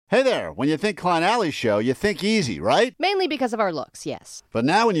Hey there, when you think Klein Alley Show, you think easy, right? Mainly because of our looks, yes. But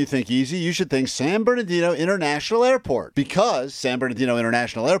now when you think easy, you should think San Bernardino International Airport. Because San Bernardino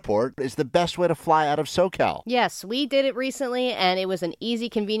International Airport is the best way to fly out of SoCal. Yes, we did it recently, and it was an easy,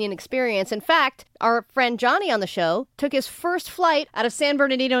 convenient experience. In fact, our friend Johnny on the show took his first flight out of San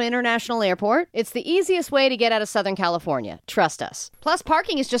Bernardino International Airport. It's the easiest way to get out of Southern California. Trust us. Plus,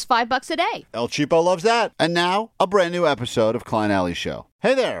 parking is just $5 a day. El Cheapo loves that. And now, a brand new episode of Klein Alley Show.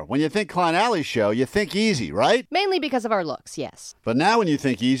 Hey there, when you think Klein Alley Show, you think easy, right? Mainly because of our looks, yes. But now when you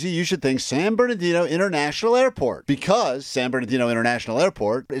think easy, you should think San Bernardino International Airport. Because San Bernardino International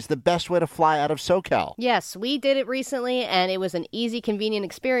Airport is the best way to fly out of SoCal. Yes, we did it recently, and it was an easy, convenient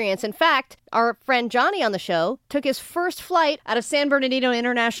experience. In fact, our friend Johnny on the show took his first flight out of San Bernardino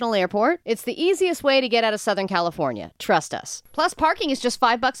International Airport. It's the easiest way to get out of Southern California. Trust us. Plus, parking is just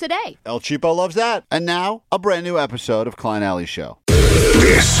 $5 a day. El Cheapo loves that. And now, a brand new episode of Klein Alley Show.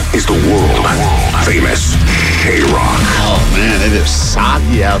 This is the world-famous K-Rock. Oh, man, it is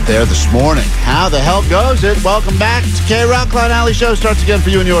soggy out there this morning. How the hell goes it? Welcome back to K-Rock. Klein Alley Show starts again for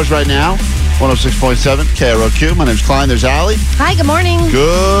you and yours right now. 106.7 KROQ. My name's Klein. There's Allie. Hi, good morning.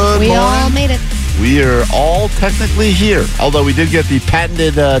 Good morning. We all made it. We are all technically here. Although we did get the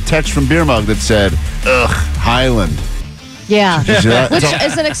patented text from Beer Mug that said, ugh, Highland. Yeah, Did you see that? which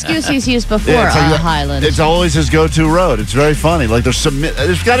is an excuse he's used before, Yeah, it's like Highland. It's always his go-to road. It's very funny. Like there's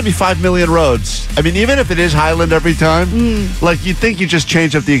got to be 5 million roads. I mean, even if it is Highland every time, like you'd think you just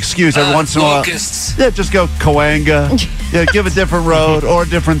change up the excuse every once in a while. Locusts. Yeah, just go Coanga. Yeah, give a different road or a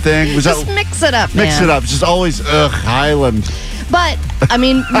different thing. Just mix it up, man. Mix it up. It's just always Highland. But, I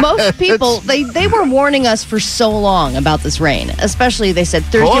mean, most people, they were warning us for so long about this rain. Especially, they said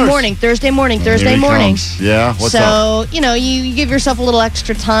Thursday morning. Here he comes. Yeah, what's up? So, you give yourself a little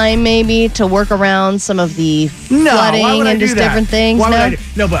extra time, maybe, to work around some of the flooding and just different things.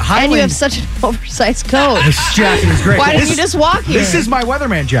 No, but Highland... And you have such an oversized coat. This jacket is great. Why didn't you just walk here? This is my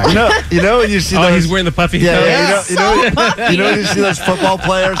weatherman jacket. You know when you see those... he's wearing the puffy coat. Yeah, puffy. you know when you see those football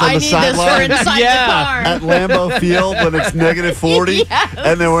players on the sideline? I need this for inside the car. At Lambeau Field when it's negative 40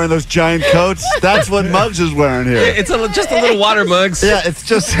 and they're wearing those giant coats. That's what Muggs is wearing here. It's just a little water, Muggs. Yeah, it's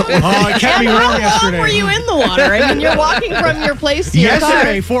just... it kept me warm yesterday. How long were you in the water? I mean, you're walking from your place to your car.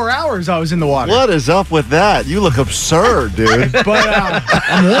 Yesterday, 4 hours I was in the water. What is up with that? You look absurd, dude. But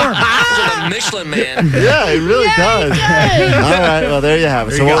I'm warm. He's a Michelin man. Yeah, he really does. All right, well, there you have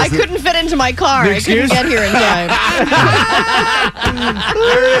it. I couldn't fit into my car. I couldn't get here in time.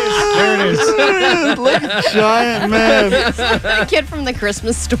 There it is. Look at giant man. The kid from the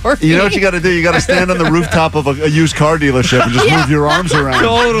Christmas story. You know what you got to do? You got to stand on the rooftop of a used car dealership and just move your arms around.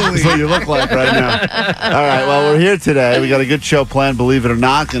 Totally. That's what you look like right now. All right, well, we're here today. We got a good show planned, believe it or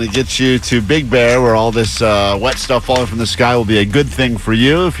not. Going to get you to Big Bear, where all this wet stuff falling from the sky will be a good thing for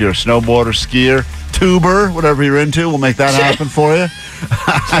you. If you're a snowboarder, skier, tuber, whatever you're into, we'll make that happen for you.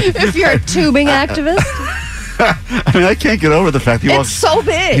 If you're a tubing activist. I mean, I can't get over the fact It's so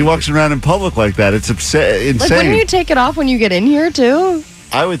big. He walks around in public like that. It's insane. Like, wouldn't you take it off when you get in here, too?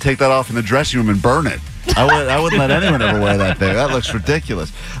 I would take that off in the dressing room and burn it. I wouldn't let anyone ever wear that thing. That looks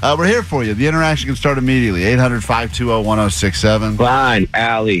ridiculous. We're here for you. The interaction can start immediately. 800-520-1067. Klein,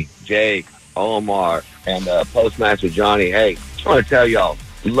 Allie, Jake, Omar, and Postmaster Johnny. Hey, just want to tell y'all,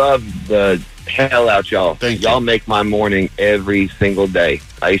 love the hell out y'all. Thank you. Y'all make my morning every single day.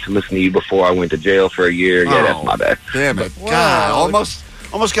 I used to listen to you before I went to jail for a year. Yeah, that's my bad. Damn it. God,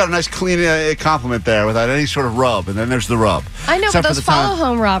 almost got a nice clean compliment there without any sort of rub, and then there's the rub. I know, Except but for those the time-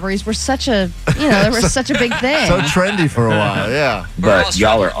 follow-home robberies were such a, they were such a big thing. So trendy for a while, yeah. But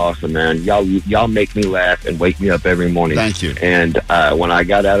y'all are awesome, man. Y'all make me laugh and wake me up every morning. Thank you. And when I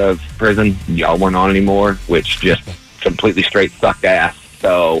got out of prison, y'all weren't on anymore, which just completely straight sucked ass.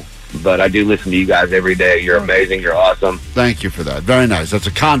 So... But I do listen to you guys every day. You're amazing. You're awesome. Thank you for that. Very nice. That's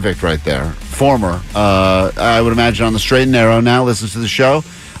a convict right there. Former. I would imagine on the straight and narrow now, listens to the show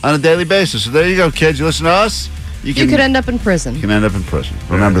on a daily basis. So there you go, kids. You listen to us. You could end up in prison. You can end up in prison.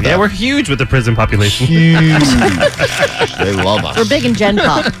 Remember that. Yeah, we're huge with the prison population. Huge. They love us. We're big in Gen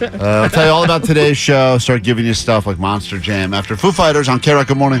Pop. I'll tell you all about today's show. Start giving you stuff like Monster Jam after Foo Fighters on K-Rock.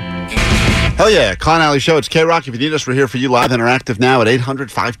 Good morning. Hell yeah, Klein Alley Show. It's K-Rock. If you need us, we're here for you live, interactive now at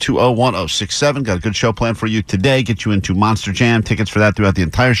 800-520-1067. Got a good show planned for you today. Get you into Monster Jam. Tickets for that throughout the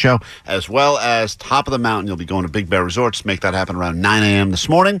entire show, as well as Top of the Mountain. You'll be going to Big Bear Resorts. Make that happen around 9 a.m. this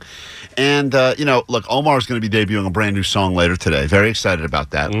morning. And, look, Omar's going to be debuting a brand new song later today. Very excited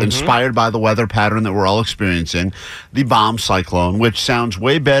about that. Mm-hmm. Inspired by the weather pattern that we're all experiencing, the bomb cyclone, which sounds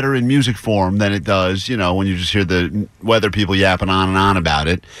way better in music form than it does, when you just hear the weather people yapping on and on about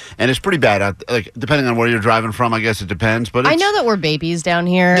it. And it's pretty bad out that. Like, depending on where you're driving from, I guess it depends. But I know that we're babies down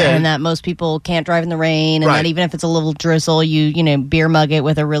here, Yeah. and that most people can't drive in the rain, and Right. that even if it's a little drizzle, you know, beer mug it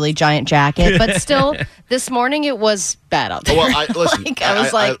with a really giant jacket. But still, this morning it was bad out there. Well, listen. Like, I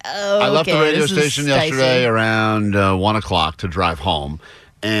was like, oh, I left the okay, radio this is station yesterday dicey. around 1 o'clock to drive home,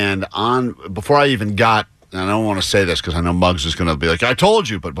 and before I even got. And I don't want to say this because I know Muggs is going to be like, I told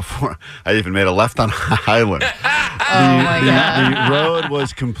you. But before I even made a left on Highland, the road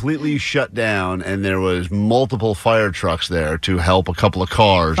was completely shut down, and there was multiple fire trucks there to help a couple of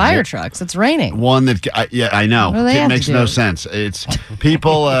cars. Fire trucks. It's raining. One that, I know. What do they It have to makes no do? sense. It's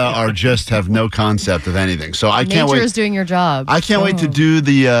people have no concept of anything. So I can't Nature wait. is doing your job. I can't wait to do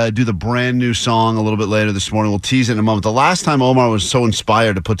the brand new song a little bit later this morning. We'll tease it in a moment. The last time Omar was so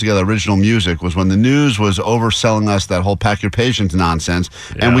inspired to put together original music was when the news was overselling us that whole Pack Your Patience nonsense,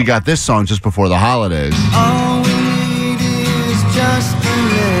 and we got this song just before the holidays. All we need is just a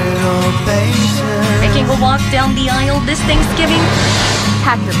little patience. Making a walk down the aisle this Thanksgiving?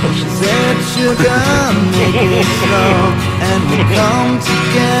 Pack your patience. Said sugar, make it slow, and we'll come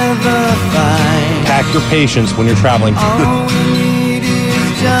together fine. Pack your patience when you're traveling. All we need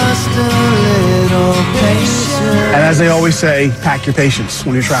is just a little patience. And as they always say, pack your patience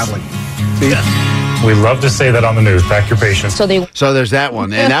when you're traveling. See? We love to say that on the news. Pack your patience. So there's that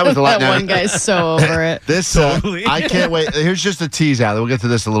one, and that was the last. that one guy's so over it. This I can't wait. Here's just a tease out. We'll get to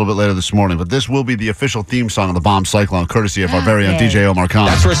this a little bit later this morning, but this will be the official theme song of the Bomb Cyclone, courtesy of our very own Yay. DJ Omar Khan.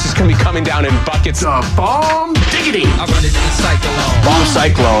 That's where it's just going to be coming down in buckets. Bomb diggity. I run it in the cyclone. Bomb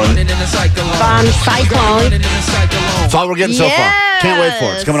cyclone. Run it in the cyclone. Bomb cyclone. Run it in the cyclone. That's all we're getting so far. Can't wait for it.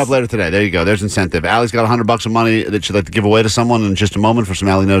 It's Yes. coming up later today. There you go. There's incentive. Allie's got $100 of money that she'd like to give away to someone in just a moment for some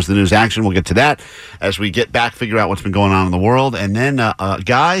Allie Knows the News action. We'll get to that as we get back, figure out what's been going on in the world. And then a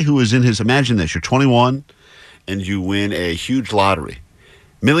guy who is in his, imagine this, you're 21 and you win a huge lottery.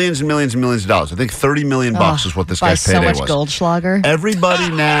 Millions and millions and millions of dollars. I think $30 million is what this Buy guy's so payday much was. Goldschlager. Everybody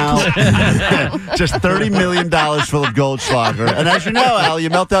now, just $30 million full of Goldschlager. And as you know, Al,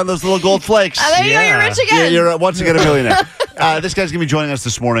 you melt down those little gold flakes. Oh, there you go. You're rich again. You're once again a millionaire. This guy's going to be joining us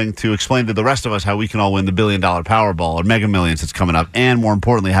this morning to explain to the rest of us how we can all win the $1 billion Powerball or Mega Millions that's coming up, and more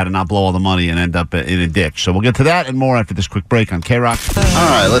importantly, how to not blow all the money and end up in a ditch. So we'll get to that and more after this quick break on K-Rock. All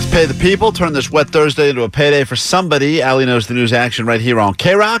right, let's pay the people. Turn this wet Thursday into a payday for somebody. Allie Knows the News action right here on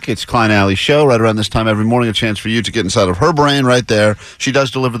K-Rock. It's Klein Allie's show right around this time every morning. A chance for you to get inside of her brain right there. She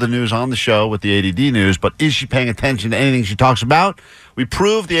does deliver the news on the show with the ADD news, but is she paying attention to anything she talks about? We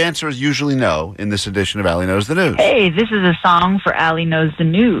prove the answer is usually no in this edition of Allie Knows the News. Hey, this is a song for Allie Knows the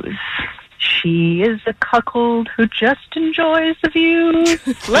News. She is a cuckold who just enjoys the views.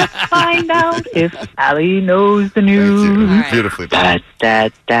 Let's find out if Allie knows the news. Thank you. Right. Beautifully Da, done. da,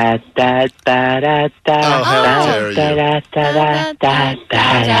 da, da, da, da, da, Oh, how da, dare you. da, da, da, da,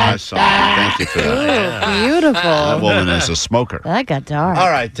 da, Nice song. Thank you for that. Ooh, beautiful. That woman is a smoker. That got dark. All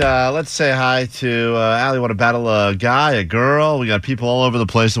right, let's say hi to Allie. Want to battle a guy, a girl? We got people all over the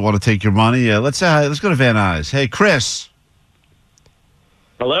place that want to take your money. Let's say hi. Let's go to Van Nuys. Hey, Chris.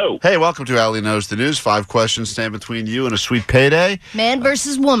 Hello. Hey, welcome to Allie Knows the News. 5 questions stand between you and a sweet payday. Man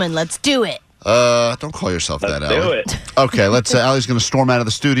versus woman. Let's do it. Don't call yourself that, Allie. Do it. Okay, let's. Allie's going to storm out of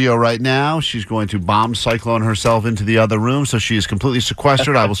the studio right now. She's going to bomb cyclone herself into the other room, so she is completely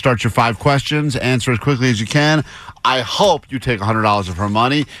sequestered. I will start your 5 questions. Answer as quickly as you can. I hope you take $100 of her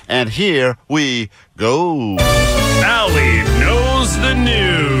money. And here we go. Allie Knows the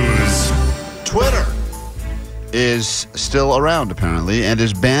News. Twitter is still around apparently and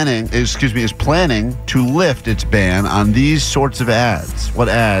is planning to lift its ban on these sorts of ads. What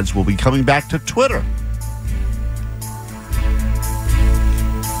ads will be coming back to Twitter?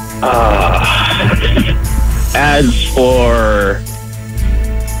 As for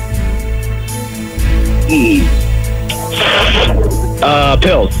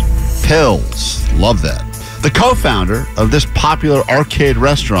pills. Pills. Love that. The co-founder of this popular arcade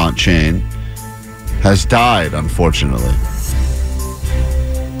restaurant chain has died, unfortunately.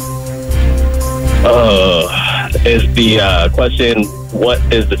 Is the question, what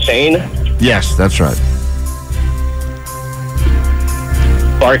is the chain? Yes, that's right.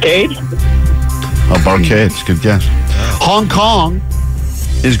 Barcade? Oh, Barcades. Good guess. Hong Kong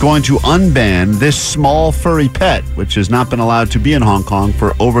is going to unban this small furry pet, which has not been allowed to be in Hong Kong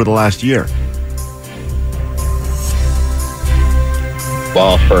for over the last year.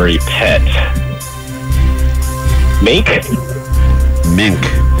 Small furry pet. Mink? Mink.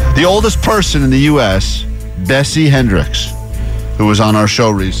 The oldest person in the U.S., Bessie Hendricks, who was on our show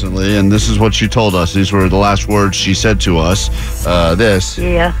recently, and this is what she told us. These were the last words she said to us.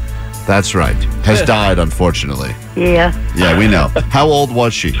 Yeah, That's right. Has died, unfortunately. yeah. Yeah, we know. How old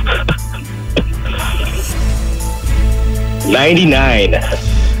was she? 99.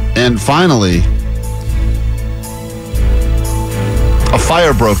 And finally, a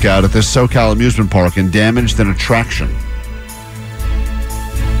fire broke out at this SoCal amusement park and damaged an attraction.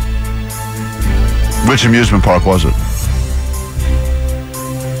 Which amusement park was it?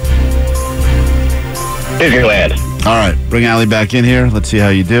 Disneyland. All right, bring Allie back in here. Let's see how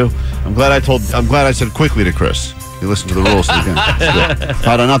you do. I'm glad I said quickly to Chris. You listen to the rules. So you can,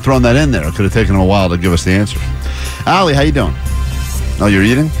 had I not thrown that in there, it could have taken him a while to give us the answer. Allie, how you doing? Oh, you're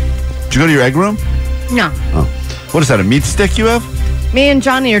eating? Did you go to your egg room? No. Oh. What is that, a meat stick you have? Me and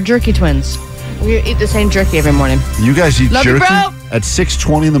Johnny are jerky twins. We eat the same jerky every morning. You guys eat Love you, jerky bro. at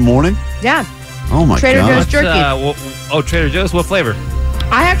 6:20 in the morning? Yeah. Oh, my Trader God. Joe's jerky. Trader Joe's? What flavor?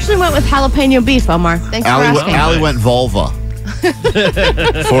 I actually went with jalapeno beef, Omar. Thanks for asking. Allie went vulva.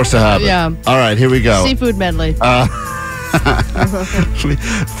 Force of habit. Yeah. All right, here we go. Seafood medley.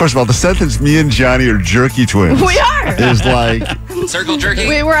 First of all, the sentence, me and Johnny are jerky twins. We are. Is like... Circle jerky.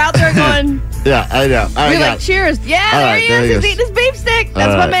 We were out there going... Yeah, I know. We're like, cheers. Yeah, All there right, he there is. he He's is. eating his beef stick.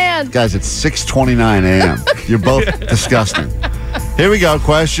 That's All my right. man. Guys, it's 6:29 a.m. You're both disgusting. Here we go.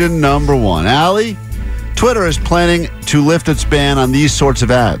 Question number 1. Allie, Twitter is planning to lift its ban on these sorts of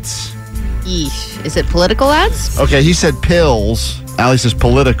ads. Yeesh. Is it political ads? Okay, he said pills. Allie says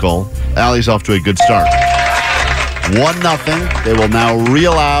political. Allie's off to a good start. 1-0. They will now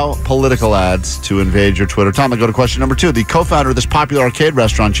re-allow political ads to invade your Twitter. Tom, I go to question number 2. The co-founder of this popular arcade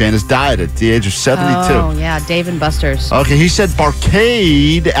restaurant chain has died at the age of 72. Oh, yeah. Dave and Buster's. Okay, he said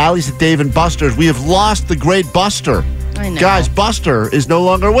Barcade. Allie's at Dave and Buster's. We have lost the great Buster. I know. Guys, Buster is no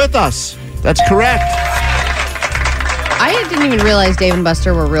longer with us. That's correct. I didn't even realize Dave and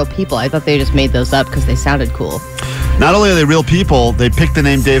Buster were real people. I thought they just made those up because they sounded cool. Not only are they real people, they picked the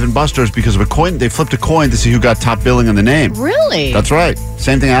name Dave and Buster's because of a coin. They flipped a coin to see who got top billing in the name. Really? That's right.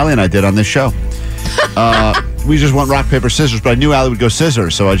 Same thing Allie and I did on this show. We just went rock, paper, scissors, but I knew Allie would go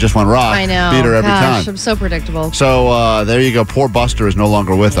scissors, so I just went rock. I know. Beat her every Gosh, time. I'm so predictable. So there you go. Poor Buster is no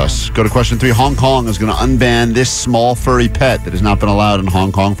longer with us. Go to question 3. Hong Kong is going to unban this small furry pet that has not been allowed in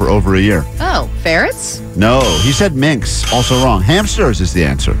Hong Kong for over a year. Oh, ferrets? No, he said minks. Also wrong. Hamsters is the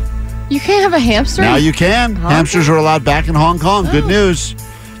answer. You can't have a hamster? Now you can. Hong Hamsters are allowed back in Hong Kong. Good news.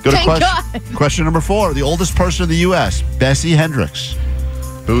 Go to Thank God. question number 4. The oldest person in the U.S., Bessie Hendricks,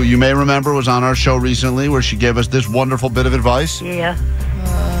 who you may remember was on our show recently where she gave us this wonderful bit of advice. Yeah.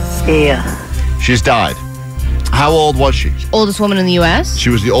 She's died. How old was she? Oldest woman in the U.S.? She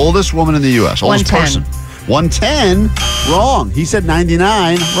was the oldest woman in the U.S. Oldest 110. person. 110? Wrong. He said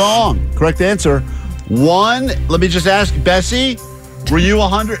 99. Wrong. Correct answer. Let me just ask, Bessie, were you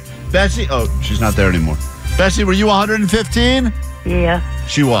 100? Bessie? Oh, she's not there anymore. Bessie, were you 115? Yeah.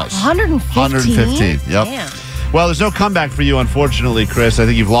 She was. 115? 115, yep. Damn. Well, there's no comeback for you, unfortunately, Chris. I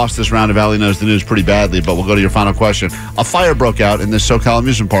think you've lost this round of Allie Knows the News pretty badly, but we'll go to your final question. A fire broke out in this SoCal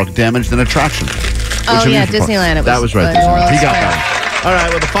amusement park, damaged an attraction. Oh, yeah, amusement park? Disneyland. It was That was right. New Disneyland. Orleans He got Square. that. All right,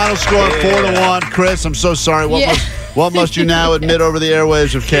 with the final score 4-1. Chris, I'm so sorry. What must you now admit over the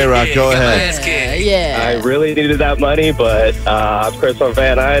airwaves of K-Rock? Go ahead. Yeah. I really needed that money, but I'm Chris from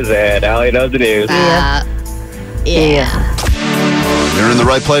Van Nuys, and Allie Knows the News. Yeah. You're in the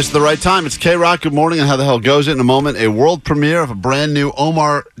right place at the right time. It's K-Rock. Good morning, and how the hell goes it? In a moment, a world premiere of a brand new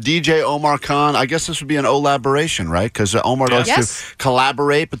DJ Omar Khan. I guess this would be an elaboration, right? Because Omar likes to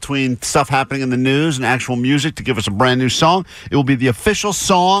collaborate between stuff happening in the news and actual music to give us a brand new song. It will be the official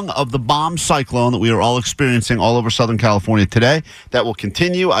song of the bomb cyclone that we are all experiencing all over Southern California today. That will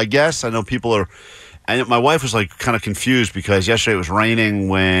continue, I guess. I know people are... And my wife was like kind of confused because yesterday it was raining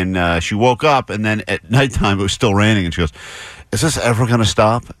when she woke up, and then at nighttime it was still raining, and she goes, "Is this ever going to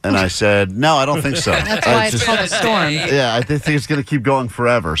stop?" And I said, "No, I don't think so." That's why it's called a storm. Yeah, I think it's going to keep going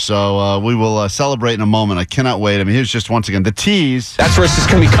forever. So we will celebrate in a moment. I cannot wait. I mean, here's just once again the tease. That's where it's just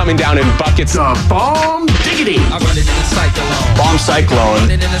going to be coming down in buckets. Bomb diggity. I run it in the cyclone. Bomb cyclone.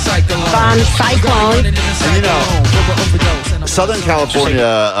 Run it in the cyclone. Bomb cyclone. Run it in the cyclone. Southern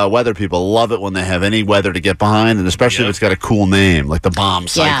California weather people love it when they have any weather to get behind, and especially if it's got a cool name like the bomb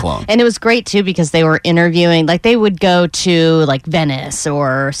cyclone. Yeah, and it was great too because they were interviewing, like they would go to like Venice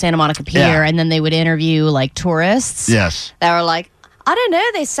or Santa Monica Pier, and then they would interview like tourists. Yes. That were like, I don't know,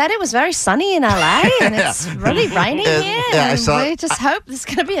 they said it was very sunny in LA and it's really raining here. Yeah, I saw we just hope it's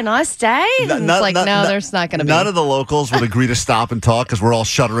going to be a nice day. And it's like, no, there's not going to be. None of the locals would agree to stop and talk because we're all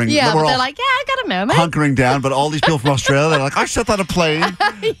shuddering. Yeah, we're but all they're like, yeah, I got a moment. hunkering down, but all these people from Australia, they're like, I sat on a plane,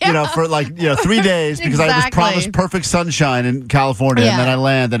 for 3 days because I was promised perfect sunshine in California, and then I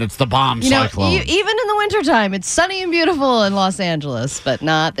land and it's the bomb cyclone. Even in the wintertime, it's sunny and beautiful in Los Angeles, but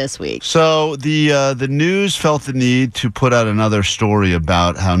not this week. So the news felt the need to put out another story story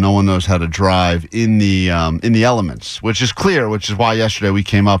about how no one knows how to drive in the elements, which is clear. Which is why yesterday we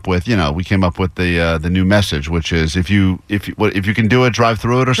came up with the new message, which is if you can do it, drive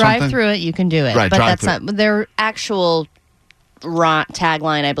through it or something. Drive through it, you can do it. Right, but drive that's through not their actual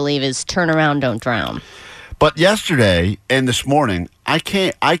tagline. I believe is "Turn around, don't drown." But yesterday and this morning, I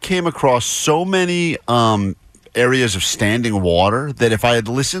came across so many areas of standing water that if I had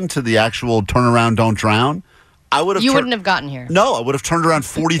listened to the actual "Turn around, don't drown," I would have. You wouldn't have gotten here. No, I would have turned around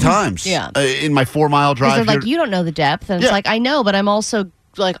 40 times. In my 4-mile drive. Because they're here. like, you don't know the depth, and it's like I know, but I'm also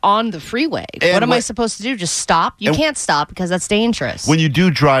like on the freeway. And what am I supposed to do? Just stop? You can't stop because that's dangerous. When you do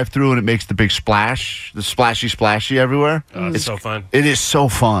drive through and it makes the big splash, the splashy everywhere. It's so fun. It is so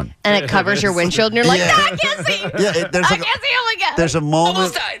fun. And it covers your windshield, and you're like, Yeah. no, I can't see. Yeah, I can't see. Oh my god. There's a moment.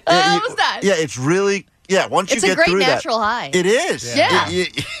 Almost died. Almost died. Yeah, it's really. Yeah, once It's you a get great through natural that, high. It is. Yeah.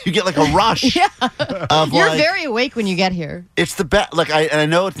 You get like a rush. Yeah. Of You're like, very awake when you get here. It's the best. Like I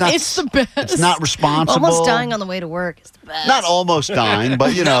know it's not. It's the best. It's not responsible. Almost dying on the way to work is the best. Not almost dying,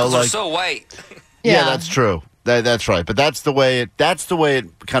 but you know, Those are like so white. yeah, that's true. That's right. But that's the way it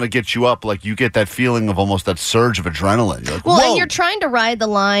kind of gets you up. Like you get that feeling of almost that surge of adrenaline. You're like, Well, whoa. and you're trying to ride the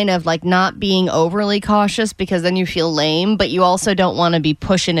line of like not being overly cautious because then you feel lame, but you also don't want to be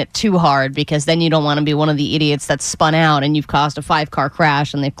pushing it too hard because then you don't want to be one of the idiots that's spun out and you've caused a 5-car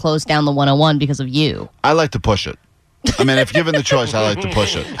crash and they've closed down the 101 because of you. I like to push it. I mean, if given the choice, I like to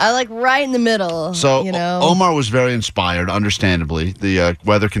push it. I like right in the middle. So you know, Omar was very inspired, understandably. The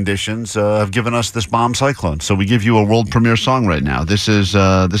weather conditions have given us this bomb cyclone. So we give you a world premiere song right now. This is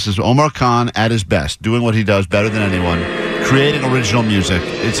Omar Khan at his best, doing what he does better than anyone, creating original music.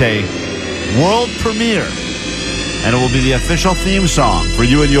 It's a world premiere, and it will be the official theme song for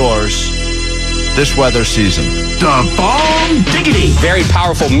you and yours this weather season. The Bomb Diggity. Very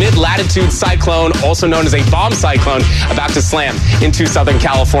powerful mid-latitude cyclone, also known as a bomb cyclone, about to slam into Southern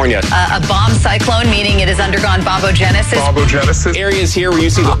California. A bomb cyclone, meaning it has undergone bombogenesis. Areas here where you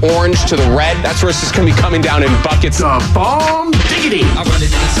see the orange to the red, that's where it's just going to be coming down in buckets. The Bomb Diggity. I run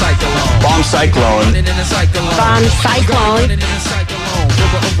it in a cyclone. Bomb cyclone. Run it in a cyclone. Bomb cyclone. Run it in a cyclone.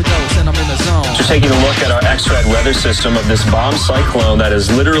 River overdose and I'm in the zone. Just taking a look at our X-Red weather system of this bomb cyclone that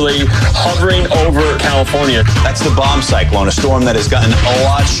is literally hovering over California. That's the bomb cyclone, a storm that has gotten a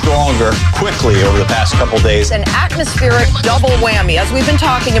lot stronger quickly over the past couple days. An atmospheric double whammy. As we've been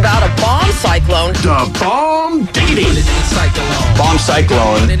talking about, a bomb cyclone. The Bomb Diggity. Run it in a cyclone. Bomb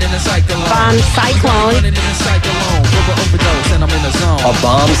cyclone. Run it in a cyclone. Bomb cyclone. Run it in a cyclone. River overdose and I'm in the zone. A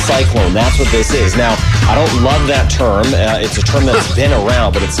bomb cyclone, that's what this is. Now, I don't love that term. It's a term that's been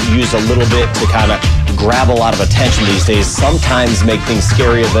around, but it's used a little bit to kind of grab a lot of attention these days, sometimes make things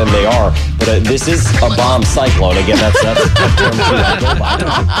scarier than they are. But this is a bomb cyclone. Again, that's a term too I go by.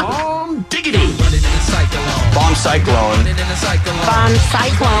 Bomb Diggity. Run it in a cyclone. Bomb cyclone. Run it in a cyclone. Bomb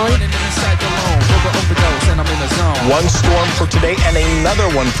cyclone. Run it in a cyclone. River overdose and I'm in the zone. One storm for today and another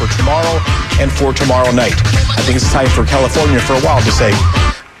one for tomorrow and for tomorrow night. I think it's time for California for a while to say,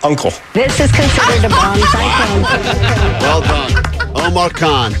 Uncle. This is considered a bomb cyclone. Well done. Omar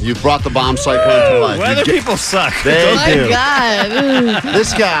Khan, you brought the bomb cyclone to life. Weather people suck. They my do. God.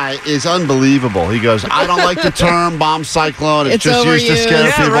 This guy is unbelievable. He goes, I don't like the term bomb cyclone. It's just used to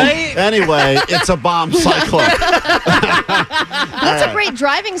scare people. Right? Anyway, it's a bomb cyclone. That's a great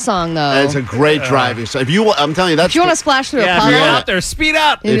driving song, though. It's a great driving. So I'm telling you, that's if you want to splash through a If puddle, you're out there, speed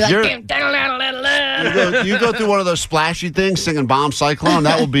up. you'd be If like, you're- you go through one of those splashy things singing bomb cyclone,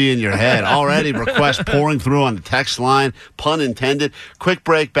 that will be in your head. Already requests pouring through on the text line, pun intended. Quick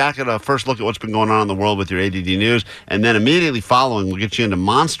break, back at a first look at what's been going on in the world with your ADD news, and then immediately following, we'll get you into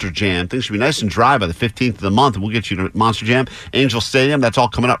Monster Jam. Things should be nice and dry by the 15th of the month, and we'll get you to Monster Jam, Angel Stadium. That's all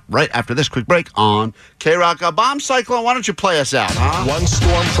coming up right after this quick break on K-Rock. Bomb cyclone, why don't you play us out, huh? One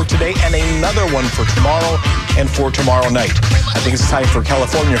storm for today and another one for tomorrow and for tomorrow night. I think it's time for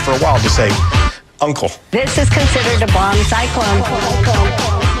California for a while to say, Uncle. This is considered a bomb cyclone.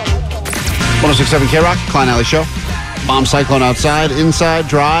 106.7 K-Rock, Klein Alley Show. Bomb cyclone outside, inside,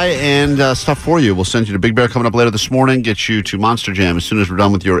 dry, and stuff for you. We'll send you to Big Bear coming up later this morning, get you to Monster Jam as soon as we're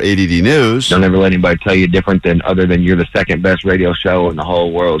done with your ADD news. Don't ever let anybody tell you different than other than you're the second best radio show in the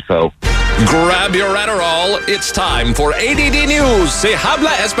whole world. So grab your Adderall. It's time for ADD News. Se habla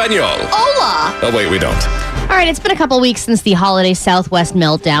español. Hola. Oh, wait, we don't. All right, it's been a couple weeks since the holiday Southwest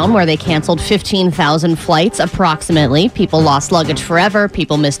meltdown where they canceled 15,000 flights approximately. People lost luggage forever.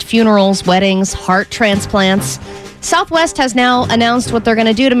 People missed funerals, weddings, heart transplants. Southwest has now announced what they're going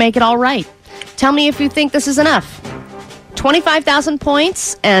to do to make it all right. Tell me if you think this is enough. 25,000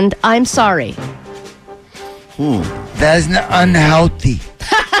 points, and I'm sorry. That's not unhealthy.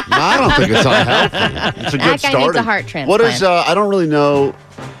 I don't think it's unhealthy. It's a good That guy start. needs a heart transplant. What is, I don't really know.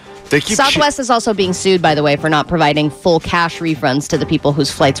 They keep Southwest is also being sued, by the way, for not providing full cash refunds to the people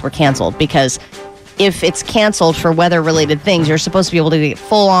whose flights were canceled. Because if it's canceled for weather-related things, you're supposed to be able to get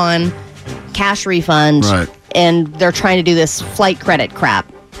full-on cash refund. Right. And they're trying to do this flight credit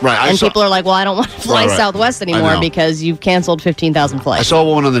crap. Right. And people are like, well, I don't want to fly Right. Southwest I anymore know. because you've canceled 15,000 I flights. saw a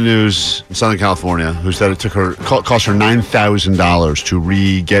woman on the news in Southern California who said it took her cost her $9,000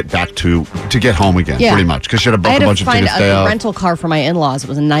 to get back to get home again, Yeah. pretty much, because she had to book I had a bunch to of find tickets day a off. rental car for my in-laws. It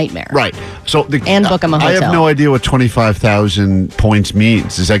was a nightmare. Right. So And book 'em a I have hotel. no idea what 25,000 points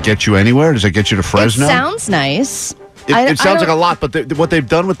means. Does that get you anywhere? Does that get you to Fresno? It sounds nice. It sounds like a don't- lot, but what they've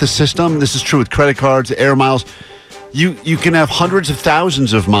done with the system, this is true with credit cards, air miles, you can have hundreds of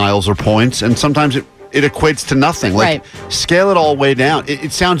thousands of miles or points, and sometimes it equates to nothing. Like, scale it all way down.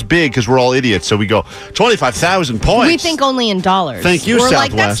 It sounds big because we're all idiots, so we go, 25,000 points. We think only in dollars. Thank you, We're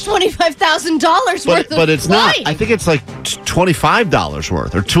like, that's Southwest. $25,000 worth of But it's not. flight. I think it's like $25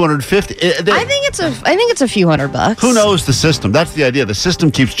 worth or $250. I think it's a few $100. Who knows the system? That's the idea. The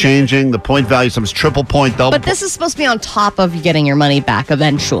system keeps changing. The point value, sometimes triple point, double But this is supposed to be on top of getting your money back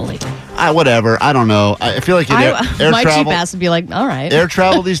eventually. whatever. I don't know. I feel like air my travel. cheap ass would be like, all right. Air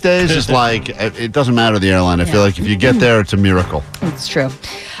travel these days is like, it doesn't matter the airline. I feel like if you get there, it's a miracle. It's true.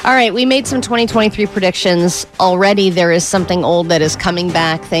 All right, we made some 2023 predictions. Already there is something old that is coming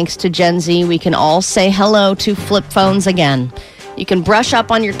back. Thanks to Gen Z, we can all say hello to flip phones again. You can brush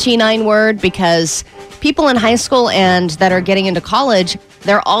up on your T9 word because people in high school and that are getting into college,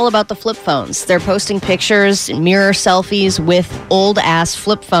 they're all about the flip phones. They're posting pictures, mirror selfies with old-ass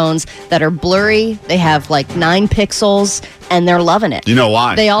flip phones that are blurry. They have like 9 pixels, and they're loving it. You know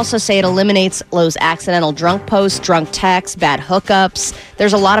why? They also say it eliminates those accidental drunk posts, drunk texts, bad hookups.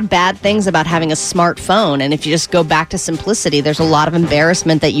 There's a lot of bad things about having a smartphone, and if you just go back to simplicity, there's a lot of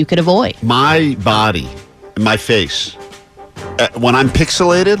embarrassment that you could avoid. My body, my face, when I'm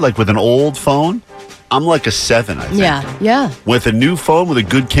pixelated, like with an old phone, I'm like a 7, I think. Yeah. With a new phone with a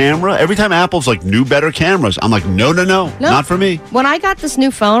good camera, every time Apple's like new, better cameras, I'm like, no, not for me. When I got this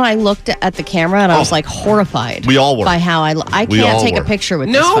new phone, I looked at the camera and I was like horrified. We all were. By how I We can't all take were. a picture with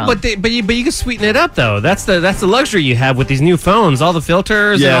this No, phone. but you can sweeten it up though. That's the luxury you have with these new phones. All the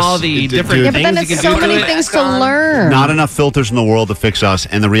filters Yes, and all the different dude. things but then you it's can so do to many it. things to learn. Not enough filters in the world to fix us.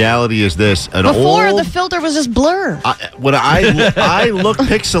 And the reality is this: Before, the filter was just blur. When I look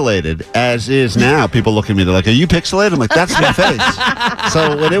pixelated as is now, people look at me. They're like, "Are you pixelated?" I'm like, "That's my face."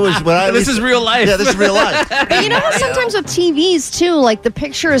 So This is real life. Yeah, this is real life. But you know how sometimes with TVs too, like the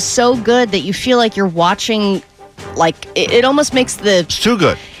picture is so good that you feel like you're watching, like it almost makes the... It's too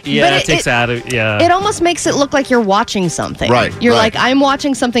good. Yeah, it takes out of It almost makes it look like you're watching something. Right, You're right. like, I'm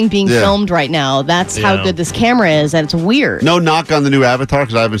watching something being Yeah. filmed right now. That's how Yeah. good this camera is, and it's weird. No knock on the new Avatar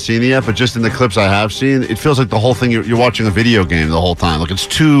because I haven't seen it yet, but just in the clips I have seen, it feels like the whole thing you're watching a video game the whole time. Like it's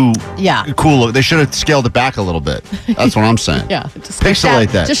too cool. They should have scaled it back a little bit. That's what I'm saying. Yeah, just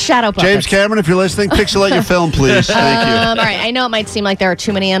Pixelate that. Just shadow puppets. James Cameron, if you're listening, pixelate your film, please. Thank you. All right, I know it might seem like there are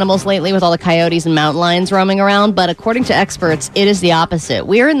too many animals lately with all the coyotes and mountain lions roaming around, but according to experts, it is the opposite.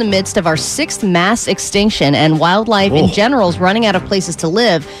 We are in the midst of our 6th mass extinction, and wildlife in general is running out of places to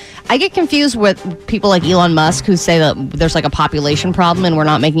live. I get confused with people like Elon Musk who say that there's like a population problem and we're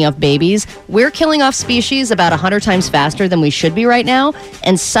not making enough babies. We're killing off species about 100 times faster than we should be right now,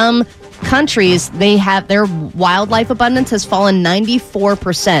 and some countries, they have their wildlife abundance has fallen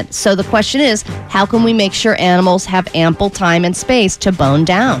 94%. So the question is, how can we make sure animals have ample time and space to bone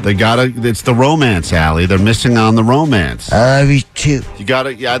down? It's the romance, Allie. They're missing on the romance. Me too. You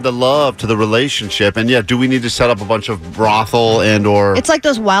gotta add the love to the relationship. And yeah, do we need to set up a bunch of brothel and or It's like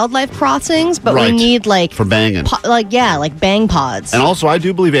those wildlife crossings, but we Right. need like for banging? like bang pods. And also, I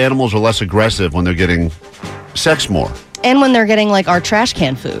do believe animals are less aggressive when they're getting sex more. And when they're getting like our trash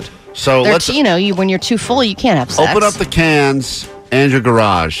can food. So They're let's when you're too full, you can't have sex. open up the cans and your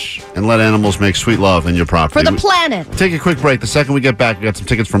garage and let animals make sweet love in your property. For the planet. Take a quick break. The second we get back, we got some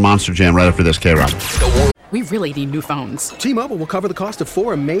tickets for Monster Jam right after this, K-Rock. We really need new phones. T-Mobile will cover the cost of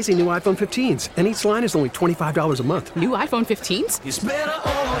 4 amazing new iPhone 15s, and each line is only $25 a month. New iPhone 15s?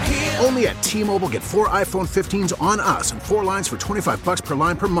 Only at T-Mobile, get 4 iPhone 15s on us and 4 lines for $25 per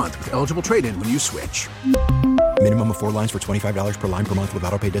line per month with eligible trade-in when you switch. Minimum of 4 lines for $25 per line per month with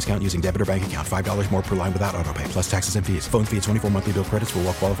autopay discount using debit or bank account. $5 more per line without autopay, plus taxes and fees. Phone fee at 24 monthly bill credits for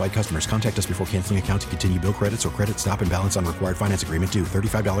well-qualified customers. Contact us before canceling account to continue bill credits or credit stop and balance on required finance agreement due.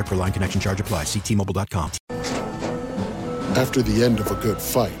 $35 per line connection charge applies. See T-Mobile.com. After the end of a good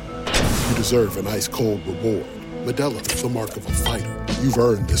fight, you deserve an ice-cold reward. Modelo is the mark of a fighter. You've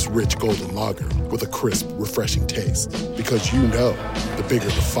earned this rich golden lager with a crisp, refreshing taste. Because you know, the bigger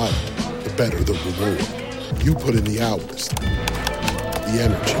the fight, the better the reward. You put in the hours, the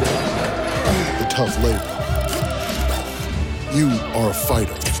energy, the tough labor. You are a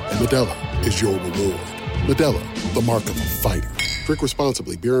fighter, and Modelo is your reward. Modelo, the mark of a fighter. Drink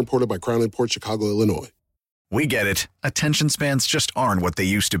responsibly. Beer imported by Crown Imports, Chicago, Illinois. We get it. Attention spans just aren't what they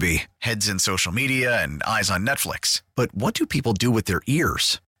used to be. Heads in social media and eyes on Netflix. But what do people do with their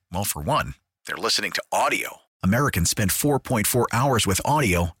ears? Well, for one, they're listening to audio. Americans spend 4.4 hours with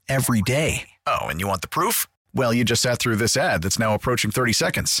audio every day. Oh, and you want the proof? Well, you just sat through this ad that's now approaching 30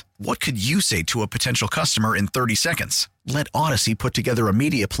 seconds. What could you say to a potential customer in 30 seconds? Let Odyssey put together a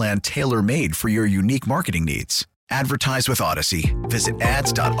media plan tailor-made for your unique marketing needs. Advertise with Odyssey. Visit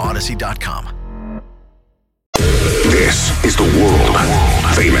ads.odyssey.com. This is the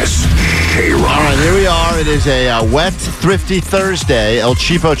world-famous K-Rock. All right, here we are. It is a wet, thrifty Thursday. El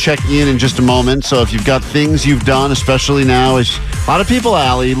Cheapo checking in just a moment. So if you've got things you've done, especially now, is a lot of people,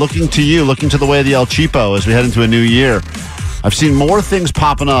 Allie, looking to you, looking to the way of the El Cheapo as we head into a new year. I've seen more things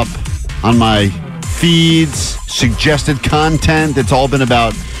popping up on my feeds, suggested content. It's all been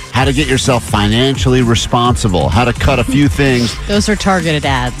about how to get yourself financially responsible, how to cut a few things. Those are targeted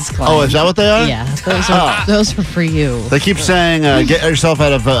ads, Clyde. Oh, is that what they are? Yeah, those are for you. They keep saying, get yourself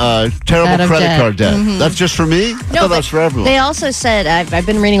out of terrible credit card debt. Mm-hmm. That's just for me? I thought that was for everyone. They also said, I've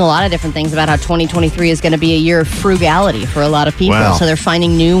been reading a lot of different things about how 2023 is going to be a year of frugality for a lot of people. Wow. So they're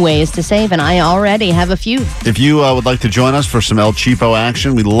finding new ways to save, and I already have a few. If you would like to join us for some El Cheapo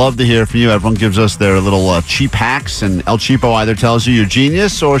action, we'd love to hear from you. Everyone gives us their little cheap hacks, and El Cheapo either tells you you're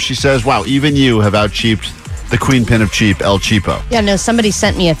genius or she says, wow, even you have out-cheaped the queen pin of cheap, El Cheapo. Yeah, no, somebody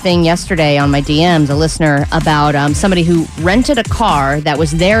sent me a thing yesterday on my DMs, a listener, about somebody who rented a car that was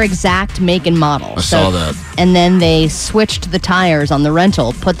their exact make and model. I saw that. And then they switched the tires on the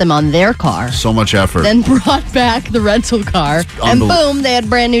rental, put them on their car. So much effort. Then brought back the rental car, and boom, they had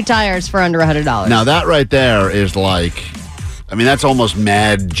brand new tires for under $100. Now, that right there is like, I mean, that's almost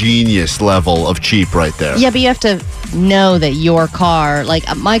mad genius level of cheap right there. Yeah, but you have to know that your car, like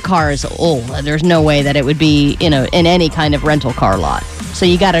my car is old. There's no way that it would be, in any kind of rental car lot. So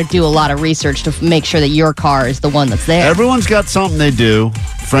you got to do a lot of research to make sure that your car is the one that's there. Everyone's got something they do.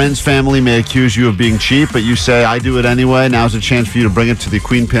 Friends, family may accuse you of being cheap, but you say, I do it anyway. Now's a chance for you to bring it to the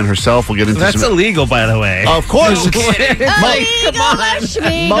queen pin herself. We'll get into That's illegal, by the way. Of course. Come on.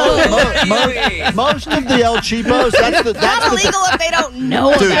 Most of the El Cheapos, that's not illegal if they don't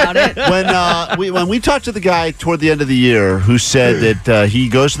know about it. When we talked to the guy toward the end of the year who said that he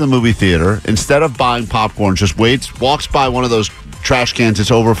goes to the movie theater, instead of buying popcorn, just walks by one of those trash cans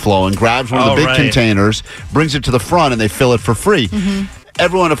that's overflowing, grabs one of the big containers, brings it to the front, and they fill it for free. Mm-hmm.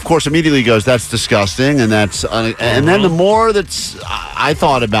 Everyone, of course, immediately goes, that's disgusting, and that's and then the more I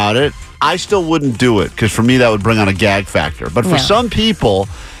thought about it, I still wouldn't do it, because for me that would bring on a gag factor. But for some people,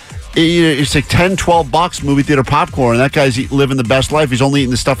 it's like $10, $12 movie theater popcorn, and that guy's living the best life. He's only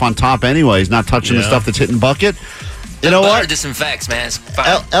eating the stuff on top anyway. He's not touching the stuff that's hitting bucket. You know butter what? Disinfects, man. It's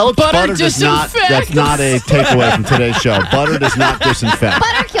fine. Butter does not. That's not a takeaway from today's show. Butter does not disinfect.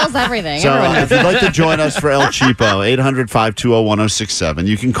 Butter kills everything. So if you'd like to join us for El Cheapo, 800-520-1067.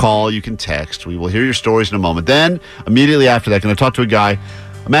 You can call, you can text. We will hear your stories in a moment. Then, immediately after that, going to talk to a guy.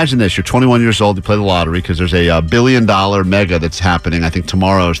 Imagine this. You're 21 years old. You play the lottery because there's a $1 billion mega that's happening. I think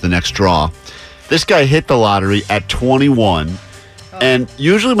tomorrow is the next draw. This guy hit the lottery at 21. And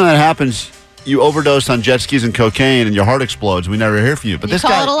usually when that happens, you overdose on jet skis and cocaine and your heart explodes. We never hear from you. But this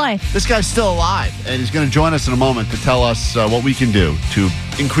guy, it a life. This guy's still alive, and he's going to join us in a moment to tell us what we can do to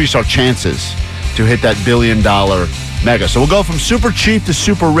increase our chances to hit that $1 billion mega. So we'll go from super cheap to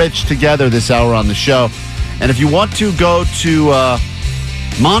super rich together this hour on the show. And if you want to go to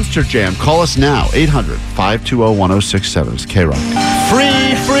Monster Jam, call us now, 800-520-1067. It's K-Rock.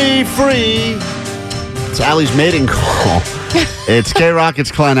 Free. It's Allie's mating call. It's K-Rock,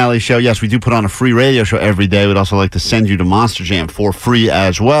 it's Klein Alley Show. Yes, we do put on a free radio show every day. We'd also like to send you to Monster Jam for free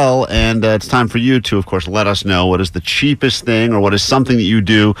as well. And it's time for you to, of course, let us know what is the cheapest thing or what is something that you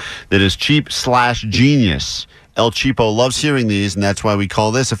do that is cheap/genius. El Cheapo loves hearing these, and that's why we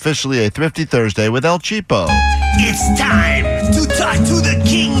call this officially a Thrifty Thursday with El Cheapo. It's time to talk to the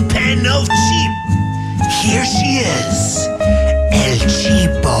kingpin of cheap. Here she is, El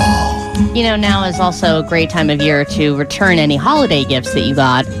Cheapo. Now is also a great time of year to return any holiday gifts that you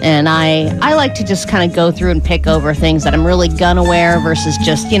got. And I like to just kind of go through and pick over things that I'm really gonna wear versus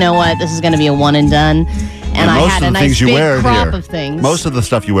just, you know what, this is going to be a one and done. And I most had of a the nice things you big wear in crop here, of things. most of the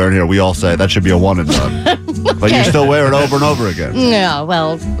stuff you wear in here, we all say that should be a one and done. But you still wear it over and over again. Yeah,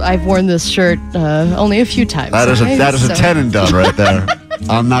 well, I've worn this shirt only a few times. That is a so- 10 and done right there.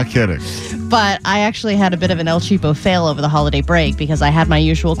 I'm not kidding. But I actually had a bit of an El Cheapo fail over the holiday break because I had my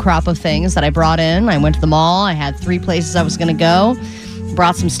usual crop of things that I brought in. I went to the mall. I had 3 places I was going to go.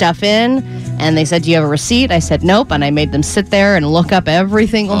 Brought some stuff in, and they said, "Do you have a receipt?" I said, "Nope," and I made them sit there and look up every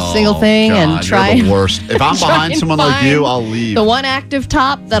single thing God, and try. You're the worst. If I'm behind someone like you, I'll leave. The one active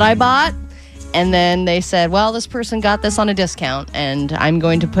top that I bought, and then they said, "Well, this person got this on a discount, and I'm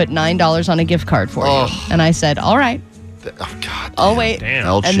going to put $9 on a gift card for you." And I said, "All right." Oh, God. Oh, wait.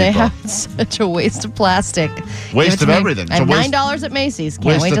 El And they Cheapo. have such a waste of plastic. Waste Give it of to me. everything. I have It's a waste- $9 at Macy's. Can't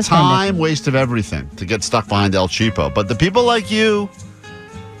Waste wait to of spend time, waste of everything to get stuck behind El Cheapo. But the people like you,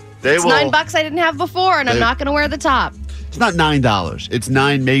 they it. It's will. $9 I didn't have before, and I'm They- not going to wear the top. It's not $9. It's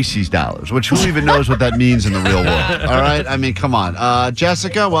 9 Macy's dollars, which who even knows what that means in the real world? All right? I mean, come on.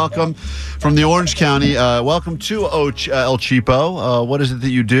 Jessica, welcome from the Orange County. Welcome to El Cheapo. What is it that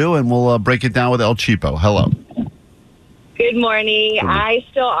you do? And we'll break it down with El Cheapo. Hello. Good morning. I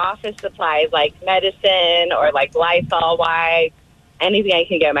steal office supplies like medicine or like Lysol wipes, anything I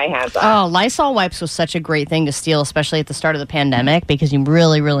can get my hands on. Oh, Lysol wipes was such a great thing to steal, especially at the start of the pandemic, because you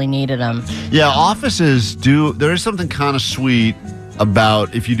really, really needed them. Yeah, offices do. There is something kind of sweet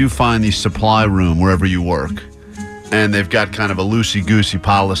about if you do find the supply room wherever you work, and they've got kind of a loosey-goosey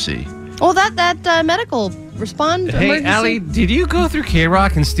policy. Well, that medical respond Hey, emergency. Allie, did you go through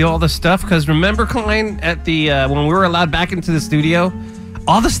K-Rock and steal all the stuff? Because remember, Klein, at the when we were allowed back into the studio,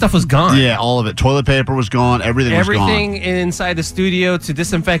 all the stuff was gone. Yeah, all of it. Toilet paper was gone. Everything was gone. Everything inside the studio to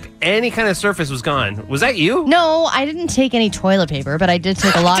disinfect any kind of surface was gone. Was that you? No, I didn't take any toilet paper, but I did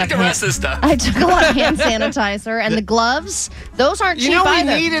take a lot Take of the rest of the stuff. I took a lot of hand sanitizer and the gloves. Those aren't You cheap know,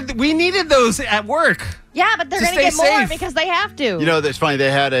 either. we needed those at work. Yeah, but they're to going to stay get more safe. because they have to. You know, it's funny.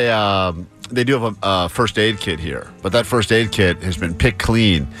 They had they do have a first aid kit here, but that first aid kit has been picked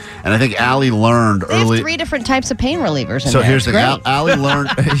clean. And I think Allie learned they have early. 3 different types of pain relievers in So there. here's the Great. thing. Allie learned.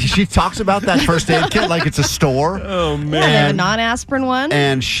 She talks about that first aid kit like it's a store. Oh, Yeah, they have a non-aspirin one.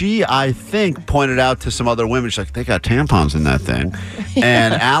 And she, I think, pointed out to some other women, she's like, they got tampons in that thing.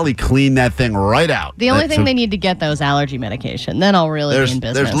 And Allie cleaned that thing right out. The only thing So they need to get, though, is allergy medication. Then I'll really be in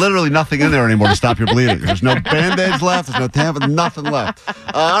business. there's literally nothing in there anymore to stop your bleeding. There's no Band-Aids left. There's no tampons, nothing left.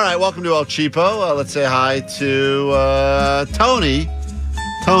 All right, welcome to El Cheapo. Let's say hi to Tony.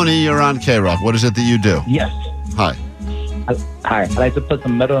 Tony, you're on K-Rock. What is it that you do? Yes. Hi. Hi. I like to put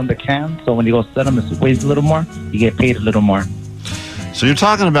some metal in the can, so when you go set them, it weighs a little more. You get paid a little more. So you're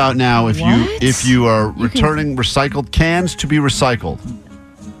talking about now if you are returning recycled cans to be recycled.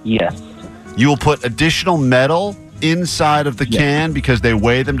 Yes. You will put additional metal inside of the can because they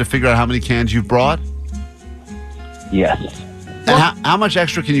weigh them to figure out how many cans you've brought? Yes. And how much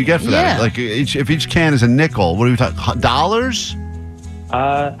extra can you get for that? Yeah. Like if each can is a nickel, what are we talking? Dollars?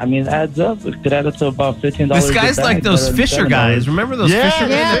 I mean, it adds up. It could add up to about $15. This guy's a like bag, those better than Fisher $7. guys. Remember those Yeah,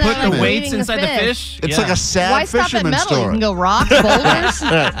 fishermen yeah, that put yeah. the weights Eating the inside the fish. fish? It's Yeah. like a sad Why stop at fisherman metal? story. You can go rocks, boulders.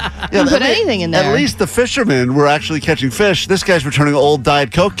 Yeah, You can put at lea- anything in there. At least the fishermen were actually catching fish. This guy's returning old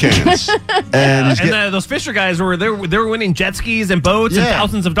Diet Coke cans. and he's And those Fisher guys were they were winning jet skis and boats and Yeah.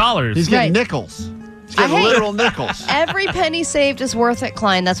 thousands of dollars. he's getting nickels. He's getting I hate- literal nickels. Every penny saved is worth it,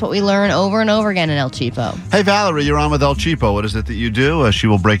 Klein. That's what we learn over and over again in El Cheapo. Hey, Valerie, you're on with El Cheapo. What is it that you do? She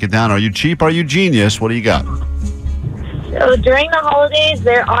will break it down. Are you cheap? Are you genius? What do you got? So during the holidays,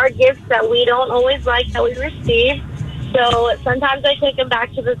 there are gifts that we don't always like that we receive. So sometimes I take them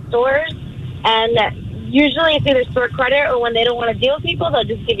back to the stores, and usually it's either store credit or when they don't want to deal with people, they'll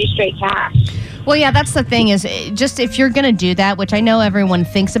just give you straight cash. Well, yeah, that's the thing is just if you're going to do that, which I know everyone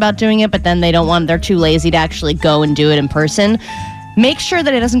thinks about doing it, but then they're too lazy to actually go and do it in person. Make sure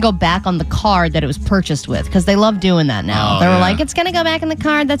that it doesn't go back on the card that it was purchased with, because they love doing that now. Oh, They're yeah. like, it's going to go back in the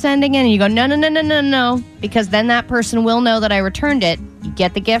card that's ending in. And you go, no, because then that person will know that I returned it. You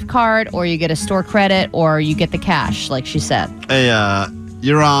get the gift card, or you get a store credit, or you get the cash, like she said. Hey,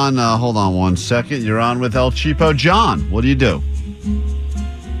 you're on. Hold on one second. You're on with El Cheapo. John, what do you do?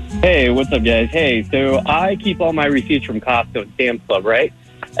 Hey, what's up, guys? Hey, so I keep all my receipts from Costco and Sam's Club, right?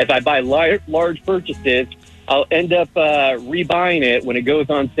 If I buy large purchases, I'll end up rebuying it when it goes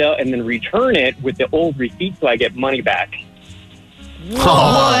on sale and then return it with the old receipt so I get money back.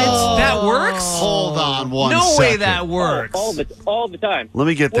 What? That works? Hold on one No way second. that works. All the time. Let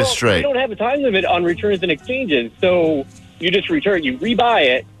me get this straight. We don't have a time limit on returns and exchanges, so you just return, you rebuy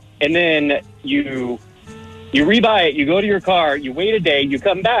it, and then you rebuy it, you go to your car, you wait a day, you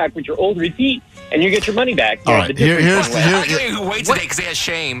come back with your old receipt, and you get your money back. All right, here's who waits today because they have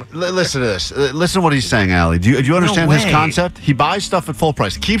shame. Listen to this. Listen to what he's saying, Allie. Do you understand his concept? He buys stuff at full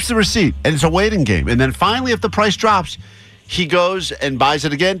price, keeps the receipt, and it's a waiting game. And then finally, if the price drops, he goes and buys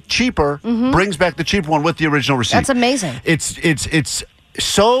it again cheaper, brings back the cheaper one with the original receipt. That's amazing. It's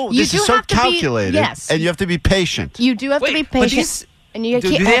so this is so calculated, and you have to be patient. You do have to be patient. And you do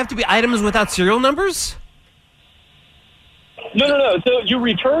they have to be items without serial numbers? No. So you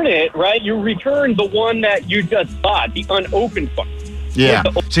return it, right? You return the one that you just bought, the unopened one. Yeah.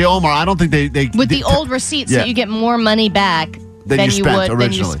 See, Omar, I don't think they with the old receipt, so you get more money back than you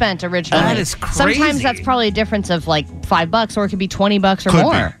spent originally. That is crazy. Sometimes that's probably a difference of like $5, or it could be $20 or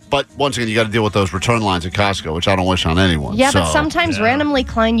more. Be. But once again, you got to deal with those return lines at Costco, which I don't wish on anyone. Yeah, but sometimes randomly,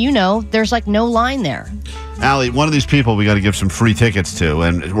 Klein, there's like no line there. Allie, one of these people we got to give some free tickets to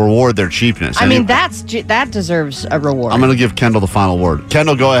and reward their cheapness. I mean, that deserves a reward. I'm going to give Kendall the final word.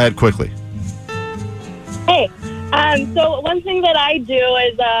 Kendall, go ahead quickly. Hey, so one thing that I do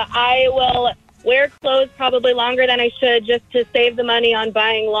is I will wear clothes probably longer than I should just to save the money on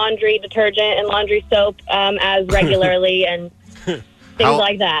buying laundry detergent and laundry soap as regularly and things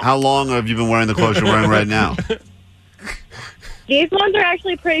like that. How long have you been wearing the clothes you're wearing right now? These ones are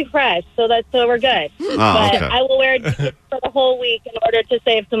actually pretty fresh, so we're good. But okay. I will wear it for the whole week in order to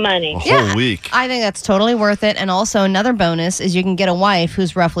save some money. A whole week. I think that's totally worth it. And also another bonus is you can get a wife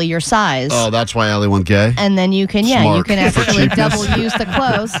who's roughly your size. Oh, that's why Allie went gay? And then you can, Smart. you can actually double use the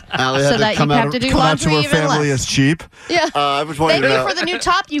clothes Allie so had that to come you out, have to do come out laundry to her even family less. as cheap. Yeah. I was Thank you for the new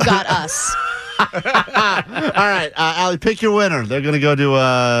top you got us. All right, Allie, pick your winner. They're gonna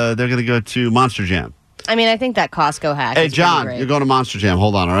go to Monster Jam. I mean, I think that Costco hack Hey, is John, pretty great. you're going to Monster Jam.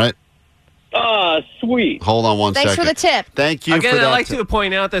 Hold on, all right? Sweet. Hold on one Thanks second. for the tip. Thank you Again, for that. I'd like to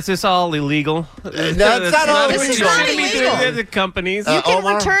point out that this is all illegal. That's not all This is not illegal. The companies. You can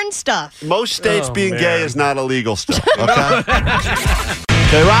Omar, return stuff. Most states being gay is not illegal stuff, okay?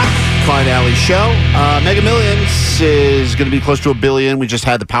 K-Rock, Klein Alley Show. Mega Millions is going to be close to $1 billion. We just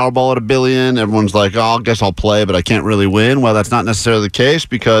had the Powerball at $1 billion. Everyone's like, I guess I'll play, but I can't really win. Well, that's not necessarily the case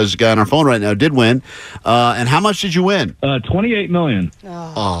because the guy on our phone right now did win. And how much did you win? $28 million.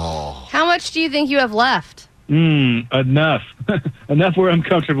 Oh. How much do you think you have left? Enough. Enough where I'm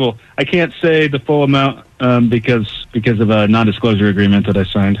comfortable. I can't say the full amount because of a non-disclosure agreement that I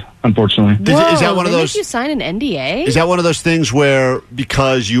signed, unfortunately. Whoa, is that one of they those? make you sign an NDA? Is that one of those things where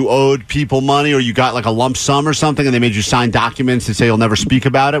because you owed people money or you got like a lump sum or something and they made you sign documents that say you'll never speak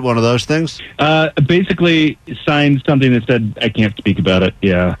about it? One of those things? Basically signed something that said I can't speak about it,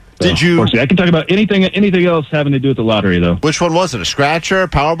 yeah. Did you? I can talk about anything else having to do with the lottery, though. Which one was it? A scratcher,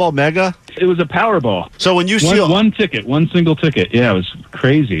 Powerball, Mega? It was a Powerball. So when you see one ticket, one single ticket, yeah, it was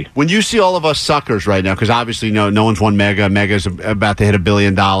crazy. When you see all of us suckers right now, because obviously no one's won Mega. Mega's about to hit $1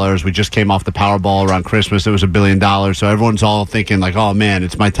 billion. We just came off the Powerball around Christmas. It was $1 billion. So everyone's all thinking like, oh man,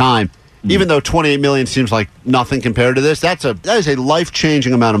 it's my time. Even though $28 million seems like nothing compared to this, that is a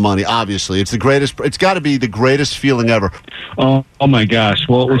life-changing amount of money, obviously. It's the greatest. It's got to be the greatest feeling ever. Oh my gosh.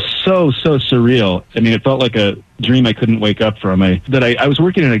 Well, it was so surreal. I mean, it felt like a dream I couldn't wake up from. I was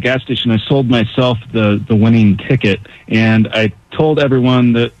working at a gas station. I sold myself the winning ticket, and I told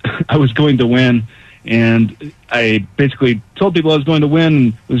everyone that I was going to win. And I basically told people I was going to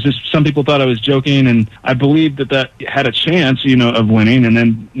win. It was just some people thought I was joking, and I believed that had a chance, of winning. And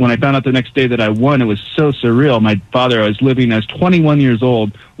then when I found out the next day that I won, it was so surreal. I was 21 years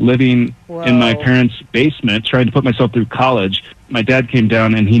old, living in my parents' basement, trying to put myself through college. My dad came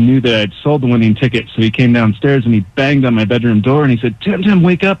down, and he knew that I'd sold the winning ticket, so he came downstairs, and he banged on my bedroom door, and he said, Tim,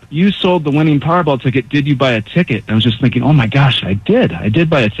 wake up. You sold the winning Powerball ticket. Did you buy a ticket? And I was just thinking, oh, my gosh, I did. I did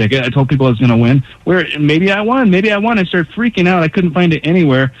buy a ticket. I told people I was going to win. Maybe I won. I started freaking out. I couldn't find it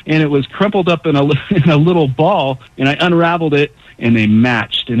anywhere, and it was crumpled up in a little ball, and I unraveled it, and they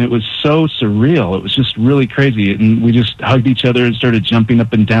matched, and it was so surreal. It was just really crazy, and we just hugged each other and started jumping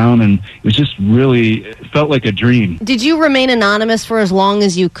up and down, and it was just it felt like a dream. Did you remain anonymous for as long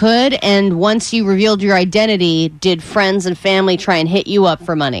as you could? And once you revealed your identity, did friends and family try and hit you up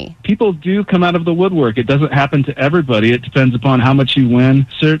for money? People do come out of the woodwork. It doesn't happen to everybody. It depends upon how much you win.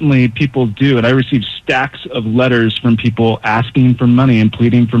 Certainly people do, and I received stacks of letters from people asking for money and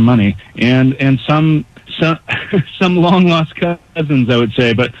pleading for money, and some long lost cousins, I would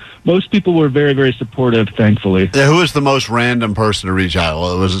say, but most people were very, very supportive, thankfully. Yeah, who was the most random person to reach out?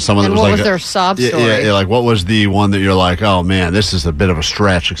 Well, was it someone and that was what like was their sob story? Yeah, like what was the one that you're like, oh man, this is a bit of a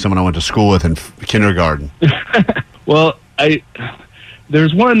stretch, like someone I went to school with in kindergarten? Well,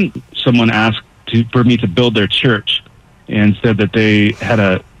 there's someone asked for me to build their church and said that they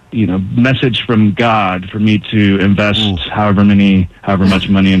had message from God for me to invest however much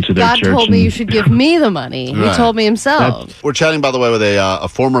money into their God church. told me you should give me the money. Right. He told me himself. We're chatting, by the way, with a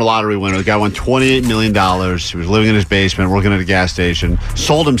former lottery winner. The guy won $28 million. He was living in his basement, working at a gas station,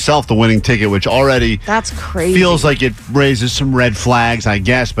 sold himself the winning ticket, which already That's crazy. feels like it raises some red flags, I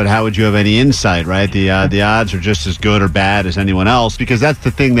guess, but how would you have any insight, right? The odds are just as good or bad as anyone else, because that's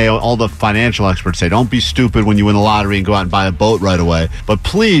the thing all the financial experts say. Don't be stupid when you win the lottery and go out and buy a boat right away. But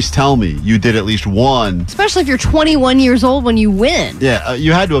please tell me you did at least one. Especially if you're 21 years old when you win. Yeah,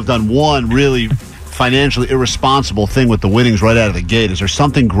 you had to have done one really financially irresponsible thing with the winnings right out of the gate. Is there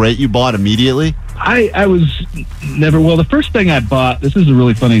something great you bought immediately? I was never, well, the first thing I bought, this is a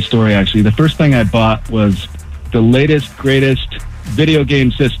really funny story actually. The first thing I bought was the latest, greatest video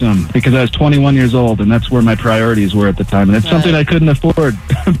game system because I was 21 years old and that's where my priorities were at the time. And it's something I couldn't afford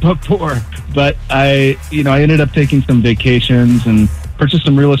before. But I ended up taking some vacations and purchased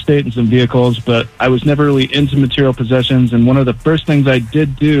some real estate and some vehicles, but I was never really into material possessions. And one of the first things I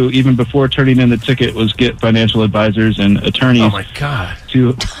did do, even before turning in the ticket, was get financial advisors and attorneys. Oh my God.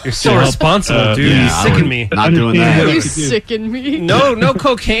 You're so responsible, dude. You sicken me. Not doing that. You sicken me. No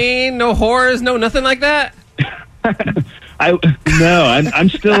cocaine, no whores, no nothing like that. I'm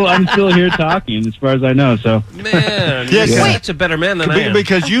still here talking as far as I know. So man, Yes. you're such a better man than I am.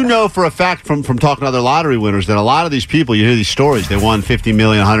 Because you know for a fact from talking to other lottery winners that a lot of these people, you hear these stories, they won 50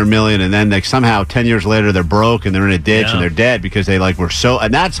 million, 100 million, and then they somehow 10 years later they're broke and they're in a ditch and they're dead because they were so.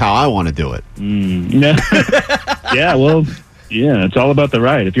 And that's how I want to do it. Yeah, well. Yeah, it's all about the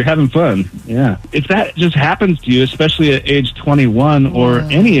ride. If you're having fun, yeah. If that just happens to you, especially at age 21 or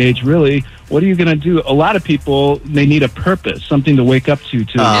any age, really, what are you going to do? A lot of people, they need a purpose, something to wake up to.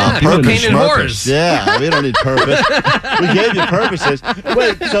 Purpose. Yeah, we don't need purpose. We gave you purposes.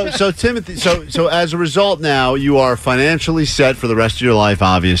 Wait, so Timothy, so as a result now, you are financially set for the rest of your life,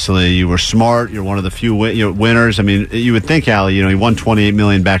 obviously. You were smart. You're one of the few winners. I mean, you would think, Allie, he won $28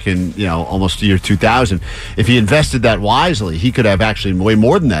 million back in, almost the year 2000. If he invested that wisely, he could have actually way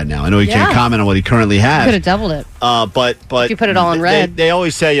more than that now. I know he can't comment on what he currently has. Could have doubled it. But if you put it all in red. They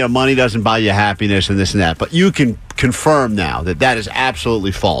always say, money doesn't buy you happiness and this and that. But you can confirm now that is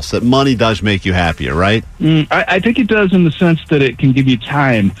absolutely false, that money does make you happier, right? I think it does in the sense that it can give you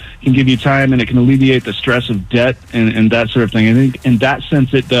time. It can give you time and it can alleviate the stress of debt and that sort of thing. I think in that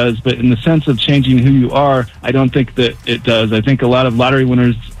sense it does. But in the sense of changing who you are, I don't think that it does. I think a lot of lottery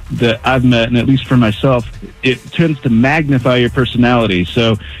winners that I've met, and at least for myself, it tends to magnify your personality.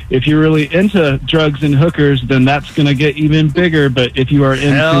 So if you're really into drugs and hookers, then that's going to get even bigger. But if you are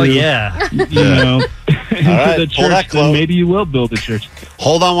into, into the church, then maybe you will build a church.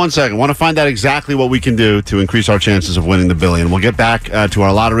 Hold on 1 second. I want to find out exactly what we can do to increase our chances of winning the billion. We'll get back to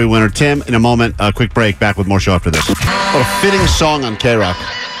our lottery winner, Tim, in a moment. A quick break. Back with more show after this. What a fitting song on K-Rock.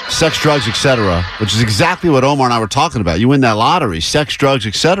 Sex, drugs, etc., which is exactly what Omar and I were talking about. You win that lottery, sex, drugs,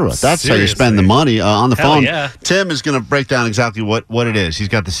 etc. That's how you spend the money. On the phone, Tim is going to break down exactly what it is. He's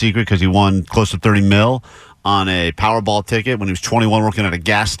got the secret because he won close to 30 mil on a Powerball ticket when he was 21, working at a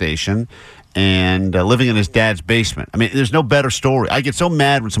gas station and living in his dad's basement. I mean, there's no better story. I get so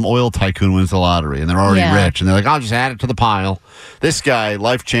mad when some oil tycoon wins the lottery and they're already rich and they're like, I'll just add it to the pile. This guy,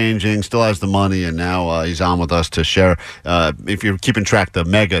 life-changing, still has the money, and now he's on with us to share. If you're keeping track, the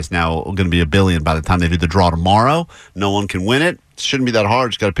mega is now going to be $1 billion by the time they do the draw tomorrow. No one can win it. Shouldn't be that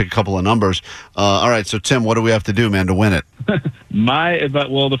hard. Just got to pick a couple of numbers. All right, so Tim, what do we have to do, man, to win it?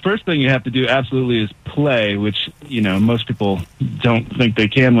 The first thing you have to do absolutely is play, which, most people don't think they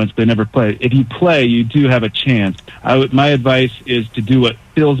can once they never play. If you play, you do have a chance. My advice is to do what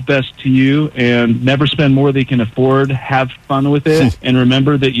feels best to you and never spend more than you can afford. Have fun with it and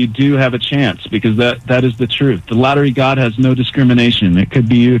remember that you do have a chance, because that is the truth. The lottery god has no discrimination. It could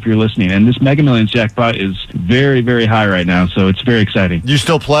be you if you're listening. And this Mega Millions jackpot is very, very high right now, so it's very exciting. You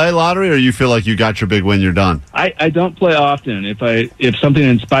still play lottery, or you feel like you got your big win, you're done? I don't play often. If something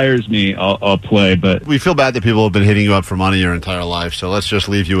inspires me, I'll play. But we feel bad that people have been hitting you up for money your entire life, so let's just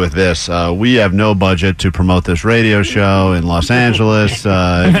leave you with this. We have no budget to promote this radio show in Los Angeles.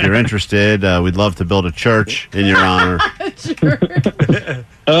 If you're interested, we'd love to build a church in your honor.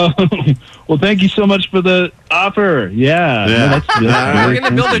 Well, thank you so much for the offer. Yeah. We're going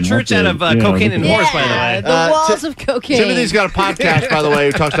to build a church out of cocaine and horse, by the way. The walls of cocaine. Timothy's got a podcast, by the way,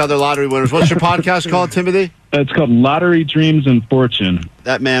 who talks to other lottery winners. What's your podcast called, Timothy? It's called Lottery Dreams and Fortune.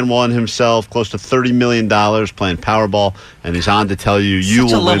 That man won himself close to $30 million playing Powerball, and he's on to tell you you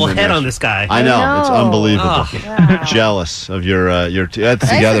Such will a level win the head next- on this guy. I know. It's unbelievable. Oh, Jealous of your Nice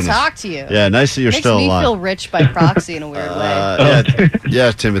togetherness. to talk to you. Yeah, nice that you're Makes still me alive. feel rich by proxy in a weird way.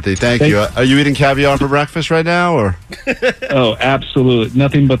 Yeah, Timothy, thank you. Are you eating caviar for breakfast right now, or? Oh, absolutely.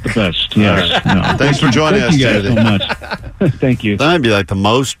 Nothing but the best. Yes. All right. No. Thanks for joining Thank us, you guys Timothy. so much. Thank you. That might be like the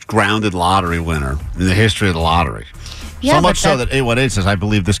most grounded lottery winner in the history of the lottery. Yeah, So much but so that 818 says, I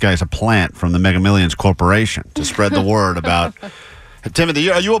believe this guy's a plant from the Mega Millions Corporation to spread the word about. Timothy,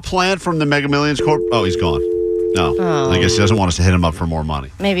 are you a plant from the Mega Millions Corp? Oh, he's gone. No. Oh. I guess he doesn't want us to hit him up for more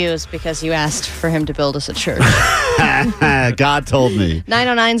money. Maybe it was because you asked for him to build us a church. God told me.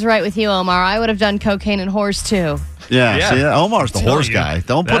 909's right with you, Omar. I would have done cocaine and whores too. Yeah, see, Omar's the Tell horse you. guy.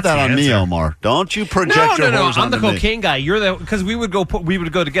 Don't put That's that the on me, answer. Omar. Don't you project No, your no, horse I'm the onto me. cocaine guy. You're the because we would go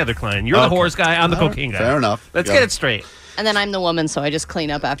together, Klein. You're the Okay. horse guy. I'm the All right. cocaine guy. Fair enough. Let's Go. get it straight. And then I'm the woman, so I just clean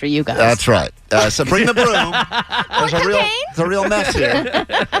up after you guys. That's right. So bring the broom. It's a real mess here.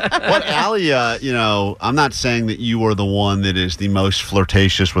 What, Allie, I'm not saying that you are the one that is the most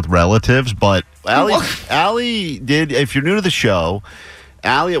flirtatious with relatives, but Allie did, if you're new to the show,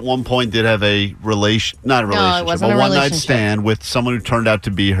 Allie at one point did have a wasn't a one-night relationship. stand with someone who turned out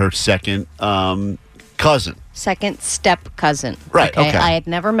to be her second cousin. Second step cousin. Right, okay. I had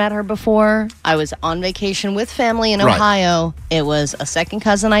never met her before. I was on vacation with family in Right. Ohio. It was a second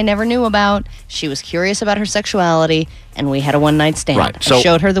cousin I never knew about. She was curious about her sexuality, and we had a one-night stand. Right, so- I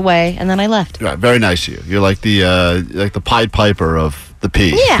showed her the way, and then I left. Right, very nice of you. You're like the Pied Piper of the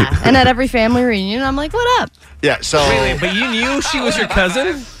P. Yeah, and at every family reunion, I'm like, what up? Yeah, so... Wait, but you knew she was your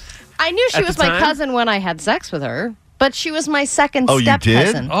cousin? I knew she At was the my time? cousin when I had sex with her, but she was my second Oh, you step did?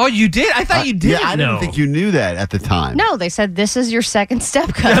 cousin. Oh, you did? I thought you did. Yeah, I didn't think you knew that at the time. No, they said this is your second step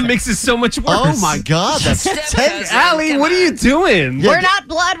cousin. That makes it so much worse. Oh, my God. That's Allie, what are you doing? Yeah, We're not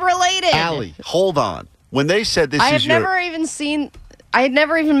blood related. Allie, hold on. When they said this I is had your...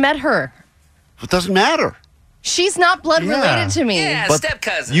 never even met her. It doesn't matter. She's not blood Yeah. related to me. Yeah, But step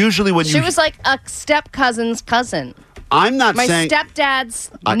cousin. Usually when you... She was like a step cousin's cousin. I'm not My saying... stepdad's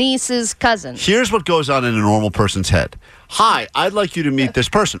niece's cousin. Here's what goes on in a normal person's head. Hi, I'd like you to meet this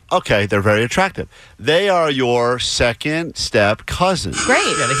person. Okay, they're very attractive. They are your second step cousin. Great.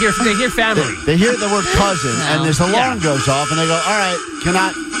 Yeah, they hear family. They hear the word cousin, and this alarm Yeah. goes off, and they go, all right, can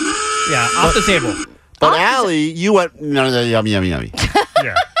I... Yeah, off the table. But Allie, you went, no, yummy.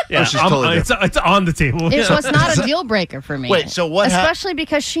 Yeah. Yeah, she's totally it's on the table. It was not a deal breaker for me. Wait, so what Especially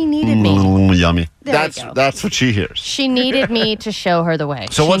because she needed me. Yummy. There we go. That's what she hears. She needed me to show her the way.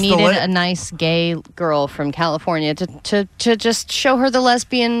 So she what's the needed la- a nice gay girl from California to just show her the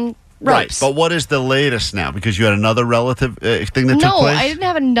lesbian ropes. Right, but what is the latest now? Because you had another relative thing that took No, place? I didn't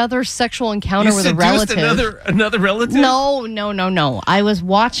have another sexual encounter You with a seduced relative. another relative? No. I was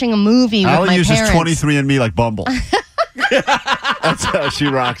watching a movie with Allie my uses parents. 23andMe like Bumble. That's how she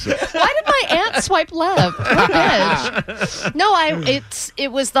rocks it. Why did my aunt swipe left? What a bitch. No,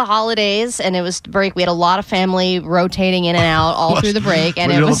 it was the holidays and it was break. We had a lot of family rotating in and out all through the break, and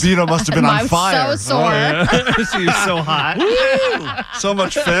Well, it your was libido must have been on I was fire. so sore. Oh, yeah. She was so hot. So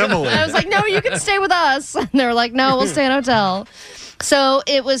much family. I was like, no, you can stay with us. And they were like, no, we'll stay in a hotel. So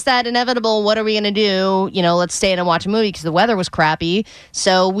it was that inevitable, what are we going to do? Let's stay in and watch a movie because the weather was crappy.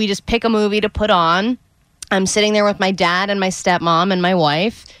 So we just pick a movie to put on. I'm sitting there with my dad and my stepmom and my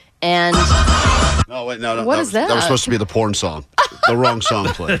wife. And No, wait, no. What is that? That was supposed to be the porn song. The wrong song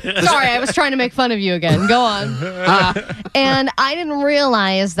played. sorry, I was trying to make fun of you again. Go on. And I didn't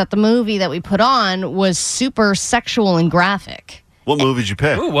realize that the movie that we put on was super sexual and graphic. What movie did you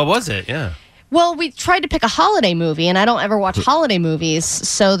pick? Ooh, what was it? Yeah. Well, we tried to pick a holiday movie, and I don't ever watch holiday movies.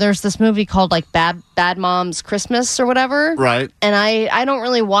 So there's this movie called like Bad Moms Christmas or whatever. Right. And I don't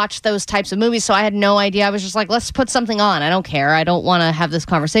really watch those types of movies, so I had no idea. I was just like, let's put something on. I don't care. I don't want to have this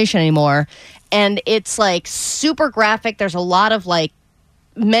conversation anymore. And it's like super graphic. There's a lot of like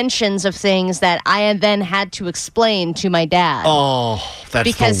mentions of things that I then had to explain to my dad. Oh, that's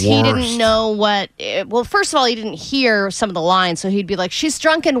because the he worst. didn't know well, first of all, he didn't hear some of the lines, so he'd be like, she's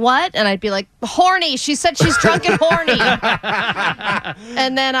drunk and what? And I'd be like, horny. She said she's drunk and horny.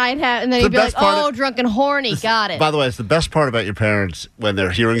 And then he'd be like, oh, drunk and horny. Got it. By the way, it's the best part about your parents when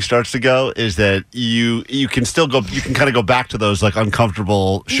their hearing starts to go is that you can still go. You can kind of go back to those like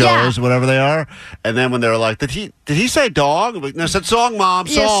uncomfortable shows, whatever they are. And then when they're like, did he say dog? I'm like, no, I said song, Mom.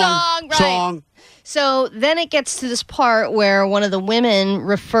 Song. Yeah, song, right. Song. So then it gets to this part where one of the women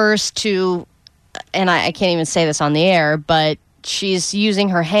refers to, and I can't even say this on the air, but she's using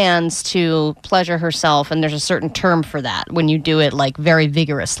her hands to pleasure herself, and there's a certain term for that when you do it like very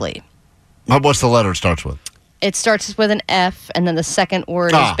vigorously. What's the letter it starts with? It starts with an F, and then the second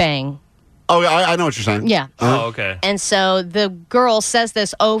word is bang. Oh, I know what you're saying. Yeah. Oh, okay. And so the girl says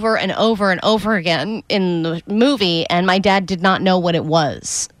this over and over and over again in the movie, and my dad did not know what it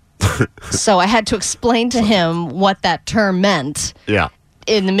was. So I had to explain to him what that term meant. Yeah.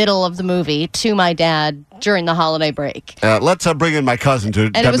 In the middle of the movie to my dad during the holiday break. Let's bring in my cousin to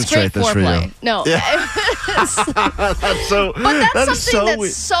And demonstrate it was great this foreplay. for you. No. That's so. But that's something weird.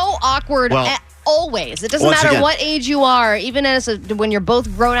 that's so awkward. Well, always. It doesn't once matter again- what age you are. Even when you're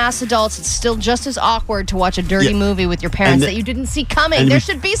both grown-ass adults, it's still just as awkward to watch a dirty movie with your parents that you didn't see coming. and There we-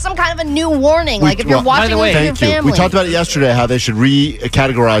 should be some kind of a new warning. Like if you're Well, watching with your thank you. family. We talked about it yesterday, how they should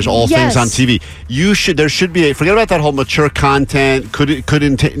re-categorize all things on TV. There should be forget about that whole mature content,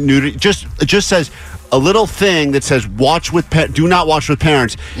 nudity. It just says a little thing that says do not watch with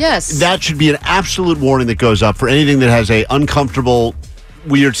parents. Yes. That should be an absolute warning that goes up for anything that has a uncomfortable,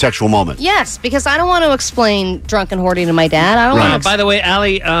 weird sexual moment. Yes, because I don't want to explain drunken hoarding to my dad. I don't want to. By the way,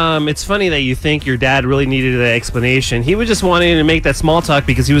 Allie, it's funny that you think your dad really needed an explanation. He was just wanting to make that small talk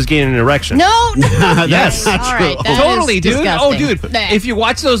because he was getting an erection. No. Yes. All right, that Totally, is dude. disgusting. Oh, dude. Nah. If you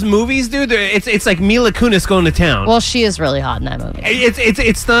watch those movies, dude, it's like Mila Kunis going to town. Well, she is really hot in that movie.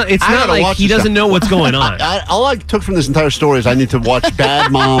 It's not I not gotta like watch he this doesn't stuff. know what's going on. All I took from this entire story is I need to watch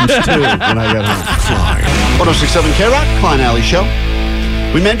Bad Moms too when I get home. 106.7 K-Rock, Klein Alley Show.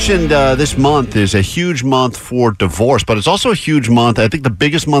 We mentioned this month is a huge month for divorce, but it's also a huge month, I think the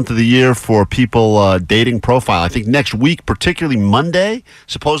biggest month of the year for people dating profile. I think next week, particularly Monday,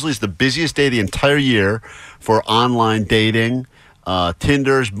 supposedly is the busiest day of the entire year for online dating.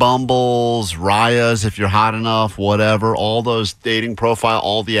 Tinders, Bumbles, Rayas, if you're hot enough, whatever, all those dating profile,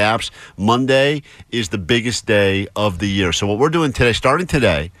 all the apps. Monday is the biggest day of the year. So what we're doing today, starting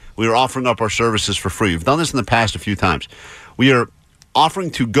today, we are offering up our services for free. We've done this in the past a few times. We are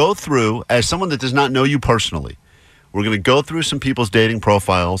offering to go through, as someone that does not know you personally, we're going to go through some people's dating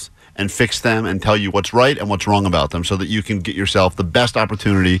profiles and fix them and tell you what's right and what's wrong about them so that you can get yourself the best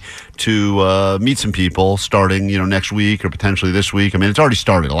opportunity to meet some people starting, next week or potentially this week. I mean, it's already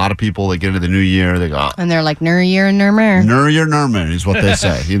started. A lot of people, they get into the new year, they go, And they're like, Nur year, Nurmer. Nuryer Nurmer is what they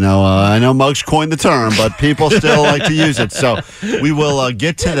say. I know Muggs coined the term, but people still like to use it. So we will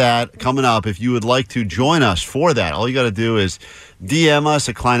get to that coming up. If you would like to join us for that, all you got to do is DM us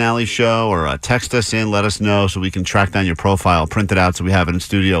at Klein Alley Show or text us in, let us know so we can track down your profile, print it out so we have it in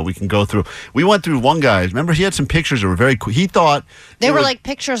studio. We can go through. We went through one guy. Remember, he had some pictures that were very cool. He thought They were like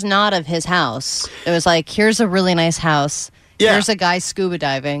pictures not of his house. It was like, here's a really nice house. Yeah. There's a guy scuba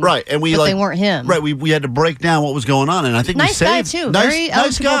diving. Right, and but they weren't him. Right, we had to break down what was going on, and I think Nice we guy, saved. too. Nice, Very nice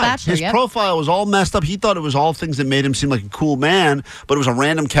eligible guy. bachelor, His yep. profile was all messed up. He thought it was all things that made him seem like a cool man, but it was a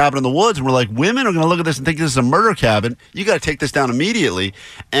random cabin in the woods. And we're like, women are going to look at this and think this is a murder cabin. You got to take this down immediately.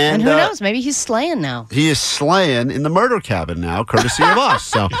 And who knows? Maybe he's slaying now. He is slaying in the murder cabin now, courtesy of us.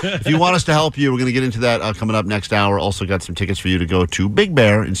 So if you want us to help you, we're going to get into that coming up next hour. Also got some tickets for you to go to Big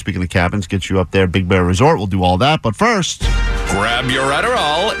Bear. And speaking of cabins, get you up there, Big Bear Resort. We'll do all that. But first, Grab your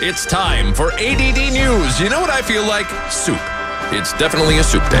Adderall. It's time for ADD News. You know what I feel like? Soup. It's definitely a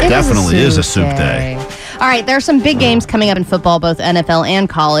soup day. It definitely is a soup day. All right, there are some big games coming up in football, both NFL and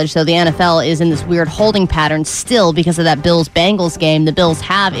college. So the NFL is in this weird holding pattern still because of that Bills-Bengals game. The Bills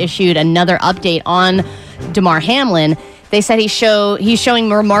have issued another update on Damar Hamlin. They said he's showing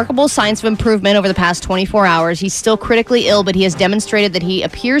remarkable signs of improvement over the past 24 hours. He's still critically ill, but he has demonstrated that he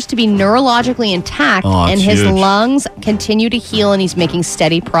appears to be neurologically intact, and his huge. lungs continue to heal, and he's making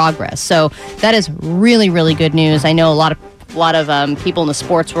steady progress. So that is really, really good news. I know a lot of people in the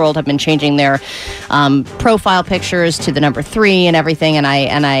sports world have been changing their profile pictures to the number 3 and everything.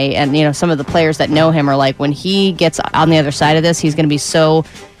 And some of the players that know him are like, when he gets on the other side of this, he's going to be so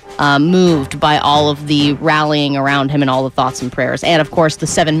moved by all of the rallying around him and all the thoughts and prayers. And, of course, the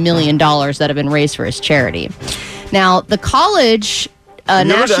 $7 million that have been raised for his charity. Now, the college have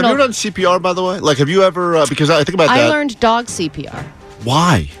you national... ever done CPR, by the way? Like, have you ever, because I think about that. I learned dog CPR.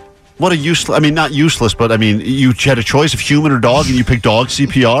 Why? What a useless, not useless, but you had a choice of human or dog and you picked dog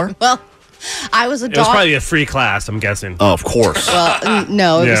CPR? Well, I was a It dog... was probably a free class, I'm guessing. Oh, of course. Well,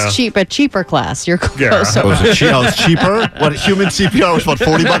 no, it Yeah. was a cheaper class. You're close. Oh, was it cheaper? What, human CPR was, what,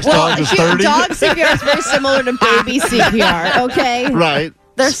 $40? Dog was 30? Dog CPR is very similar to baby CPR, okay? Right.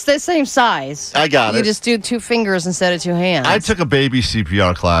 They're the same size. I got it. You just do 2 fingers instead of 2 hands. I took a baby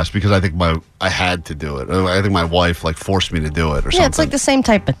CPR class because I think I had to do it. I think my wife forced me to do it or something. Yeah, it's like the same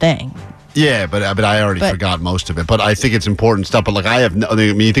type of thing. Yeah, but I already forgot most of it. But I think it's important stuff. But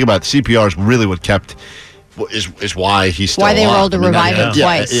you think about it, CPR is really what kept is why he's still Why they alive. rolled to revive him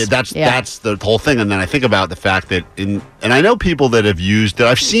twice. That's the whole thing. And then I think about the fact that and I know people that have used it.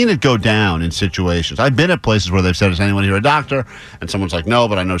 I've seen it go down in situations. I've been at places where they've said, "Is anyone here a doctor?" And someone's like, "No,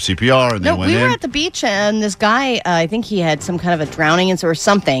 but I know CPR." And No, they went we were in. at the beach, and this guy, I think he had some kind of a drowning or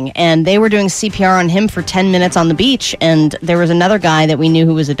something, and they were doing CPR on him for 10 minutes on the beach, and there was another guy that we knew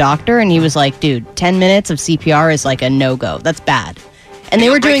who was a doctor, and he was like, "Dude, 10 minutes of CPR is like a no-go. That's bad." And they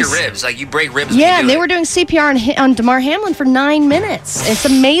were break doing your ribs. Like you break ribs. Yeah, when and you they do were doing CPR on Damar Hamlin for 9 minutes. It's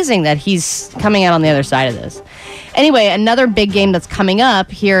amazing that he's coming out on the other side of this. Anyway, another big game that's coming up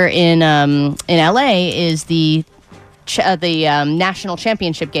here in LA is the national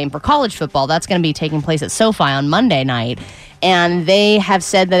championship game for college football. That's going to be taking place at SoFi on Monday night. And they have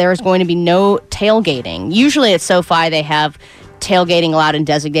said that there is going to be no tailgating. Usually at SoFi, they have tailgating allowed in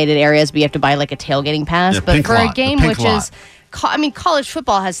designated areas, but you have to buy like a tailgating pass. Yeah, but pink for lot, a game the pink which lot. is... college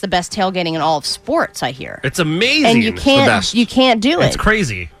football has the best tailgating in all of sports, I hear. It's amazing. And you It's the best. can't do it. It's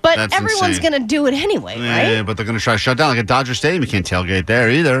crazy. But That's everyone's insane. going to do it anyway, right? Yeah, but they're going to try to shut down. Like at Dodger Stadium, you can't tailgate there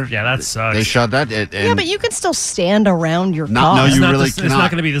either. Yeah, that sucks. They shut that. Yeah, but you can still stand around your car. No, you really It's cannot. not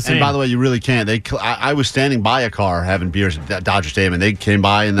going to be the same. And by the way, you really can't. I was standing by a car having beers at Dodger Stadium, and they came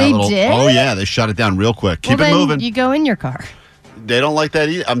by in that They little. did? Oh yeah, they shut it down real quick. Keep well, it then moving. you go in your car. They don't like that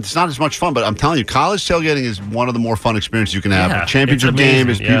either. It's not as much fun, but I'm telling you, college tailgating is one of the more fun experiences you can have. Yeah, A championship it's amazing, game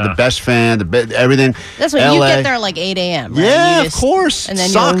is yeah. the best fan, everything. That's what LA. you get there like 8 a.m. Right? Yeah, You of just- course. And then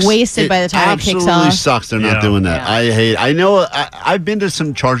Sucks. you're wasted by the time it kicks absolutely off. sucks. They're not Yeah. doing that. Yeah. I know. I've been to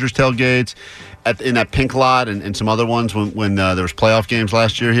some Chargers tailgates in that pink lot and some other ones when there was playoff games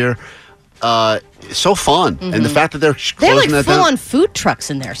last year here. It's so fun, and the fact that they're They have like closing that down. full-on food trucks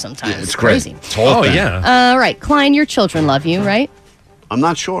in there sometimes. It's great. Crazy. It's a whole thing. yeah. All right, Klein, your children love you, right? I'm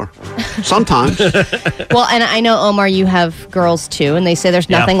not sure. Sometimes. Well, and I know, Omar, you have girls too, and they say there's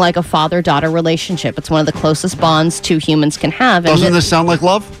Yeah. nothing like a father-daughter relationship. It's one of the closest bonds two humans can have. And Doesn't this sound like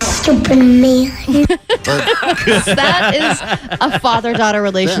love? Stupid man. that is a father-daughter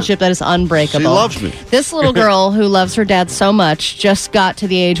relationship that is unbreakable. She loves me. This little girl who loves her dad so much just got to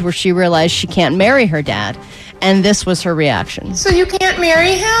the age where she realized she can't marry her dad, and this was her reaction. So you can't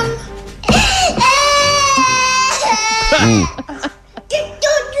marry him?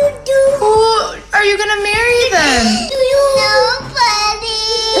 Who are you gonna marry then?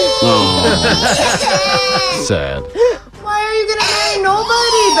 Oh, sad. Why are you gonna marry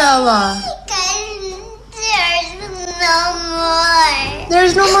nobody, Bella?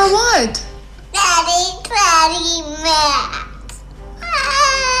 There's no more what?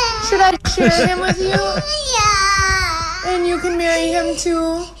 Should I share him with you? Yeah. And you can marry him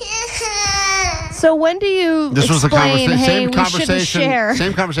too? So when do you This was the explain, hey, same we shouldn't conversation. share?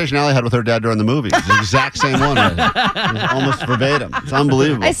 Same conversation Allie had with her dad during the movie. It's the exact same one, right here. Almost verbatim. It's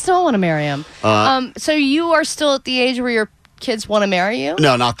unbelievable. I still want to marry him. So you are still at the age where your kids want to marry you?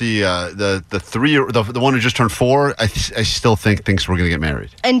 No, not the 3 the one who just turned 4. I still thinks we're gonna get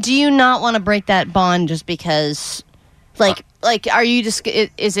married. And do you not want to break that bond just because, like, are you just?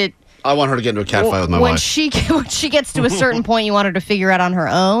 Is it? I want her to get into a cat fight with my when wife. she gets to a certain point, you want her to figure out on her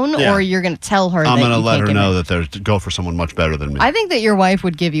own, Yeah. or you're going to tell her. I'm that gonna you let can't her get know married? that go for someone much better than me. I think that your wife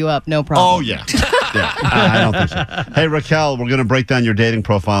would give you up, no problem. Oh yeah, yeah. I don't think so. Hey Raquel, we're gonna break down your dating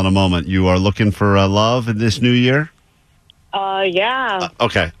profile in a moment. You are looking for love in this new year. Yeah.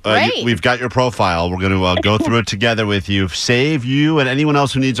 Okay. Great. We've got your profile. We're going to go through it together with you. Save you and anyone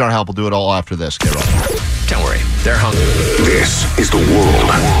else who needs our help. We'll do it all after this. K-Rock. Don't worry, they're hungry. This is the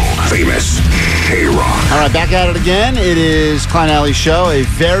world-famous K-Rock. All right, back at it again. It is Klein Alley Show. A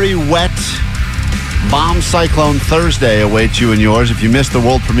very wet bomb cyclone Thursday awaits you and yours. If you missed the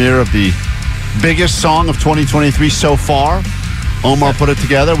world premiere of the biggest song of 2023 so far, Omar put it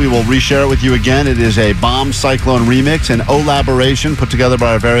together. We will reshare it with you again. It is a bomb cyclone remix, an elaboration put together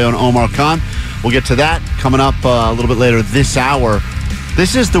by our very own Omar Khan. We'll get to that coming up a little bit later this hour.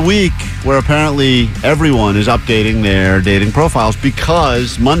 This is the week where apparently everyone is updating their dating profiles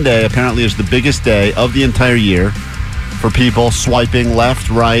because Monday apparently is the biggest day of the entire year for people swiping left,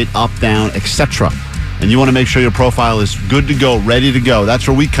 right, up, down, etc. And you want to make sure your profile is good to go, ready to go. That's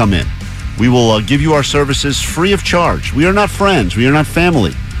where we come in. We will give you our services free of charge. We are not friends. We are not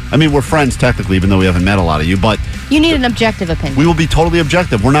family. I mean, we're friends technically, even though we haven't met a lot of you, but You need an objective opinion. we will be totally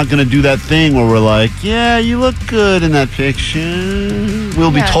objective. We're not going to do that thing where we're like, yeah, you look good in that picture.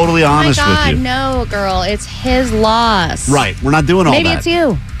 We'll be Yeah. totally honest Oh my God, with you. no, girl. It's his loss. Right. We're not doing all Maybe that. it's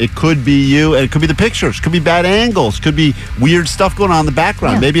you. It could be you, and it could be the pictures. It could be bad angles. Could be weird stuff going on in the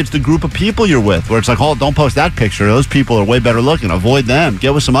background. Yeah. Maybe it's the group of people you're with where it's like, oh, don't post that picture. Those people are way better looking. Avoid them.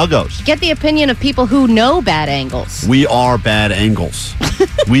 Get with some uggos. Get the opinion of people who know bad angles. We are bad angles.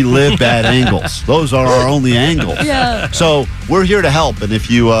 We We live bad angles. Those are our only angles. Yeah. So we're here to help. And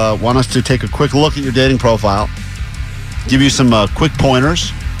if you want us to take a quick look at your dating profile, give you some quick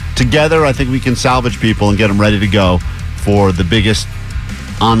pointers, together I think we can salvage people and get them ready to go for the biggest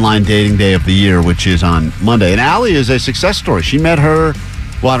online dating day of the year, which is on Monday. And Allie is a success story. She met her,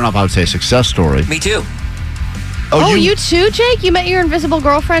 well, I don't know if I would say success story. Me too. Oh, you too, Jake? You met your invisible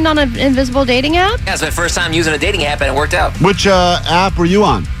girlfriend on an invisible dating app? Yeah, it's my first time using a dating app, and it worked out. Which app were you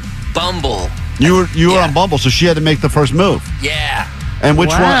on? Bumble. You were on Bumble, so she had to make the first move. Yeah. And which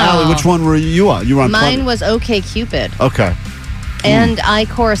one, Wow. Allie, which one were you on? You were on Mine was OkCupid. Okay. And I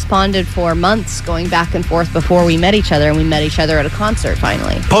corresponded for months going back and forth before we met each other, and we met each other at a concert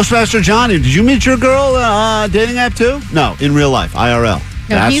finally. Postmaster Johnny, did you meet your girl dating app too? No, in real life, IRL.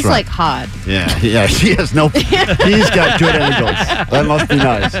 No, That's he's right. like hot. Yeah, he has no. He's got good angles. That must be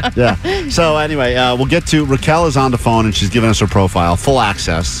nice. Yeah. So anyway, we'll get to Raquel is on the phone and she's giving us her profile, full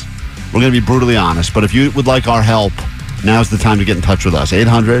access. We're going to be brutally honest, but if you would like our help, now's the time to get in touch with us.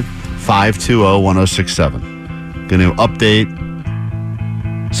 800-520-1067. Going to update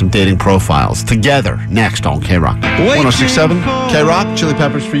some dating profiles together next on K-Rock. 1067 K-Rock, Chili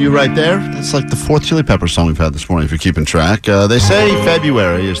Peppers for you right there. That's like the fourth Chili Peppers song we've had this morning if you're keeping track. They say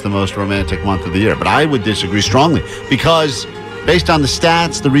February is the most romantic month of the year, but I would disagree strongly because based on the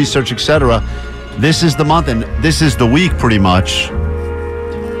stats, the research, etc., this is the month and this is the week pretty much,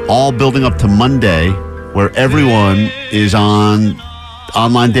 all building up to Monday where everyone is on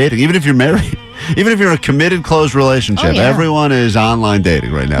online dating, even if you're married. Even if you're in a committed, closed relationship, everyone is online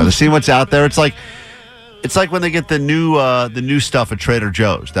dating right now. To see what's out there, it's like when they get the new stuff at Trader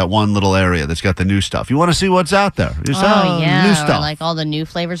Joe's, that one little area that's got the new stuff. You want to see what's out there. You say, new Or stuff. like all the new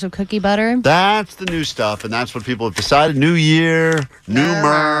flavors of cookie butter. That's the new stuff, and that's what people have decided. New year, new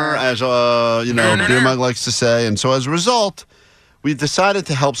myrrh, as Beer Mug likes to say. And so as a result, we've decided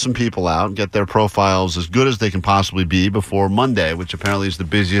to help some people out and get their profiles as good as they can possibly be before Monday, which apparently is the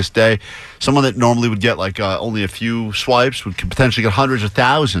busiest day. Someone that normally would get only a few swipes would potentially get hundreds of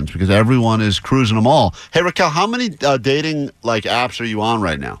thousands because everyone is cruising them all. Hey, Raquel, how many dating apps are you on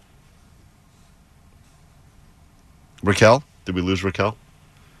right now? Raquel? Did we lose Raquel?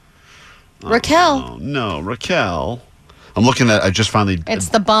 Raquel. Oh, no, Raquel. I'm looking at, I just finally... It's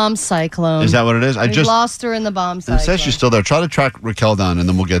the bomb cyclone. Is that what it is? We lost her in the bomb It cyclone. says she's still there. Try to track Raquel down, and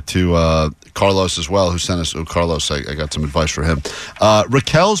then we'll get to Carlos as well, who sent us... Carlos, I got some advice for him.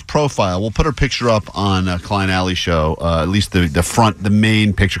 Raquel's profile, we'll put her picture up on Klein Alley Show, at least the front, the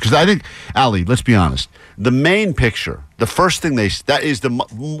main picture. Because I think, Alley, let's be honest, the main picture, the first thing that is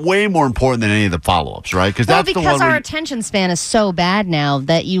way more important than any of the follow-ups, right? Because that's the one because where our attention span is so bad now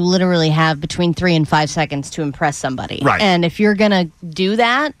that you literally have between 3 and 5 seconds to impress somebody. Right. And if you're going to do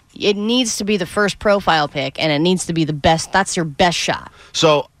that, it needs to be the first profile pic, and it needs to be the best. That's your best shot.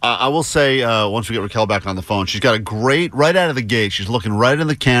 So I will say, once we get Raquel back on the phone, she's got a great, right out of the gate, she's looking right in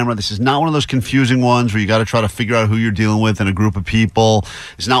the camera. This is not one of those confusing ones where you got to try to figure out who you're dealing with in a group of people.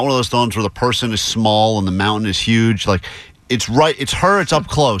 It's not one of those ones where the person is small and the mountain is huge. Like, it's right, it's her, it's up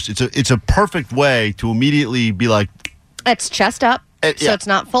close. It's a perfect way to immediately be like... It's chest up. So it's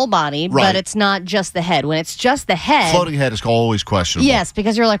not full body, Right. but it's not just the head. When it's just the head... Floating head is always questionable. Yes,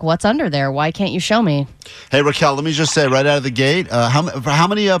 because you're like, what's under there? Why can't you show me? Hey, Raquel, let me just say right out of the gate, how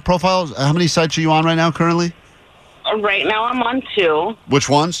many profiles, how many sites are you on right now currently? Right now I'm on 2. Which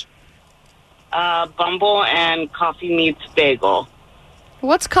ones? Bumble and Coffee Meets Bagel.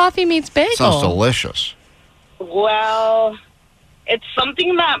 What's Coffee Meets Bagel? Sounds delicious. Well, it's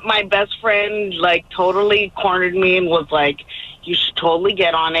something that my best friend, totally cornered me and was like, you should totally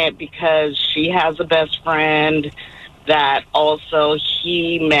get on it because she has a best friend that also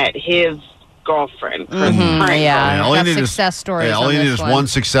he met his girlfriend. All you need success stories Yeah, all on you need this is one. one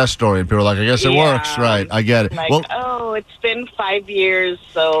success story, and people are like, I guess it works. Right, I get it. Oh, it's been 5 years,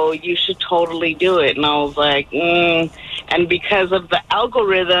 so you should totally do it. And I was like, And because of the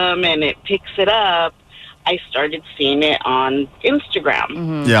algorithm and it picks it up, I started seeing it on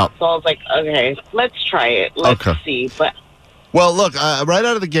Instagram. Yeah. So I was like, okay, let's try it. Let's see. But Well, look, right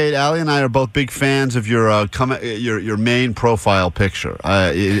out of the gate, Allie and I are both big fans of your main profile picture.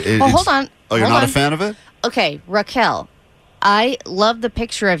 Hold on. Oh, you're Hold not on. a fan of it? Okay, Raquel, I love the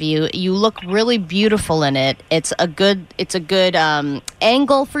picture of you. You look really beautiful in it. It's a good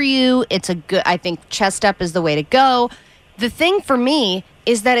angle for you. I think chest up is the way to go. The thing for me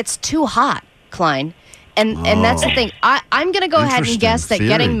is that it's too hot, Klein. And that's the thing. I'm going to go ahead and guess that Interesting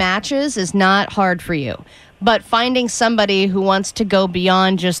getting theory. matches is not hard for you. But finding somebody who wants to go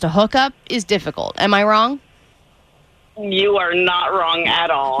beyond just a hookup is difficult. Am I wrong? You are not wrong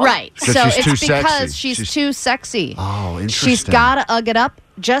at all. Right. 'Cause So she's too it's because sexy. she's too sexy. Oh, interesting. She's got to ugg it up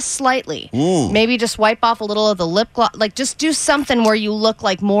just slightly. Maybe just wipe off a little of the lip gloss. Like, just do something where you look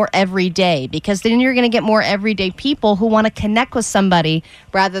like more everyday, because then you're going to get more everyday people who want to connect with somebody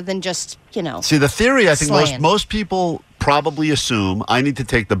rather than just, See, the theory, I think slaying. most people probably assume I need to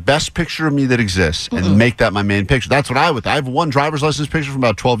take the best picture of me that exists and make that my main picture. That's what I would. I have one driver's license picture from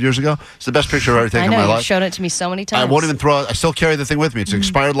about 12 years ago. It's the best picture I've ever taken I in know, my you've life. shown it to me so many times. I won't even throw it. I still carry the thing with me. It's an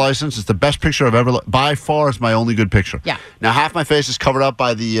expired license. It's the best picture I've ever. By far, it's my only good picture. Yeah. Now, half my face is covered up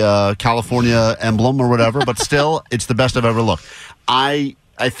by the California emblem or whatever, but still, it's the best I've ever looked. I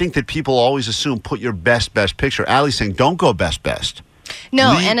think that people always assume put your best picture. Allie's saying don't go best.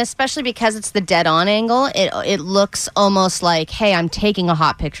 No, and especially because it's the dead-on angle, it looks almost like, hey, I'm taking a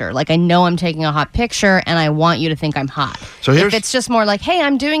hot picture. Like, I know I'm taking a hot picture, and I want you to think I'm hot. So here's- if it's just more like, hey,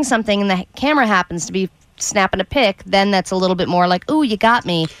 I'm doing something, and the camera happens to be snapping a pic, then that's a little bit more like, ooh, you got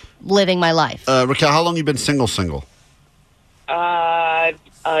me living my life. Raquel, how long you been single?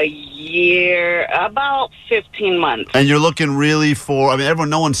 A year, about 15 months. And you're looking really for,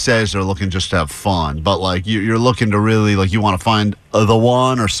 no one says they're looking just to have fun, but like you're looking to really, like, you want to find the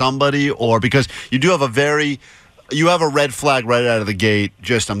one or somebody, or because you do have you have a red flag right out of the gate. I'm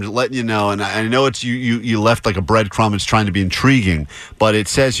just letting you know, and I know it's you left like a breadcrumb. It's trying to be intriguing, but it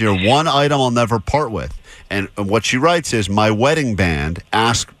says here, one item I'll never part with. And what she writes is, my wedding band,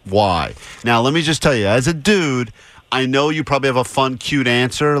 ask why. Now, let me just tell you, as a dude, I know you probably have a fun, cute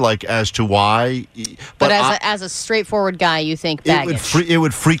answer, like, as to why. But as a straightforward guy, you think baggage. It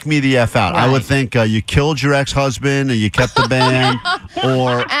would freak me the F out. Right. I would think you killed your ex-husband, or you kept the band,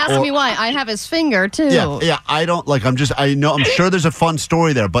 or... Ask me why. I have his finger, too. Yeah, I don't, like, I'm sure there's a fun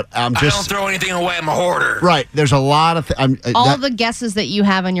story there, but I'm just... I don't throw anything away. I'm a hoarder. Right, there's a lot of... All the guesses that you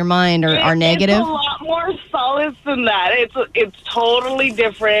have in your mind are negative. It's a lot more solid than that. It's totally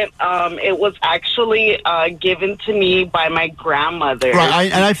different. It was actually given to me by my grandmother.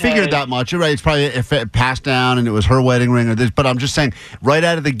 Right, I figured that much. You're right. It's probably if it passed down and it was her wedding ring or this. But I'm just saying, right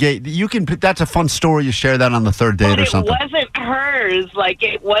out of the gate, that's a fun story. You share that on the third date or something. It wasn't hers. Like,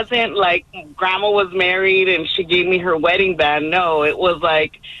 it wasn't like grandma was married and she gave me her wedding band. No, it was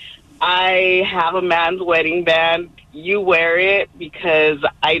like, I have a man's wedding band. You wear it because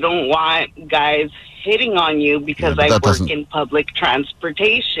I don't want guys hitting on you because I work in public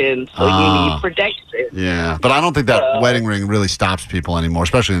transportation, so you need protection. Yeah, but I don't think that wedding ring really stops people anymore,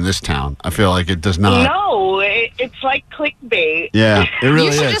 especially in this town. I feel like it does not. No, it's like clickbait. Yeah, it really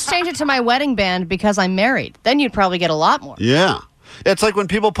is. You should just change it to my wedding band because I'm married. Then you'd probably get a lot more. Yeah. It's like when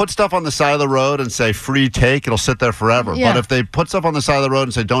people put stuff on the side of the road and say free take, it'll sit there forever. Yeah. But if they put stuff on the side of the road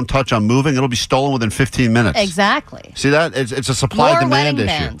and say don't touch, I'm moving, it'll be stolen within 15 minutes. Exactly. See that? It's a supply-demand issue.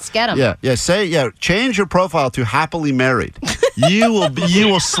 Bands. Get them. Yeah. Change your profile to happily married. You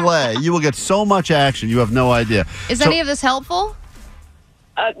will slay. You will get so much action. You have no idea. Is any of this helpful?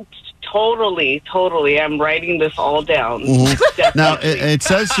 Totally. I'm writing this all down. Mm-hmm. Now, it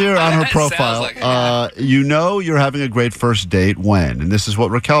says here on her profile, you're having a great first date when, and this is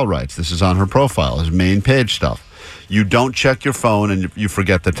what Raquel writes. This is on her profile, his main page stuff. You don't check your phone and you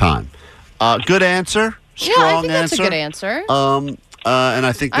forget the time. Good answer. Strong I think that's answer. a good answer. And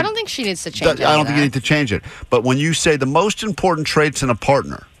I think I don't think she needs to change it. I don't think you need to change it. But when you say the most important traits in a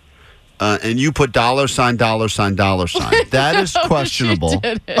partner, and you put $, $, that is questionable. She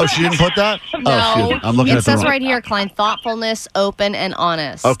didn't. Oh, she didn't put that? No. Oh, excuse me. I'm looking it at the says wrong. right here, Klein, thoughtfulness, open, and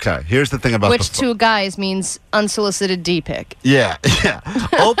honest. Okay, here's the thing about Which to guys means unsolicited D-pic. Yeah.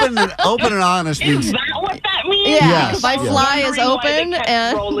 Open and honest means... Is that what that means? Yeah, Yes, my yes. fly is open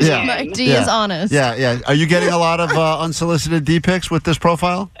and my D is honest. Yeah. Are you getting a lot of unsolicited D-pics with this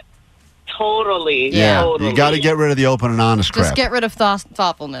profile? Totally. You got to get rid of the open and honest crap. Just get rid of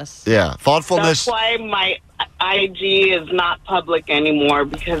thoughtfulness. Yeah, thoughtfulness. That's why my IG is not public anymore,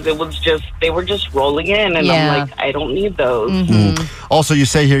 because they were just rolling in, and I'm like, I don't need those. Mm. Also, you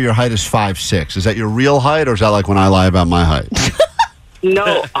say here your height is 5'6". Is that your real height, or is that like when I lie about my height?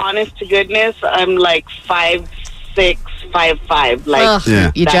 No, honest to goodness, I'm like 5'6", 5'5".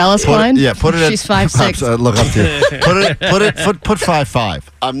 Like, you jealous, Klein? Put it. She's 5'6". Look up to you. Put 5'5".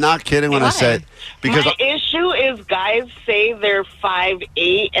 I'm not kidding when I say because my issue is guys say they're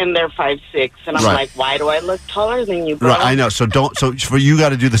 5'8" and they're 5'6", and I'm Right. like, why do I look taller than you, bro? right. I know. So for you got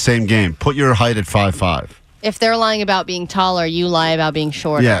to do the same game. Put your height at 5'5". If they're lying about being taller, you lie about being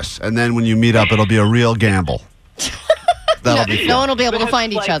shorter. Yes, and then when you meet up, it'll be a real gamble. That'll be fun. No one will be able to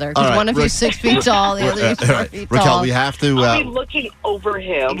find each other because All right, one of you is 6 feet tall, the other is 4 feet tall. Raquel, we have to. I'll be looking over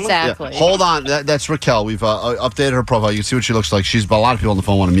him. Exactly. Yeah, hold on. That's Raquel. We've updated her profile. You can see what she looks like. A lot of people on the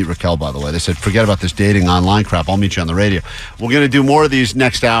phone want to meet Raquel, by the way. They said, forget about this dating online crap. I'll meet you on the radio. We're going to do more of these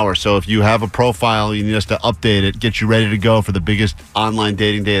next hour. So if you have a profile, you need us to update it, get you ready to go for the biggest online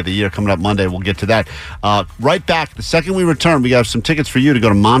dating day of the year coming up Monday. We'll get to that. Right back. The second we return, we got some tickets for you to go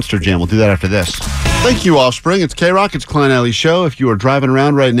to Monster Jam. We'll do that after this. Thank you, Offspring. It's K-Rock. It's Klein Alley Show. If you are driving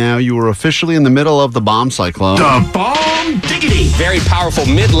around right now, you are officially in the middle of the bomb cyclone. The bomb diggity. Very powerful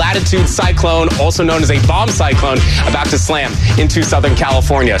mid-latitude cyclone, also known as a bomb cyclone, about to slam into Southern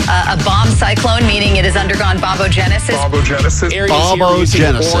California. A bomb cyclone, meaning it has undergone bombogenesis. Bombogenesis. Areas here where you see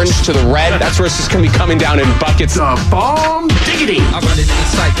the orange to the red. That's where it's just going to be coming down in buckets. The bomb diggity. I run it in a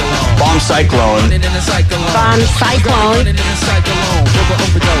cyclone. Bomb cyclone. Bomb cyclone.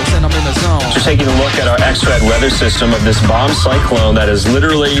 Just taking a look at our X-Red weather system of this bomb cyclone that is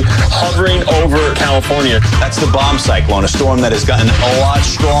literally hovering over California. That's the bomb cyclone, a storm that has gotten a lot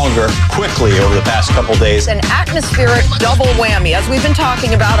stronger quickly over the past couple days. An atmospheric double whammy. As we've been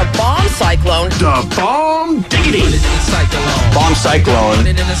talking about, a bomb cyclone. The bomb diggity. Bomb cyclone.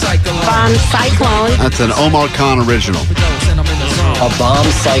 Bomb cyclone. That's an Omar Khan original. A bomb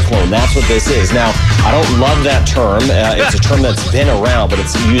cyclone, that's what this is. Now, I don't love that term. It's a term that's been around, but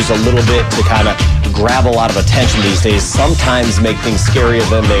it's used a little bit to kind of grab a lot of attention these days, sometimes make things scarier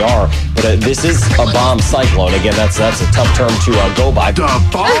than they are. But this is a bomb cyclone. Again, that's a tough term to go by. The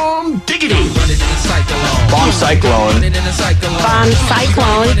bomb diggity. Bomb cyclone. Bomb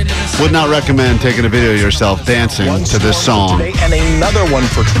cyclone. Would not recommend taking a video of yourself dancing to this song And another one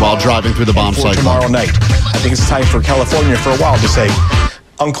for tomorrow. while driving through the bomb for cyclone. tomorrow night. I think it's time for California for a while to say,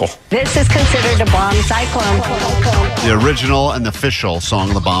 Uncle. This is considered a bomb cyclone. The original and the official song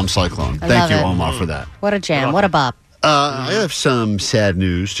of the bomb cyclone. I Thank love you, it. Omar, for that. What a jam. What a bop. I have some sad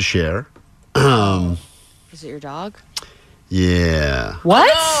news to share. Is it your dog? Yeah.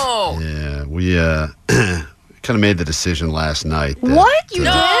 What? Yeah, we kind of made the decision last night. that, What? You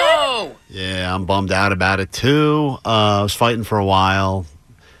did? Yeah, I'm bummed out about it too. I was fighting for a while.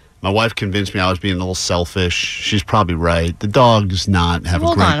 My wife convinced me I was being a little selfish. She's probably right. The dog does not have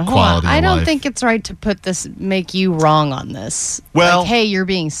a great quality I of don't life. think it's right to make you wrong on this. Well- like, hey, you're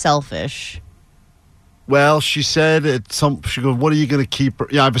being selfish. Well, she said she goes, what are you going to keep her?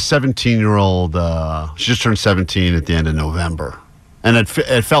 Yeah, I have a 17-year-old. She just turned 17 at the end of November. And it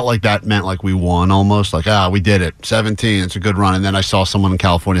felt like that meant like we won almost. Like, we did it. 17, it's a good run. And then I saw someone in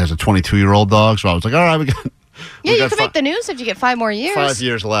California has a 22-year-old dog. So I was like, all right, we got Yeah, you could make the news if you get 5 more years. 5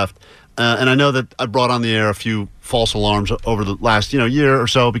 years left. And I know that I brought on the air a few false alarms over the last year or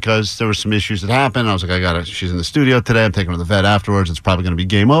so because there were some issues that happened. I was like, she's in the studio today. I'm taking her to the vet afterwards. It's probably going to be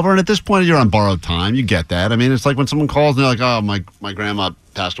game over. And at this point, you're on borrowed time. You get that. I mean, it's like when someone calls and they're like, oh, my grandma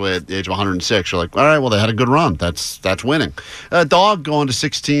passed away at the age of 106. You're like, all right, well, they had a good run. That's winning. A dog going to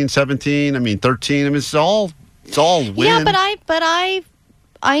 16, 17, 13. I mean, it's all win. Yeah, but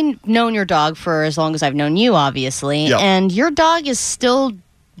I've known your dog for as long as I've known you, obviously. Yep. And your dog is still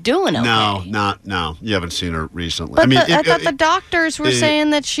doing okay. No. You haven't seen her recently. But I thought the doctors were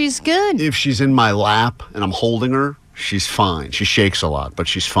saying that she's good. If she's in my lap and I'm holding her, she's fine. She shakes a lot, but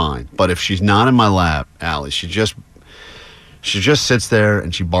she's fine. But if she's not in my lap, Allie, she just sits there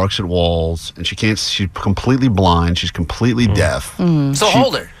and she barks at walls and she's completely blind. She's completely deaf. So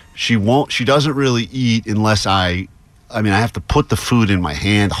hold her. She doesn't really eat unless I have to put the food in my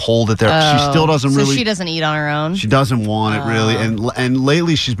hand, hold it there. She still doesn't really. So she doesn't eat on her own? She doesn't want it really. And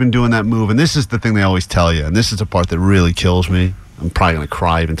lately she's been doing that move. And this is the thing they always tell you. And this is the part that really kills me. I'm probably going to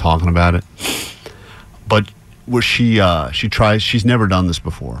cry even talking about it. But where she tries, she's never done this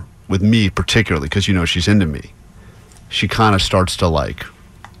before. With me particularly, because, she's into me. She kind of starts to like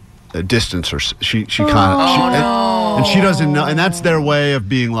distance her. She kind of, and she doesn't know. And that's their way of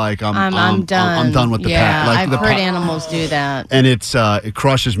being like, I'm done. I'm done with the pet. Like I've heard animals do that. And it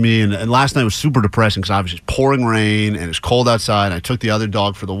crushes me. And last night was super depressing because obviously it's pouring rain and it's cold outside. And I took the other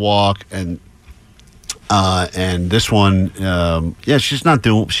dog for the walk and this one, she's not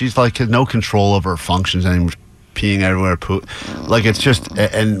doing. She's like has no control over her functions anymore. Peeing everywhere, like it's just.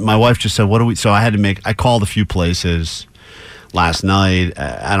 And my wife just said, "What do we?" So I called a few places last night.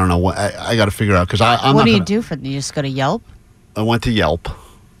 I don't know what I got to figure out because I'm. What do you do for? You just go to Yelp? I went to Yelp.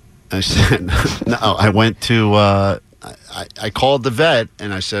 I said no. I went to. I called the vet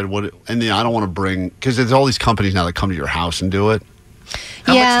and I said, "What?" And I don't want to bring because there's all these companies now that come to your house and do it.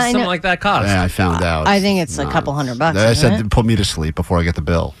 How much does something like that cost? Yeah, I found out. I think it's a couple $100. I said, put me to sleep before I get the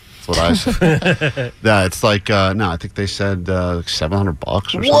bill. That's what I said. Yeah, it's like no, I think they said $700 or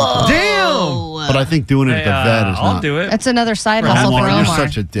something. Damn! But I think doing it at the vet is I'll not. do it. That's another side hustle Omar, for you're Omar.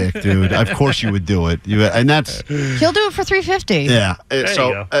 such a dick, dude. Of course you would do it. And that's He'll do it for $350. yeah. you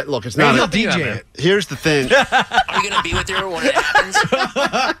So go. look, it's Maybe not. he'll DJ it. Here's the thing. Are you going to be with her when it happens?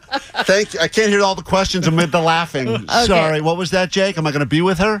 Thank you. I can't hear all the questions amid the laughing. Sorry. What was that, Jake? Am I going to be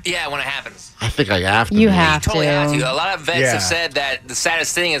with her? Yeah, when it happens. I think I have to. You be. have Totally to. have to. A lot of vets Yeah. have said that the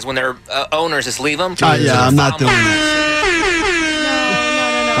saddest thing is when their owners just leave them. Yeah, I'm not doing that.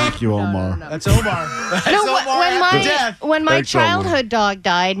 Thank you, Omar. That's Omar. That's Omar. When my Thanks, Omar. childhood dog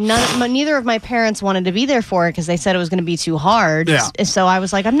died, neither of my parents wanted to be there for it because they said it was going to be too hard. Yeah. So I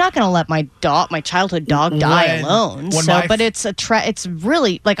was like, I'm not going to let my childhood dog die alone. But it's it's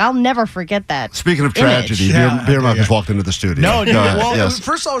really like I'll never forget that. Speaking of image. tragedy, Yeah, Beer Mug just walked into the studio. No, dude. Go ahead. Well, Yes.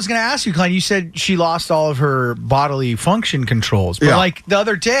 first of all, I was going to ask you, Klein. You said she lost all of her bodily function controls. But Yeah. like the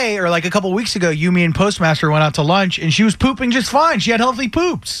other day, or like a couple weeks ago, me and Postmaster went out to lunch, and she was pooping just fine. She had healthy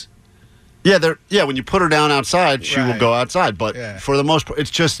poops. Yeah, when you put her down outside, she will Right. go outside. But for the most part,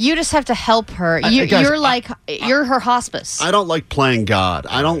 it's just You just have to help her. guys, You're her hospice. I don't like playing God.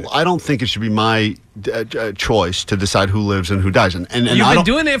 I don't think it should be my choice to decide who lives and who dies. And You've I been don't,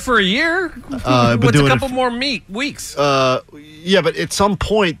 doing it for a year. been What's a doing it couple more weeks? yeah, but at some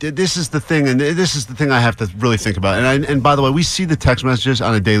point, this is the thing, and this is the thing I have to really think about. And by the way, we see the text messages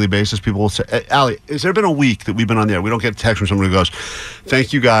on a daily basis. People will say, Allie, has there been a week that we've been on the air? We don't get a text from somebody who goes,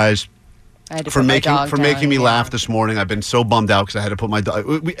 "Thank you guys." For making me laugh this morning. I've been so bummed out because I had to put my dog.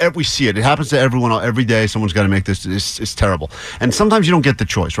 We see it. It happens to everyone every day. Someone's got to make this. It's terrible. And sometimes you don't get the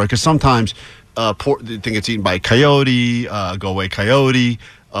choice, right? Because sometimes the thing gets eaten by a coyote, go away coyote,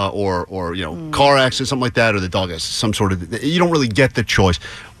 or car accident, something like that, or the dog has some sort of. You don't really get the choice.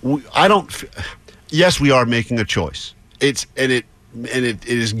 Yes, we are making a choice. It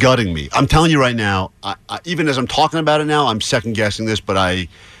is gutting me. I'm telling you right now. Even as I'm talking about it now, I'm second guessing this, but I've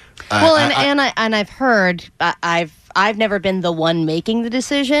heard I've never been the one making the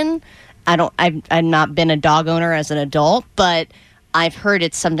decision. I've not been a dog owner as an adult, but I've heard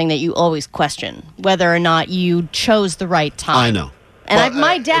it's something that you always question whether or not you chose the right time. I know. And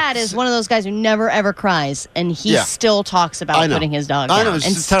my dad is one of those guys who never ever cries, and he still talks about putting his dog down, and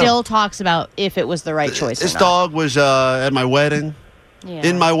still talks about if it was the right choice. This dog was at my wedding,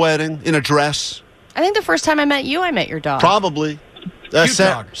 in my wedding, in a dress. I think the first time I met you, I met your dog. Probably.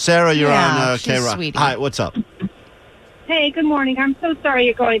 Sarah, you're on K-Rock. sweetie. Hi, what's up? Hey, good morning. I'm so sorry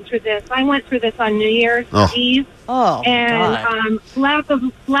you're going through this. I went through this on New Year's Eve. Oh, and Lap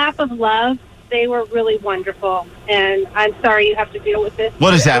of Love, they were really wonderful. And I'm sorry you have to deal with this.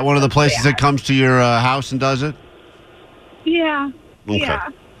 What is that? One of the places that comes to your house and does it? Yeah. Okay. Yeah.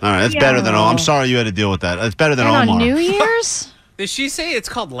 All right, that's better than I'm sorry you had to deal with that. It's better than And Omar. on New Year's? Did she say it's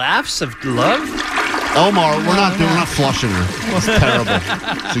called Laughs of Love? Omar, we're not flushing her. That's a terrible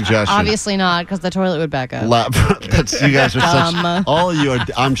suggestion. Obviously not, because the toilet would back up. You guys are such. All of you are.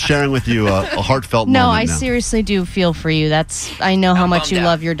 I'm sharing with you a heartfelt No, moment I now. seriously do feel for you. I know how much you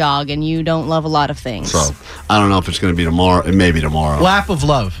love your dog, and you don't love a lot of things. So I don't know if it's going to be tomorrow. It may be tomorrow. Lap of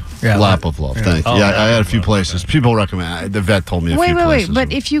Love. Yeah, Lap of Love. Thank you. Oh, Yeah, I had a few places. People recommend. The vet told me a few Wait. places.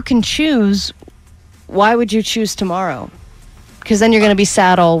 But if you can choose, why would you choose tomorrow? Because then you're going to be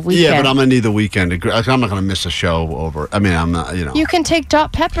sad all weekend. Yeah, but I'm going to need the weekend. I'm not going to miss a show over. I mean, I'm not, You can take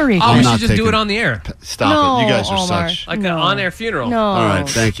Dot Peppery. Oh, you should just do it on the air. Stop it. You guys are Omar. such. Like an on-air funeral. No. All right,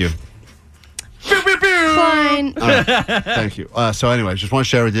 thank you. Fine. All right, thank you. So anyway, just want to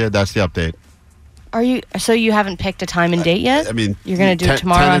share with you. That's the update. Are you? So you haven't picked a time and date yet? I mean, you're going to do it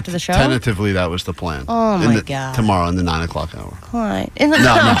tomorrow after the show. Tentatively, that was the plan. Oh my God! Tomorrow in the 9 o'clock hour. Fine. No,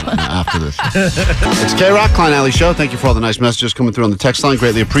 after this. It's K-Rock, Klein Alley Show. Thank you for all the nice messages coming through on the text line.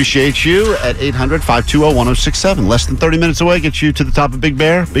 Greatly appreciate you at 800-520-1067. Less than 30 minutes away. Get you to the top of Big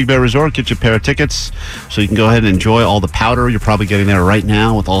Bear Resort. Get you a pair of tickets so you can go ahead and enjoy all the powder. You're probably getting there right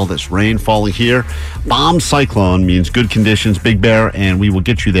now with all this rain falling here. Bomb cyclone means good conditions, Big Bear, and we will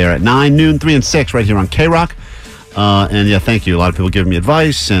get you there at 9, noon, 3, and 6 right here on K-Rock. And yeah, thank you. A lot of people giving me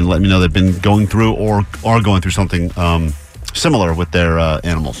advice and letting me know they've been going through or are going through something similar with their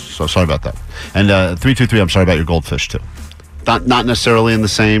animals. So sorry about that. And 323, I'm sorry about your goldfish too. Not necessarily in the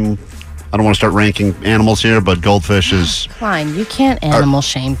same. I don't want to start ranking animals here, but goldfish is Fine. You can't animal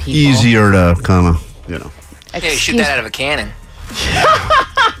shame people. easier to kind of, Yeah, you shoot that out of a cannon.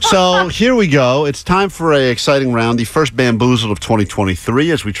 So here we go. It's time for an exciting round, the first Bamboozled of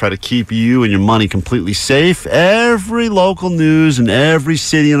 2023, as we try to keep you and your money completely safe. Every local news in every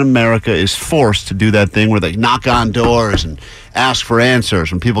city in America is forced to do that thing where they knock on doors and ask for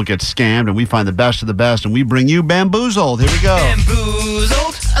answers when people get scammed, and we find the best of the best, and we bring you Bamboozled. Here we go.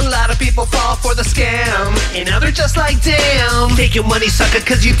 Bamboozled, people fall for the scam, and now they're just like, damn. Take your money, sucker,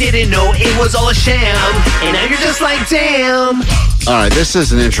 because you didn't know it was all a sham. And now you're just like, damn. All right, this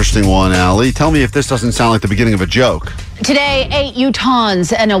is an interesting one, Allie. Tell me if this doesn't sound like the beginning of a joke. Today, 8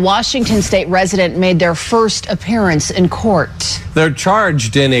 Utahns and a Washington state resident made their first appearance in court. They're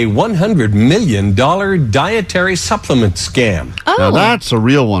charged in a $100 million dietary supplement scam. Now, that's a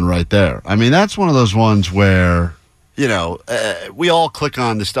real one right there. I mean, that's one of those ones where, we all click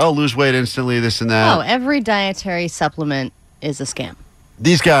on this, lose weight instantly, this and that. Oh, every dietary supplement is a scam.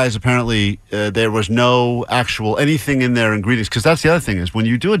 These guys, apparently, there was no actual anything in their ingredients. Because that's the other thing is when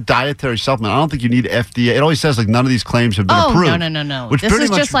you do a dietary supplement, I don't think you need FDA. It always says like none of these claims have been approved. No. Which This pretty is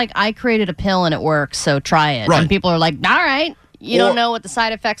much, just like I created a pill and it works, so try it. Right. And people are like, all right. You don't know what the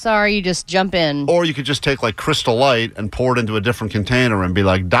side effects are. You just jump in. Or you could just take like Crystal Light and pour it into a different container and be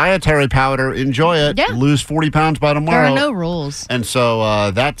like, dietary powder, enjoy it. Yeah. Lose 40 pounds by tomorrow. There are no rules. And so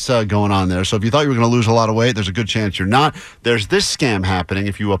that's going on there. So if you thought you were going to lose a lot of weight, there's a good chance you're not. There's this scam happening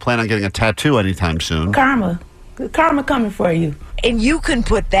if you plan on getting a tattoo anytime soon. Karma coming for you. And you can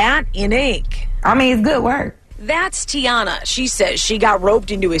put that in ink. I mean, it's good work. That's Tiana. She says she got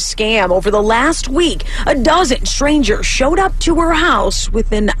roped into a scam over the last week. A dozen strangers showed up to her house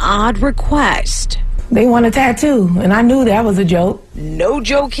with an odd request. They want a tattoo, and I knew that was a joke. No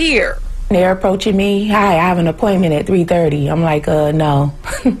joke here. They're approaching me. Hi, I have an appointment at 3:30. I'm like, no.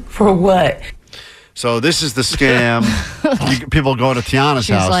 For what? So this is the scam. People go to Tiana's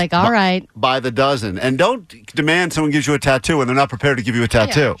house. She's like, all right. By the dozen. And don't demand someone gives you a tattoo when they're not prepared to give you a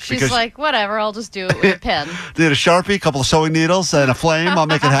tattoo. Yeah. She's like, whatever, I'll just do it with a pen. Did a Sharpie, a couple of sewing needles, and a flame. I'll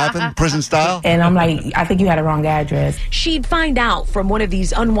make it happen. Prison style. And I'm like, I think you had a wrong address. She'd find out from one of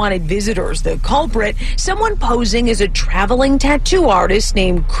these unwanted visitors, the culprit, someone posing as a traveling tattoo artist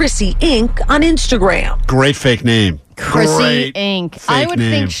named Chrissy Inc. on Instagram. Great fake name. Chrissy Inc. I would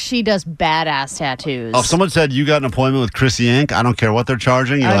name. think she does badass tattoos. Oh, if someone said you got an appointment with Chrissy Inc., I don't care what they're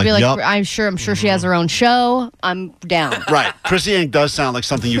charging. You're I would be like, yup. I'm sure she has her own show. I'm down. Right. Chrissy Inc. does sound like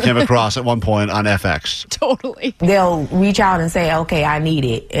something you came across at one point on FX. Totally. They'll reach out and say, okay, I need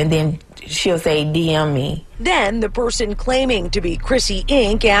it. And then she'll say, DM me. Then the person claiming to be Chrissy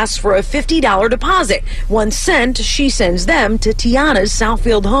Inc. asks for a $50 deposit. Once sent, she sends them to Tiana's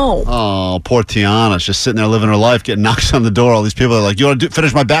Southfield home. Oh, poor Tiana's just sitting there living her life, getting knocks on the door. All these people are like, you want to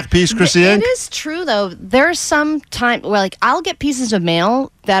finish my back piece, Chrissy Inc.? It is true, though. There's some time where, like, I'll get pieces of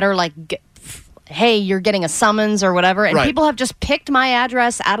mail that are like, hey, you're getting a summons or whatever, and Right. people have just picked my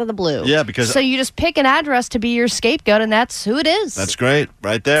address out of the blue. Yeah, because- So you just pick an address to be your scapegoat, and that's who it is. That's great.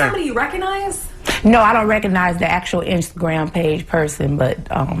 Right there. Somebody you recognize? No, I don't recognize the actual Instagram page person, but,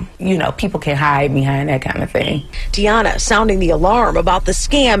 people can hide behind that kind of thing. Tiana sounding the alarm about the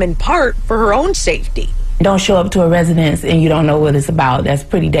scam in part for her own safety. Don't show up to a residence and you don't know what it's about. That's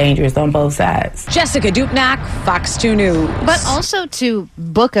pretty dangerous on both sides. Jessica Dupnack, Fox 2 News. But also to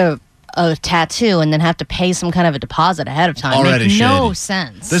book a tattoo and then have to pay some kind of a deposit ahead of time Already makes no shady.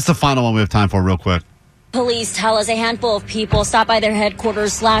 sense. This is the final one we have time for real quick. Police tell us a handful of people stopped by their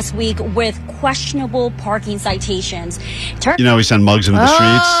headquarters last week with questionable parking citations. We send Muggs into the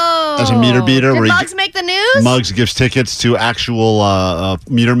streets as a meter beater. Did where Muggs make the news? Muggs gives tickets to actual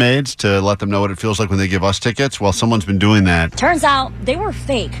meter maids to let them know what it feels like when they give us tickets. Well, someone's been doing that. Turns out they were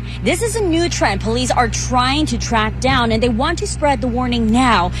fake. This is a new trend police are trying to track down, and they want to spread the warning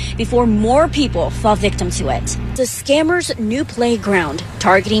now before more people fall victim to it. The scammer's new playground,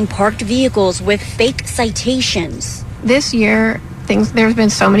 targeting parked vehicles with fake citations. This year, there's been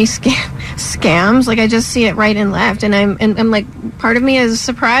so many scams. Like, I just see it right and left, and I'm like, part of me is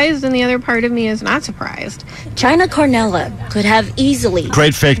surprised and the other part of me is not surprised. China Carnella could have easily.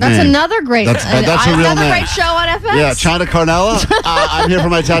 Great fake name. That's another great. That's a real another name. great show on FX. Yeah, China Carnella. I'm here for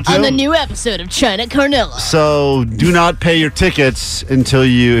my tattoo. On the new episode of China Carnella. So do not pay your tickets until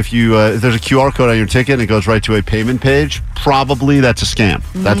if there's a QR code on your ticket and it goes right to a payment page. Probably that's a scam.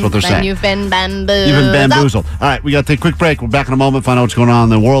 That's what they're saying. You've been bamboozled. You've been bamboozled. All right, we got to take a quick break. We're back in a moment, find out what's going on in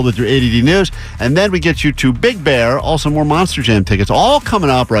the world with your ADD news. And then we get you to Big Bear, also more Monster Jam tickets, all coming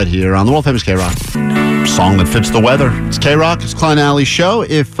up right here on the world-famous K-Rock. Song that fits the weather. It's K-Rock. It's Klein Alley Show.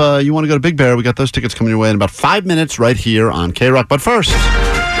 If you want to go to Big Bear, we got those tickets coming your way in about 5 minutes right here on K-Rock. But first,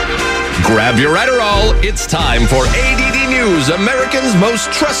 Grab your Adderall. It's time for ADD News, Americans'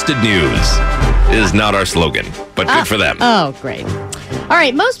 most trusted news. Is not our slogan, but good for them. Oh, great. All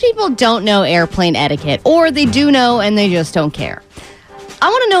right, most people don't know airplane etiquette, or they do know and they just don't care. I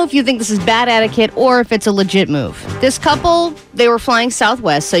want to know if you think this is bad etiquette or if it's a legit move. This couple, they were flying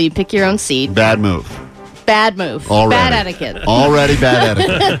Southwest, so you pick your own seat. bad move. Bad move. Already. Bad etiquette. Already bad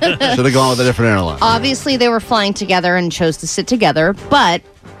etiquette. Should have gone with a different airline. Obviously, they were flying together and chose to sit together, but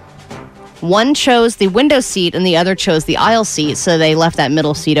One chose the window seat and the other chose the aisle seat, so they left that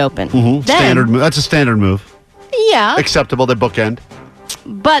middle seat open. Mm-hmm. Standard move. That's a standard move. Yeah. Acceptable. They bookend.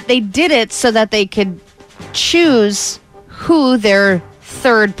 But they did it so that they could choose who their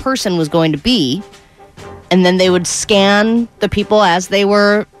third person was going to be, and then they would scan the people as they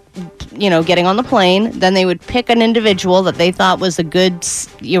were, getting on the plane. Then they would pick an individual that they thought was a good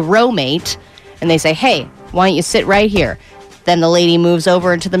row mate, and they say, hey, why don't you sit right here? Then the lady moves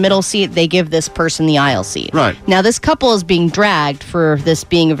over into the middle seat. They give this person the aisle seat. Right. Now, this couple is being dragged for this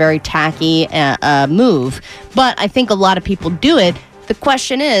being a very tacky move, but I think a lot of people do it. The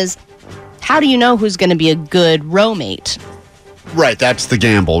question is, how do you know who's going to be a good row mate? Right, that's the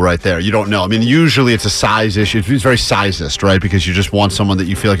gamble right there. You don't know. I mean, usually it's a size issue. It's very sizist, right? Because you just want someone that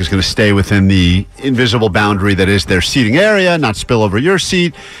you feel like is going to stay within the invisible boundary that is their seating area, not spill over your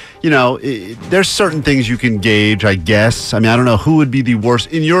seat. There's certain things you can gauge, I guess. I mean, I don't know who would be the worst,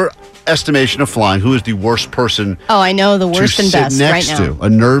 in your estimation of flying, who is the worst person? Oh, I know the worst and best right now. A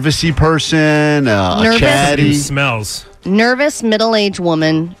nervousy person, a chatty. Smells. Nervous middle-aged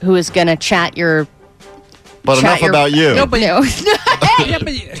woman who is going to chat your... But enough about you. No, but No. Hey!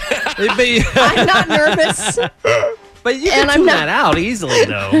 I'm not nervous. But you can tune that out easily,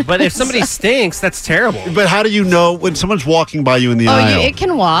 though. But if somebody stinks, that's terrible. But how do you know when someone's walking by you in the aisle? It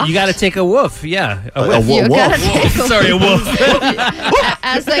can walk. You got to take a woof. Yeah, a A woof. woof. Sorry, a woof.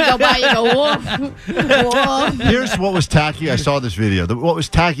 As they go by, you go, woof. Here's what was tacky. I saw this video. What was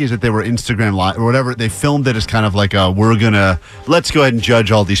tacky is that they were Instagram live or whatever. They filmed it as kind of like let's go ahead and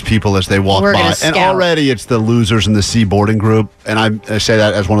judge all these people as they walk We're by. gonna And scout. already it's the losers in the seaboarding group. And I say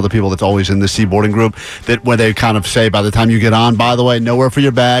that as one of the people that's always in the seaboarding group, that when they kind of say by the time you get on, by the way, nowhere for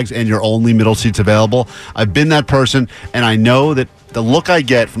your bags and your only middle seats available. I've been that person, and I know that the look I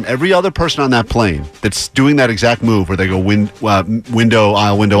get from every other person on that plane that's doing that exact move where they go window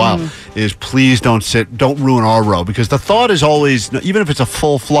aisle, is please don't ruin our row. Because the thought is always, even if it's a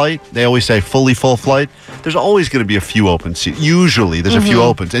full flight, they always say fully full flight, there's always going to be a few open seats. Usually there's a few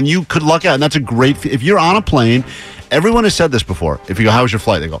opens, and you could luck out, and that's a great, if you're on a plane, everyone has said this before. If you go, how was your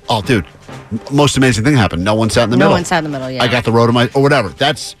flight? They go, oh, dude, most amazing thing happened. No one sat in the middle. No one sat in the middle, yeah. I got the row to my, or whatever.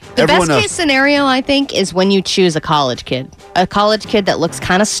 That's, The everyone best knows. case scenario, I think, is when you choose a college kid. A college kid that looks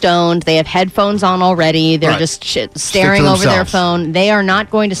kind of stoned. They have headphones on already. They're Right. just staring to over their themselves. phone. They are not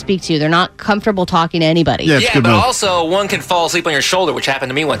going to speak to you. They're not comfortable talking to anybody. Yeah, it's a Yeah, good but move. also one can fall asleep on your shoulder, which happened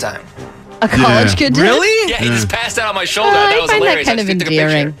to me one time. A college kid did? Yeah, he just passed out on my shoulder. I That was find that hilarious. kind I of just took a picture.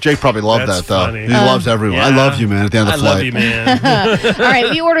 endearing. Jake probably loved That's that, though. funny. He loves everyone. I yeah. love you, man, at the end of the I flight. love you, man. All right,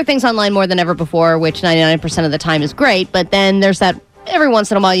 we order things online more than ever before, which 99% of the time is great, but then there's that every once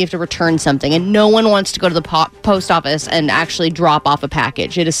in a while you have to return something, and no one wants to go to the post office and actually drop off a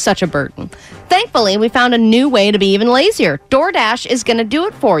package. It is such a burden. Thankfully, we found a new way to be even lazier. DoorDash is going to do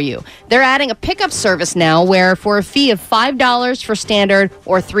it for you. They're adding a pickup service now where for a fee of $5 for standard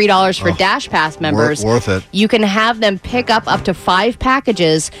or $3 for Dash Pass members, Worth it. you can have them pick up to 5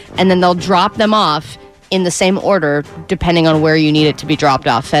 packages, and then they'll drop them off in the same order, depending on where you need it to be dropped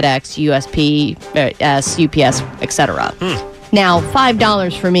off: FedEx, UPS, etc. Now,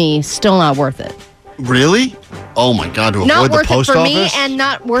 $5 for me, still not worth it. Really? Oh, my God. To Not avoid the worth it post for office? me, and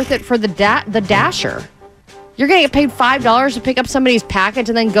not worth it for the Dasher. You're going to get paid $5 to pick up somebody's package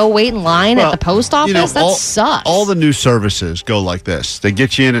and then go wait in line at the post office? That sucks. All the new services go like this. They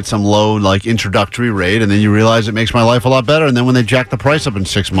get you in at some low, introductory rate, and then you realize it makes my life a lot better. And then when they jack the price up in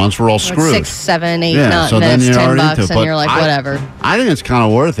 6 months, we're all screwed. 6, 7, 8, Yeah, so then minutes, you're already $10, into it. and But you're like, whatever. I think it's kind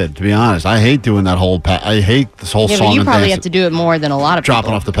of worth it, to be honest. I hate doing that whole I hate this whole Yeah, song but you and probably dance. have to do it more than a lot of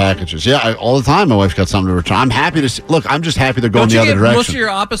Dropping off the packages. Yeah, all the time my wife's got something to return. I'm happy to see. Look, I'm just happy they're going Don't the you other get most of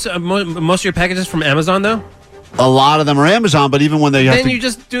direction. your most of your packages from Amazon, though? A lot of them are Amazon, but even when they have Then to... you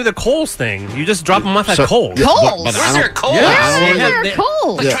just do the Kohl's thing. You just drop them off at So- Kohl's. Yeah, but- but I Where's don't- their Kohl's? Yeah, I don't they wanna- have, they,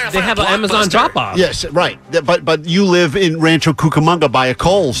 Kohl's. Yeah. they have an Amazon drop-off. Yes, right. But you live in Rancho Cucamonga by a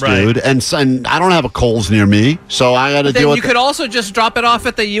Kohl's, Right. dude, and I don't have a Kohl's near me, so I got to But then deal you with could also just drop it off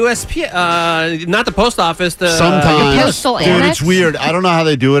at the USP, not the post office. The sometimes. Postal Dude, Annex? it's weird. I don't know how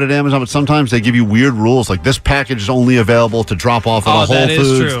they do it at Amazon, but sometimes they give you weird rules, like this package is only available to drop off at Oh, a Whole that is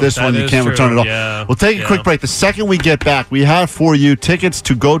Foods. true. This That one you is can't true. return at all. Yeah. We'll take a quick break. The second we get back, we have for you tickets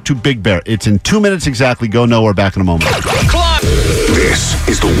to go to Big Bear. It's in 2 minutes exactly. Go nowhere. Back in a moment. This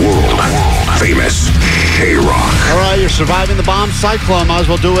is the world-famous K-Rock. All right, you're surviving the bomb cyclone. Might as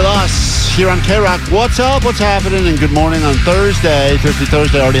well do it with us here on K-Rock. What's up? What's happening? And good morning on Thursday. Thrifty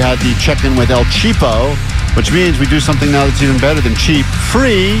Thursday already had the check-in with El Cheapo, which means we do something now that's even better than cheap.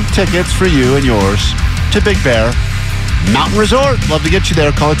 Free tickets for you and yours to Big Bear Mountain Resort. Love to get you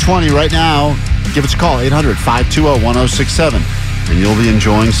there. Call it 20 right now. Give us a call, 800-520-1067. and you'll be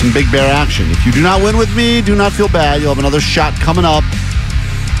enjoying some Big Bear action. If you do not win with me, do not feel bad. You'll have another shot coming up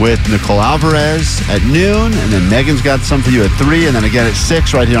with Nicole Alvarez at noon, and then Megan's got some for you at 3, and then again at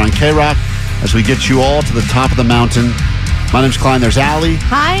 6 right here on K-Rock as we get you all to the top of the mountain. My name's Klein. There's Allie.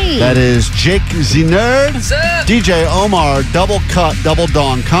 Hi. That is Jake Z Nerd. What's up? DJ Omar, Double Cut, Double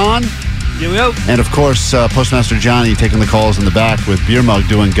Dawn Con. Yo. And of course, Postmaster Johnny taking the calls in the back with Beer Mug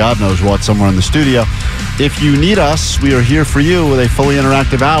doing God knows what somewhere in the studio. If you need us, we are here for you with a fully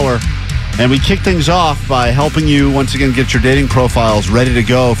interactive hour. And we kick things off by helping you once again get your dating profiles ready to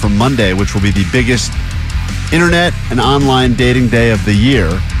go for Monday, which will be the biggest internet and online dating day of the year.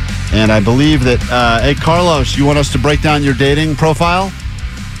 And I believe that, hey, Carlos, you want us to break down your dating profile?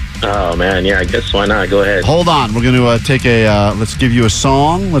 Oh, man, yeah, I guess why not? Go ahead. Hold on. We're going to take let's give you a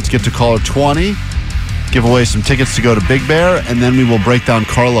song. Let's get to caller 20. Give away some tickets to go to Big Bear, and then we will break down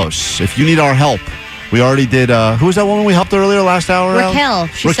Carlos. If you need our help, we already did, who was that woman we helped earlier last hour? Raquel.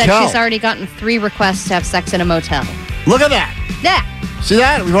 She said she's already gotten 3 requests to have sex in a motel. Look at that. Yeah. See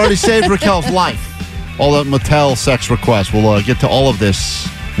that? We've already saved Raquel's life. All the motel sex requests. We'll get to all of this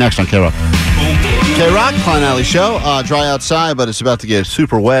next on K-Rock. K-Rock, Klein Alley Show. Dry outside, but it's about to get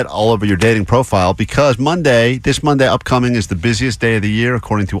super wet all over your dating profile because this Monday upcoming is the busiest day of the year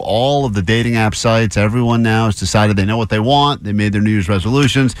according to all of the dating app sites. Everyone now has decided they know what they want. They made their New Year's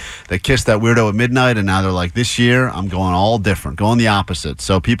resolutions. They kissed that weirdo at midnight, and now they're like, this year, I'm going all different, going the opposite.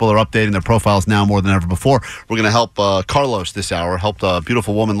 So people are updating their profiles now more than ever before. We're going to help Carlos this hour, helped a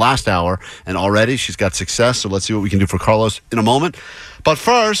beautiful woman last hour, and already she's got success. So let's see what we can do for Carlos in a moment. But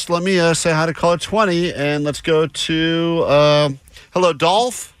first, let me say hi to caller 20, and let's go to, hello,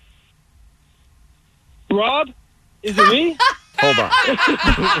 Dolph? Rob? Is it me? Hold on.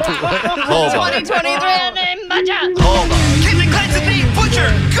 Hold on. 2023 name Butcher. Hold on. Kevin Klein's the name Butcher.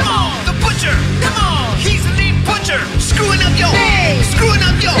 Come on, the Butcher. Come on, he's the name Butcher. Screwing up your hey. Screwing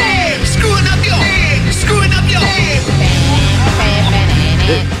up your hey. Screwing up your hey. Screwing up your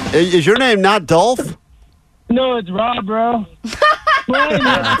hey. Is your name not Dolph? No, it's Rob, bro.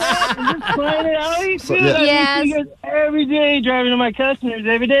 Yes. Every day, driving to my customers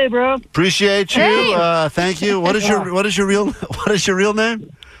every day, bro. Appreciate you. Hey. Thank you. What is your real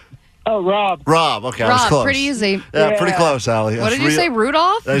name? Oh, Rob. Rob. Okay, I was Rob, close. pretty easy. Yeah, pretty close, Allie. What did you say,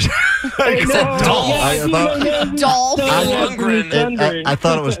 Rudolph? I Dolph. I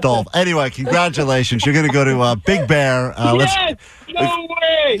thought it was Dolph. Anyway, congratulations. You're going to go to Big Bear. Yes! No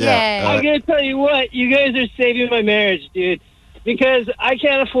way! Yeah, I'm going to tell you what. You guys are saving my marriage, dude. Because I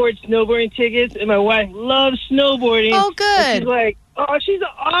can't afford snowboarding tickets, and my wife loves snowboarding. Oh, good. And she's like, she's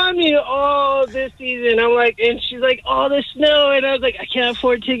on me all this season. I'm like, and she's like, the snow. And I was like, I can't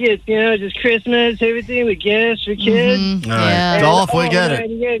afford tickets. Just Christmas, everything, the gifts for kids. All right. Dolph, we get it.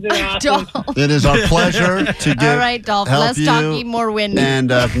 You guys are awesome. Dolph. It is our pleasure to All right, Dolph. help Let's you. talk eat more wind.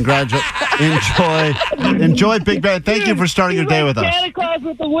 And enjoy Big Bear. Thank you for starting your day with us. Santa Claus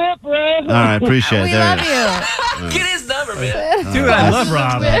with the whip, bro. All right, appreciate it. We There love it is. you. Get his number, man. Dude, I love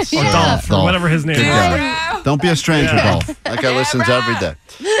Rob. Or Dolph, or whatever his name Good is. guy. Don't be a stranger, Dolph. That guy listens every day.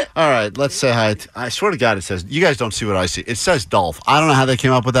 All right, let's say hi. I swear to God, it says, you guys don't see what I see. It says Dolph. I don't know how they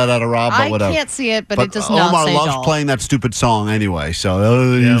came up with that out of Rob, but I whattever. can't see it, but it does not Omar say loves Dolph. playing that stupid song anyway,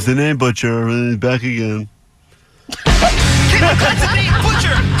 so he's the name Butcher. Back again. Kevin Klein's the name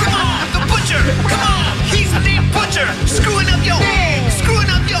Butcher. Come on, the Butcher. Come on, he's the name Butcher. Screwing up your hey. Screwing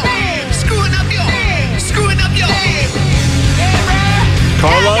up your hey. Screwing up your hey. Screwing up your hey.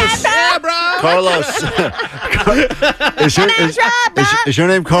 Carlos? Yeah, bro. Carlos. Is your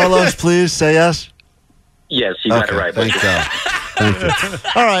name Carlos, please? Say yes. Yes, you got it right. Thank you. Thank you.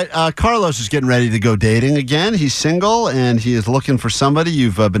 All right, Carlos is getting ready to go dating again. He's single, and he is looking for somebody.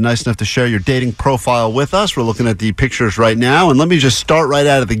 You've been nice enough to share your dating profile with us. We're looking at the pictures right now, and let me just start right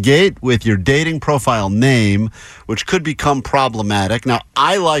out of the gate with your dating profile name, which could become problematic. Now,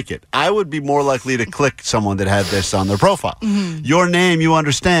 I like it. I would be more likely to click someone that had this on their profile. Mm-hmm. Your name, you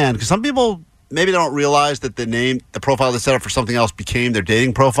understand, because some people maybe they don't realize that the profile they set up for something else became their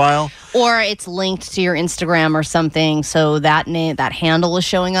dating profile. Or it's linked to your Instagram or something, so that handle is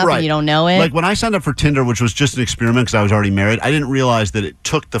showing up and you don't know it. Like when I signed up for Tinder, which was just an experiment because I was already married, I didn't realize that it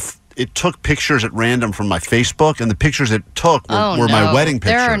took pictures at random from my Facebook, and the pictures it took were my wedding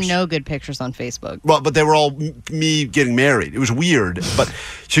pictures. There are no good pictures on Facebook. Well, but they were all me getting married. It was weird. But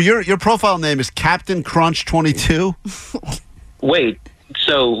so your profile name is Captain Crunch 22. Wait.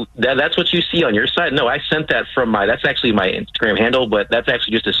 So that's what you see on your side? No, I sent that from that's actually my Instagram handle, but that's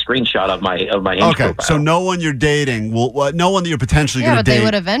actually just a screenshot of my Hinge profile. So no one you're dating no one that you're potentially going to date. Yeah, but they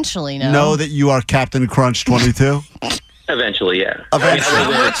would eventually know. Know that you are Captain Crunch 22? Eventually, yeah. Eventually.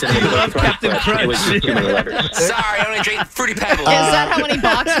 How much do you love Captain Crunch? It was just too many letters. Sorry, I only drink Fruity Pebbles. Is that how many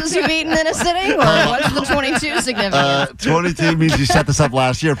boxes you've eaten in a sitting? Or what's the 22 significant? 22 means you set this up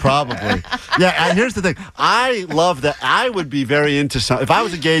last year, probably. Yeah, here's the thing. I love that. I would be very into some. If I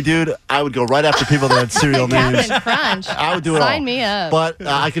was a gay dude, I would go right after people that had serial names. Captain Crunch. I would do it all. Sign me up. But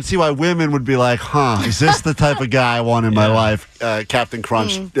I could see why women would be like, is this the type of guy I want in my life? Captain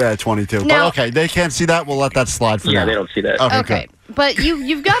Crunch, 22. Now- but okay, they can't see that. We'll let that slide for now. Yeah, they don't see that. Okay. Good. But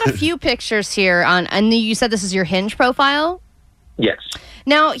you've got a few pictures here and you said this is your Hinge profile? Yes.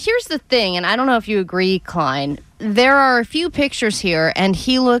 Now, here's the thing, and I don't know if you agree, Klein. There are a few pictures here, and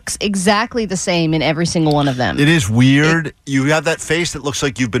he looks exactly the same in every single one of them. It is weird. You have that face that looks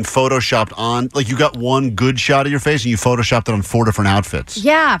like you've been photoshopped on. Like you got one good shot of your face, and you photoshopped it on 4 different outfits.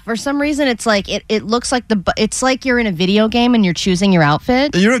 Yeah, for some reason, it's like it looks like it's like you're in a video game and you're choosing your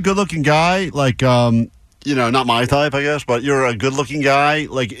outfit. You're a good-looking guy, like not my type, I guess, but you're a good-looking guy.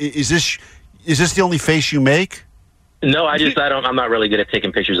 Like, is this the only face you make? No, I'm not really good at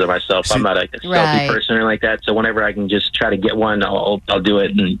taking pictures of myself. I'm not a selfie person or like that. So whenever I can just try to get one, I'll do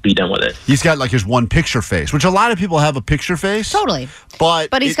it and be done with it. He's got like his one picture face, which a lot of people have a picture face. Totally.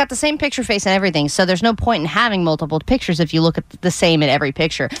 But he's got the same picture face and everything. So there's no point in having multiple pictures if you look at the same in every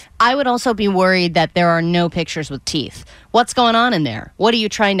picture. I would also be worried that there are no pictures with teeth. What's going on in there? What are you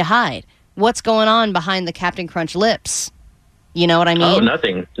trying to hide? What's going on behind the Captain Crunch lips? You know what I mean? Oh,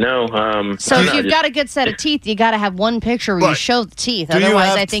 nothing. No. So if you've got a good set of teeth, you got to have one picture where you show the teeth.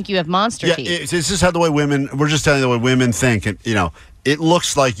 Otherwise, I think you have monster teeth. This is how the way women. We're just telling you the way women think, and it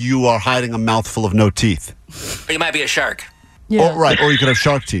looks like you are hiding a mouthful of no teeth. Or you might be a shark. Yeah. Or you could have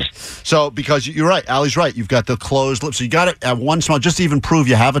shark teeth. So because you're right, Allie's right. You've got the closed lips. So you got to have one small, just to even prove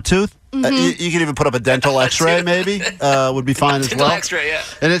you have a tooth. Mm-hmm. You can even put up a dental X-ray, maybe would be fine as well. Dental X-ray, yeah.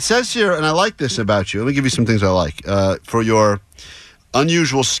 And it says here, and I like this about you. Let me give you some things I like for your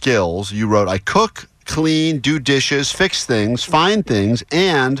unusual skills. You wrote, I cook, clean, do dishes, fix things, find things,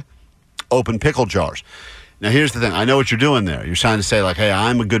 and open pickle jars. Now, here's the thing. I know what you're doing there. You're trying to say, like, hey,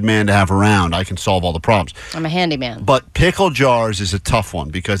 I'm a good man to have around. I can solve all the problems. I'm a handyman. But pickle jars is a tough one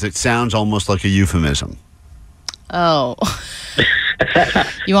because it sounds almost like a euphemism. Oh.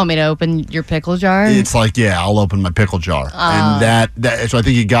 You want me to open your pickle jar? It's like, yeah, I'll open my pickle jar. And so I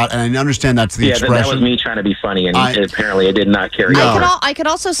think you got, and I understand that's the expression. That was me trying to be funny, and apparently it did not carry on. I could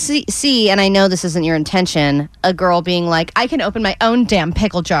also see, and I know this isn't your intention, a girl being like, I can open my own damn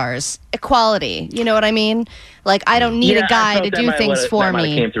pickle jars. Equality. You know what I mean? Like, I don't need a guy to do things for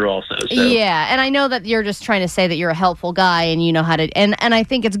me. That came through also. So. Yeah, and I know that you're just trying to say that you're a helpful guy and you know how to, and I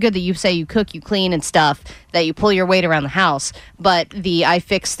think it's good that you say you cook, you clean and stuff, that you pull your weight around the house, but I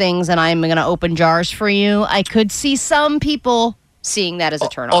fix things and I'm going to open jars for you, I could see some people seeing that as a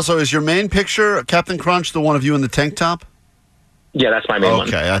turn-off. Also, is your main picture, Captain Crunch, the one of you in the tank top? Yeah, that's my main one.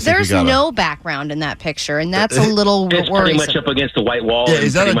 Okay, I think there's no background in that picture, and that's a little It's worrisome. pretty much up against the white wall. Yeah,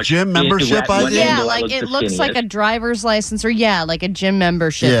 is that a gym membership idea? Yeah, like it looks like a driver's license, or like a gym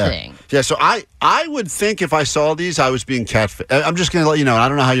membership thing. Yeah, so I would think if I saw these, I was being catfished. I'm just going to let you know, I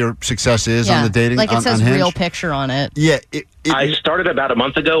don't know how your success is on the dating like it says on Hinge. real picture on it. Yeah. I started about a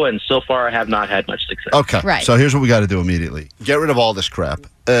month ago, and so far I have not had much success. Okay, right. So here's what we got to do immediately. Get rid of all this crap.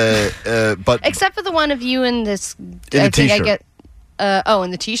 But Except for the one of you in this. In the t-shirt. I get. In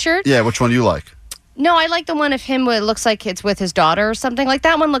the t-shirt? Yeah, which one do you like? No, I like the one of him where it looks like it's with his daughter or something. Like,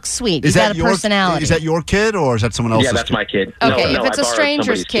 that one looks sweet. He's got a personality. Is that your kid, or is that someone else's? Yeah, that's my kid. Okay, No, if it's a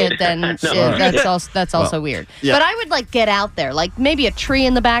stranger's kid, then that's also weird. Yeah. But I would, get out there. Like, maybe a tree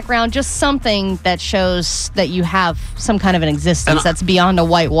in the background, just something that shows that you have some kind of an existence that's beyond a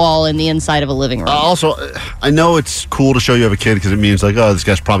white wall in the inside of a living room. Also, I know it's cool to show you have a kid because it means, like, oh, this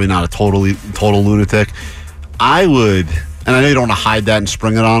guy's probably not a total lunatic. I would... And I know you don't want to hide that and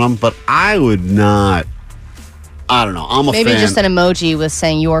spring it on them, but I would not. I don't know. I'm a fan. Maybe just an emoji with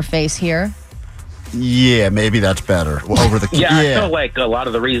saying your face here. Yeah, maybe that's better. Over the I feel like a lot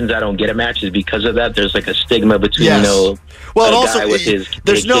of the reasons I don't get a match is because of that. There's like a stigma between Yes. Well, a also, guy with his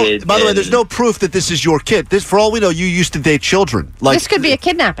there's no. kid By the way, and- there's no proof that this is your kid. This, for all we know, you used to date children. Like This could be a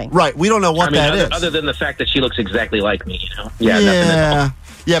kidnapping. right. We don't know what that is. other than the fact that she looks exactly like me, Yeah, nothing at all.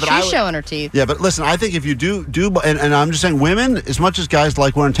 Yeah, but She's showing her teeth. Yeah, but listen, I think if you do, and I'm just saying, women, as much as guys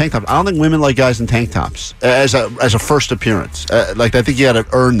like wearing tank tops, I don't think women like guys in tank tops as a first appearance. I think you got to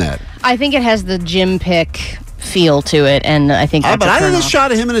earn that. I think it has the gym pick feel to it, and I think that's But a I did this turn-off.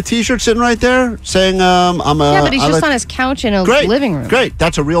 shot of him in a t-shirt sitting right there saying, I'm a... Yeah, but he's I just like- on his couch in a Great, living room. Great,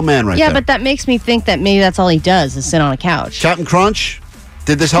 that's a real man right Yeah, there. but that makes me think that maybe that's all he does is sit on a couch. Captain Crunch,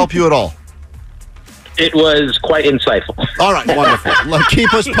 did this help you at all? It was quite insightful. All right, wonderful.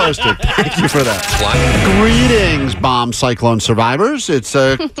 Keep us posted. Thank you for that. Greetings, bomb cyclone survivors. It's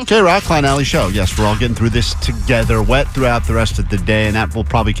a K-Rock, Klein Alley Show. Yes, we're all getting through this together, wet throughout the rest of the day, and that will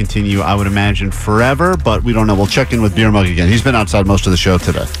probably continue, I would imagine, forever, but we don't know. We'll check in with Beer Mug again. He's been outside most of the show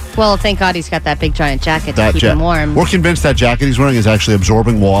today. Well, thank God he's got that big giant jacket to keep him warm. We're convinced that jacket he's wearing is actually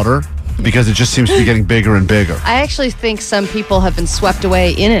absorbing water because it just seems to be getting bigger and bigger. I actually think some people have been swept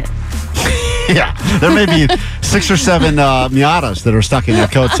away in it. Yeah, there may be 6 or 7 Miatas that are stuck in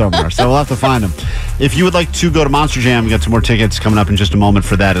that coat somewhere, so we'll have to find them. If you would like to go to Monster Jam, we got some more tickets coming up in just a moment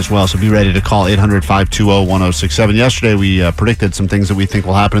for that as well, so be ready to call 800-520-1067. Yesterday, we predicted some things that we think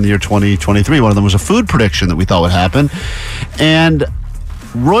will happen in the year 2023. One of them was a food prediction that we thought would happen, and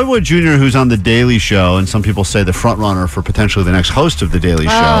Roy Wood Jr., who's on The Daily Show, and some people say the front runner for potentially the next host of The Daily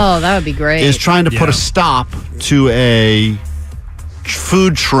Show. Oh, that would be great. Is trying to put a stop to a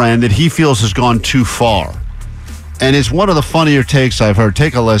food trend that he feels has gone too far. And it's one of the funnier takes I've heard.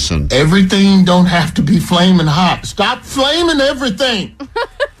 Take a listen. Everything don't have to be flaming hot. Stop flaming everything.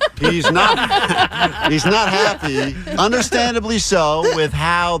 He's not happy, understandably so, with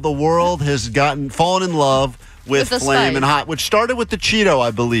how the world has fallen in love with Flamin' Hot, which started with the Cheeto, I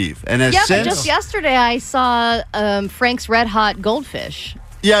believe. And has since, but just yesterday I saw Frank's Red Hot Goldfish.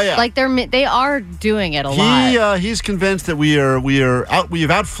 Yeah. Like they are doing it a lot. He's convinced that we've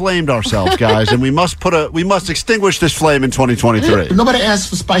outflamed ourselves, guys, and we must extinguish this flame in 2023. Nobody asked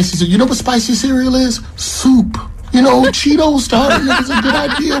for spicy cereal. You know what spicy cereal is? Soup. You know, Cheetos started. It was a good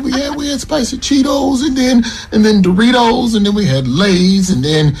idea. We had spicy Cheetos, and then Doritos, and then we had Lay's, and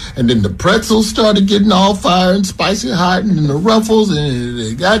then the pretzels started getting all fire and spicy hot, and then the Ruffles and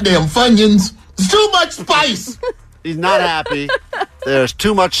the goddamn Funyuns. It's too much spice. He's not happy. There's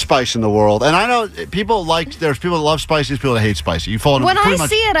too much spice in the world. And I know there's people that love spicy, there's people that hate spicy. When I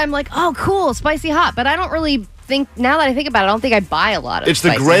see it, I'm like, oh, cool, spicy hot. But I don't really think, now that I think about it, I don't think I buy a lot of It's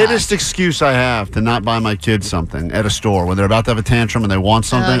the greatest excuse I have to not buy my kids something at a store. When they're about to have a tantrum and they want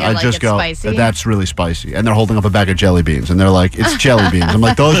something, I just go, spicy. That's really spicy. And they're holding up a bag of jelly beans. And they're like, it's jelly beans. I'm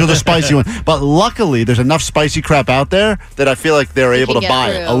like, those are the spicy ones. But luckily, there's enough spicy crap out there that I feel like they're able to buy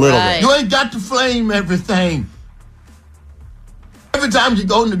it a little bit. You ain't got to flame everything. Every time you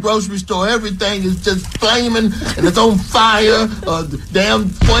go in the grocery store, everything is just flaming and it's on fire. Damn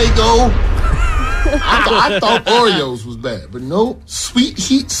Fuego. I thought Oreos was bad, but no. Sweet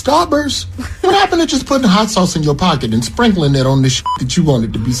Heat Starburst. What happened to just putting hot sauce in your pocket and sprinkling it on the shit that you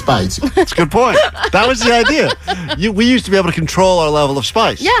wanted to be spicy? That's a good point. That was the idea. We used to be able to control our level of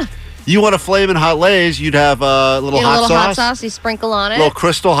spice. Yeah. You want a Flamin' Hot Lays, you'd have a little hot sauce. You sprinkle on it. Little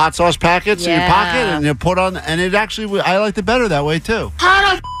Crystal hot sauce packets in your pocket, and you put on, and it actually, I liked it better that way too.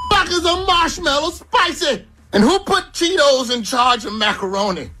 How the fuck is a marshmallow spicy? And who put Cheetos in charge of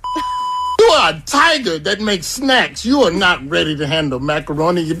macaroni? You are a tiger that makes snacks. You are not ready to handle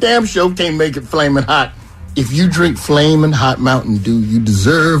macaroni. You damn sure can't make it flaming hot. If you drink flaming hot Mountain Dew, you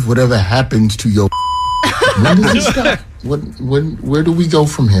deserve whatever happens to your When does it stop? Where do we go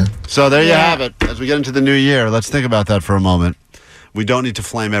from here? So there you have it. As we get into the new year, let's think about that for a moment. We don't need to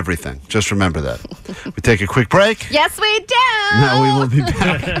flame everything. Just remember that. We take a quick break. Yes, we do. Now we will be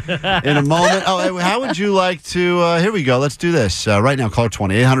back in a moment. Oh, how would you like to? Here we go. Let's do this right now. Call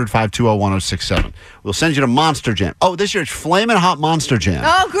 800-520-1067. We'll send you to Monster Jam. Oh, this year it's Flamin' Hot Monster Jam.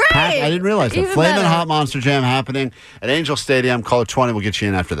 Oh, great! I didn't realize that. Flamin' Hot Monster Jam happening at Angel Stadium. Call 20. We'll get you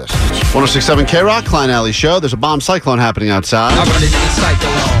in after this. 106.7 K-Rock, Klein Alley Show. There's a bomb cyclone happening outside.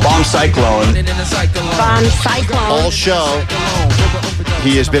 Bomb cyclone. Bomb cyclone. All show.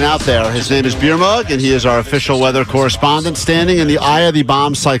 He has been out there. His name is Beer Mug, and he is our official weather correspondent standing in the eye of the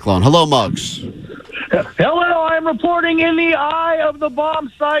bomb cyclone. Hello, Muggs. Hello, I'm reporting in the eye of the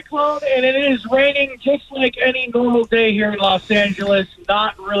bomb cyclone, and it is raining just like any normal day here in Los Angeles.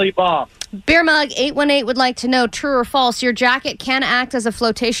 Not really bomb. Beer Mug 818 would like to know, true or false, your jacket can act as a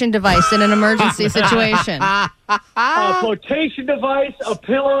flotation device in an emergency situation. A flotation device, a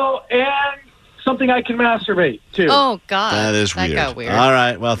pillow, and something I can masturbate to. Oh, God. That is weird. That got weird. All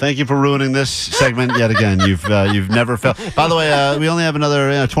right. Well, thank you for ruining this segment yet again. You've never felt. By the way, we only have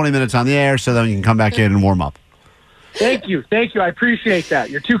another 20 minutes on the air, so then you can come back in and warm up. Thank you. I appreciate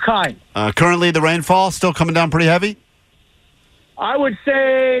that. You're too kind. Currently, the rainfall still coming down pretty heavy? I would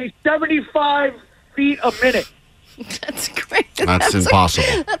say 75 feet a minute. That's great. That's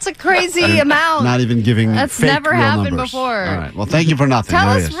impossible. That's a crazy amount. Not even giving That's fake never real happened numbers. before. All right. Well, thank you for nothing. Tell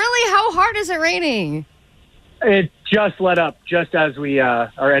there us really, how hard is it raining? It just let up just as we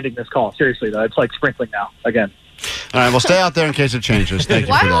are ending this call. Seriously, though. It's like sprinkling now again. All right, well, stay out there in case it changes. Thank you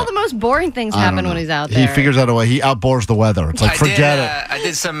Why for do all that. the most boring things I don't happen know. when he's out He there? figures out a way. He outbores the weather. It's like, forget it. I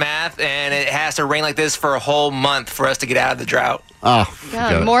did some math, and it has to rain like this for a whole month for us to get out of the drought. Oh, God,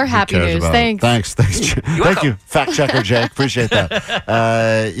 forget it. more Who happy cares news. about it? Thanks. Thanks. Thank you, fact checker Jake. Appreciate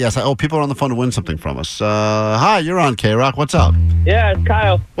that. Yes. People are on the phone to win something from us. Hi, you're on K-Rock. What's up? Yeah, it's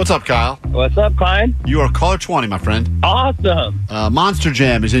Kyle. What's up, Kyle? What's up, Klein? You are caller 20, my friend. Awesome. Monster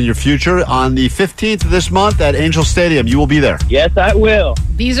Jam is in your future on the 15th of this month at Angel Stadium. You will be there. Yes, I will.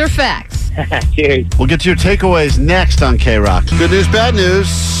 These are facts. Cheers. We'll get to your takeaways next on K-Rock. Good news, bad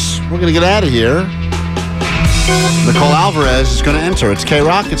news. We're going to get out of here. Nicole Alvarez is going to enter. It's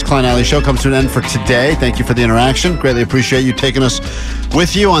K-Rock. It's Klein Alley Show. Comes to an end for today. Thank you for the interaction. Greatly appreciate you taking us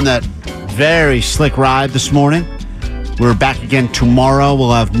with you on that very slick ride this morning. We're back again tomorrow.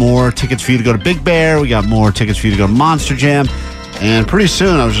 We'll have more tickets for you to go to Big Bear. We got more tickets for you to go to Monster Jam. And pretty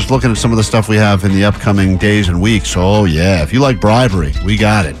soon, I was just looking at some of the stuff we have in the upcoming days and weeks. Oh, yeah. If you like bribery, we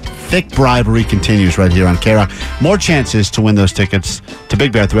got it. Thick bribery continues right here on K-Rock. More chances to win those tickets to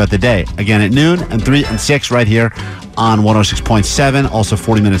Big Bear throughout the day. Again, at noon and 3 and 6 right here on 106.7. Also,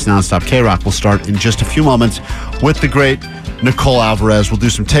 40 minutes nonstop. K-Rock will start in just a few moments with the great Nicole Alvarez. We'll do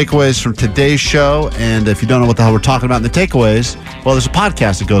some takeaways from today's show. And if you don't know what the hell we're talking about in the takeaways, well, there's a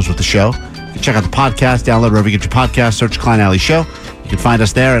podcast that goes with the show. You can check out the podcast, download wherever you get your podcast, search Klein Alley Show. You can find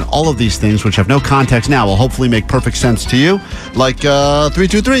us there, and all of these things, which have no context now, will hopefully make perfect sense to you. Like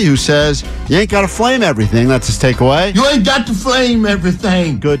 323, who says, you ain't got to flame everything. That's his takeaway. You ain't got to flame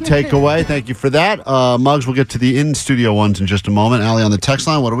everything. Good takeaway. Thank you for that. Muggs, we'll get to the in-studio ones in just a moment. Allie on the text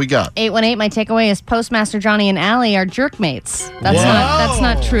line, what do we got? 818, my takeaway is Postmaster Johnny and Allie are jerk mates. That's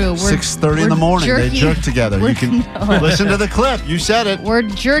not true. 6:30 in the morning. They jerk together. You can listen to the clip. You said it. We're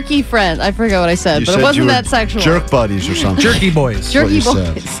jerky friends. I forget what I said, You but said it wasn't you were that sexual. Jerk buddies or something. Jerky boys. Jerky What you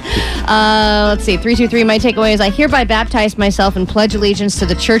boys. Let's see. 323. My takeaway is I hereby baptize myself and pledge allegiance to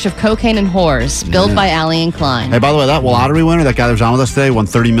the Church of Cocaine and Whores, built by Allie and Klein. Hey, by the way, that lottery winner, that guy that was on with us today, won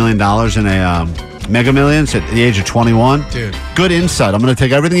 $30 million in a Mega Millions at the age of 21. Dude. Good insight. I'm going to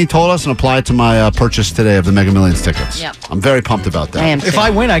take everything he told us and apply it to my purchase today of the Mega Millions tickets. Yep. I'm very pumped about that. I am If I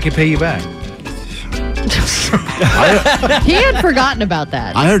win, I can pay you back. He had forgotten about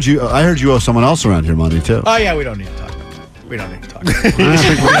that. I heard you owe someone else around here money, too. Oh, yeah, we don't need to talk about that. We don't need to talk about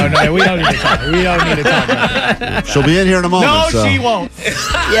that. We don't need to talk. We don't need to talk about that. She'll be in here in a moment. No, so. she won't.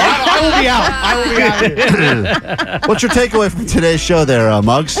 I will be out. I will be out here. What's your takeaway from today's show there,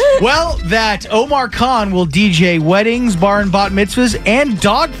 Muggs? Well, that Omar Khan will DJ weddings, bar and bat mitzvahs, and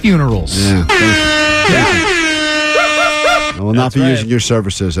dog funerals. Yeah. I will not be using your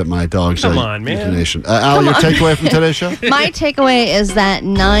services at my dog's Come on, man. euthanasia. Al, your takeaway from today's show? My takeaway is that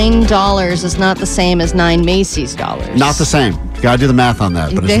 $9 is not the same as 9 Macy's dollars. Not the same. You got to do the math on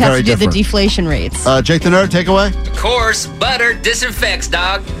that, but They it's have very to do different. the deflation rates. Jake the Nerd, takeaway? Of course, butter disinfects,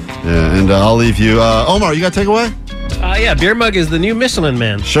 dog. Yeah, and I'll leave you. Omar, you got takeaway? Yeah, Beer Mug is the new Michelin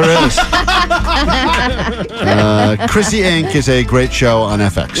Man. Sure is. Chrissy Inc. is a great show on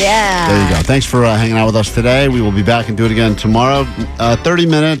FX. Yeah. There you go. Thanks for hanging out with us today. We will be back and do it again tomorrow. 30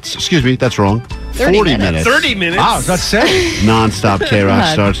 minutes. Excuse me, that's wrong. 40 minutes. 30 minutes. Wow, is that sick? Non-stop K-Rock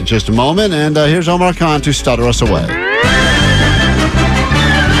God. starts in just a moment. And here's Omar Khan to stutter us away.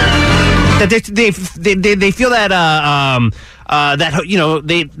 That they feel that that you know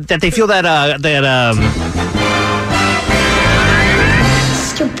they feel that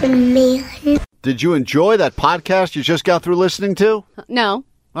Stupid man. Did you enjoy that podcast you just got through listening to? No.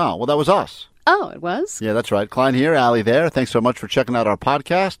 Oh, well, that was us. Oh, it was? Yeah, that's right. Klein here, Allie there. Thanks so much for checking out our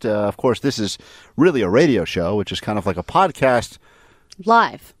podcast. Of course, this is really a radio show, which is kind of like a podcast.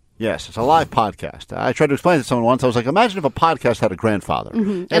 Live. Yes, it's a live podcast. I tried to explain it to someone once. I was like, imagine if a podcast had a grandfather.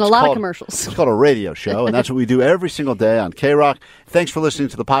 Mhm. It's And a lot of called- commercials. It's called a radio show, and that's what we do every single day on K-Rock. Thanks for listening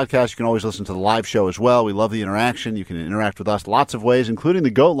to the podcast. You can always listen to the live show as well. We love the interaction. You can interact with us lots of ways, including the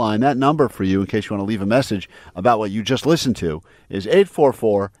GOAT line. That number for you, in case you want to leave a message about what you just listened to, is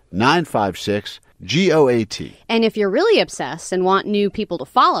 844-956-GOAT. And if you're really obsessed and want new people to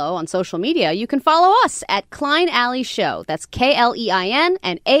follow on social media, you can follow us at Klein Alley Show. That's Klein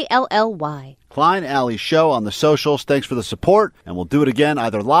and ALLY. Klein Alley Show on the socials. Thanks for the support, and we'll do it again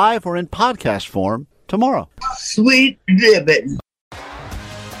either live or in podcast form tomorrow. Sweet ribbon.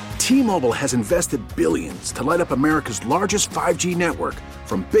 T-Mobile has invested billions to light up America's largest 5G network,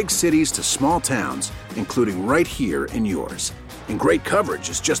 from big cities to small towns, including right here in yours. And great coverage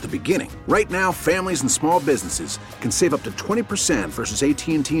is just the beginning. Right now, families and small businesses can save up to 20% versus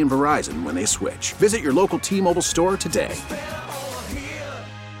AT&T and Verizon when they switch. Visit your local T-Mobile store today.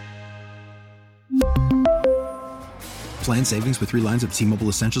 Plan savings with 3 lines of T-Mobile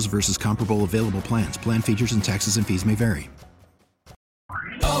Essentials versus comparable available plans. Plan features and taxes and fees may vary.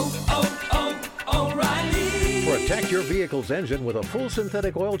 O'Reilly. Protect your vehicle's engine with a full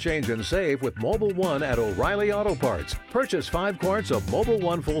synthetic oil change and save with Mobil 1 at O'Reilly Auto Parts. Purchase 5 quarts of Mobil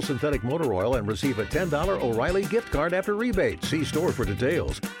 1 full synthetic motor oil and receive a $10 O'Reilly gift card after rebate. See store for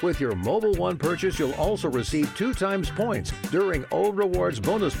details. With your Mobil 1 purchase, you'll also receive 2 times points during O Rewards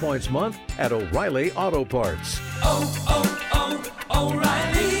Bonus Points Month at O'Reilly Auto Parts.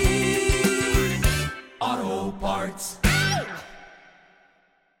 O'Reilly Auto Parts.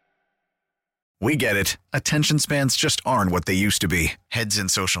 We get it. Attention spans just aren't what they used to be. Heads in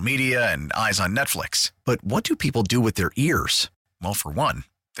social media and eyes on Netflix. But what do people do with their ears? Well, for one,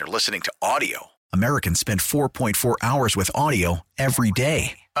 they're listening to audio. Americans spend 4.4 hours with audio every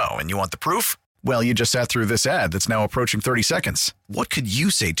day. Oh, and you want the proof? Well, you just sat through this ad that's now approaching 30 seconds. What could you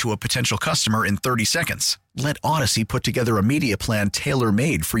say to a potential customer in 30 seconds? Let Odyssey put together a media plan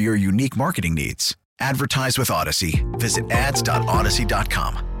tailor-made for your unique marketing needs. Advertise with Odyssey. Visit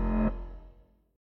ads.odyssey.com.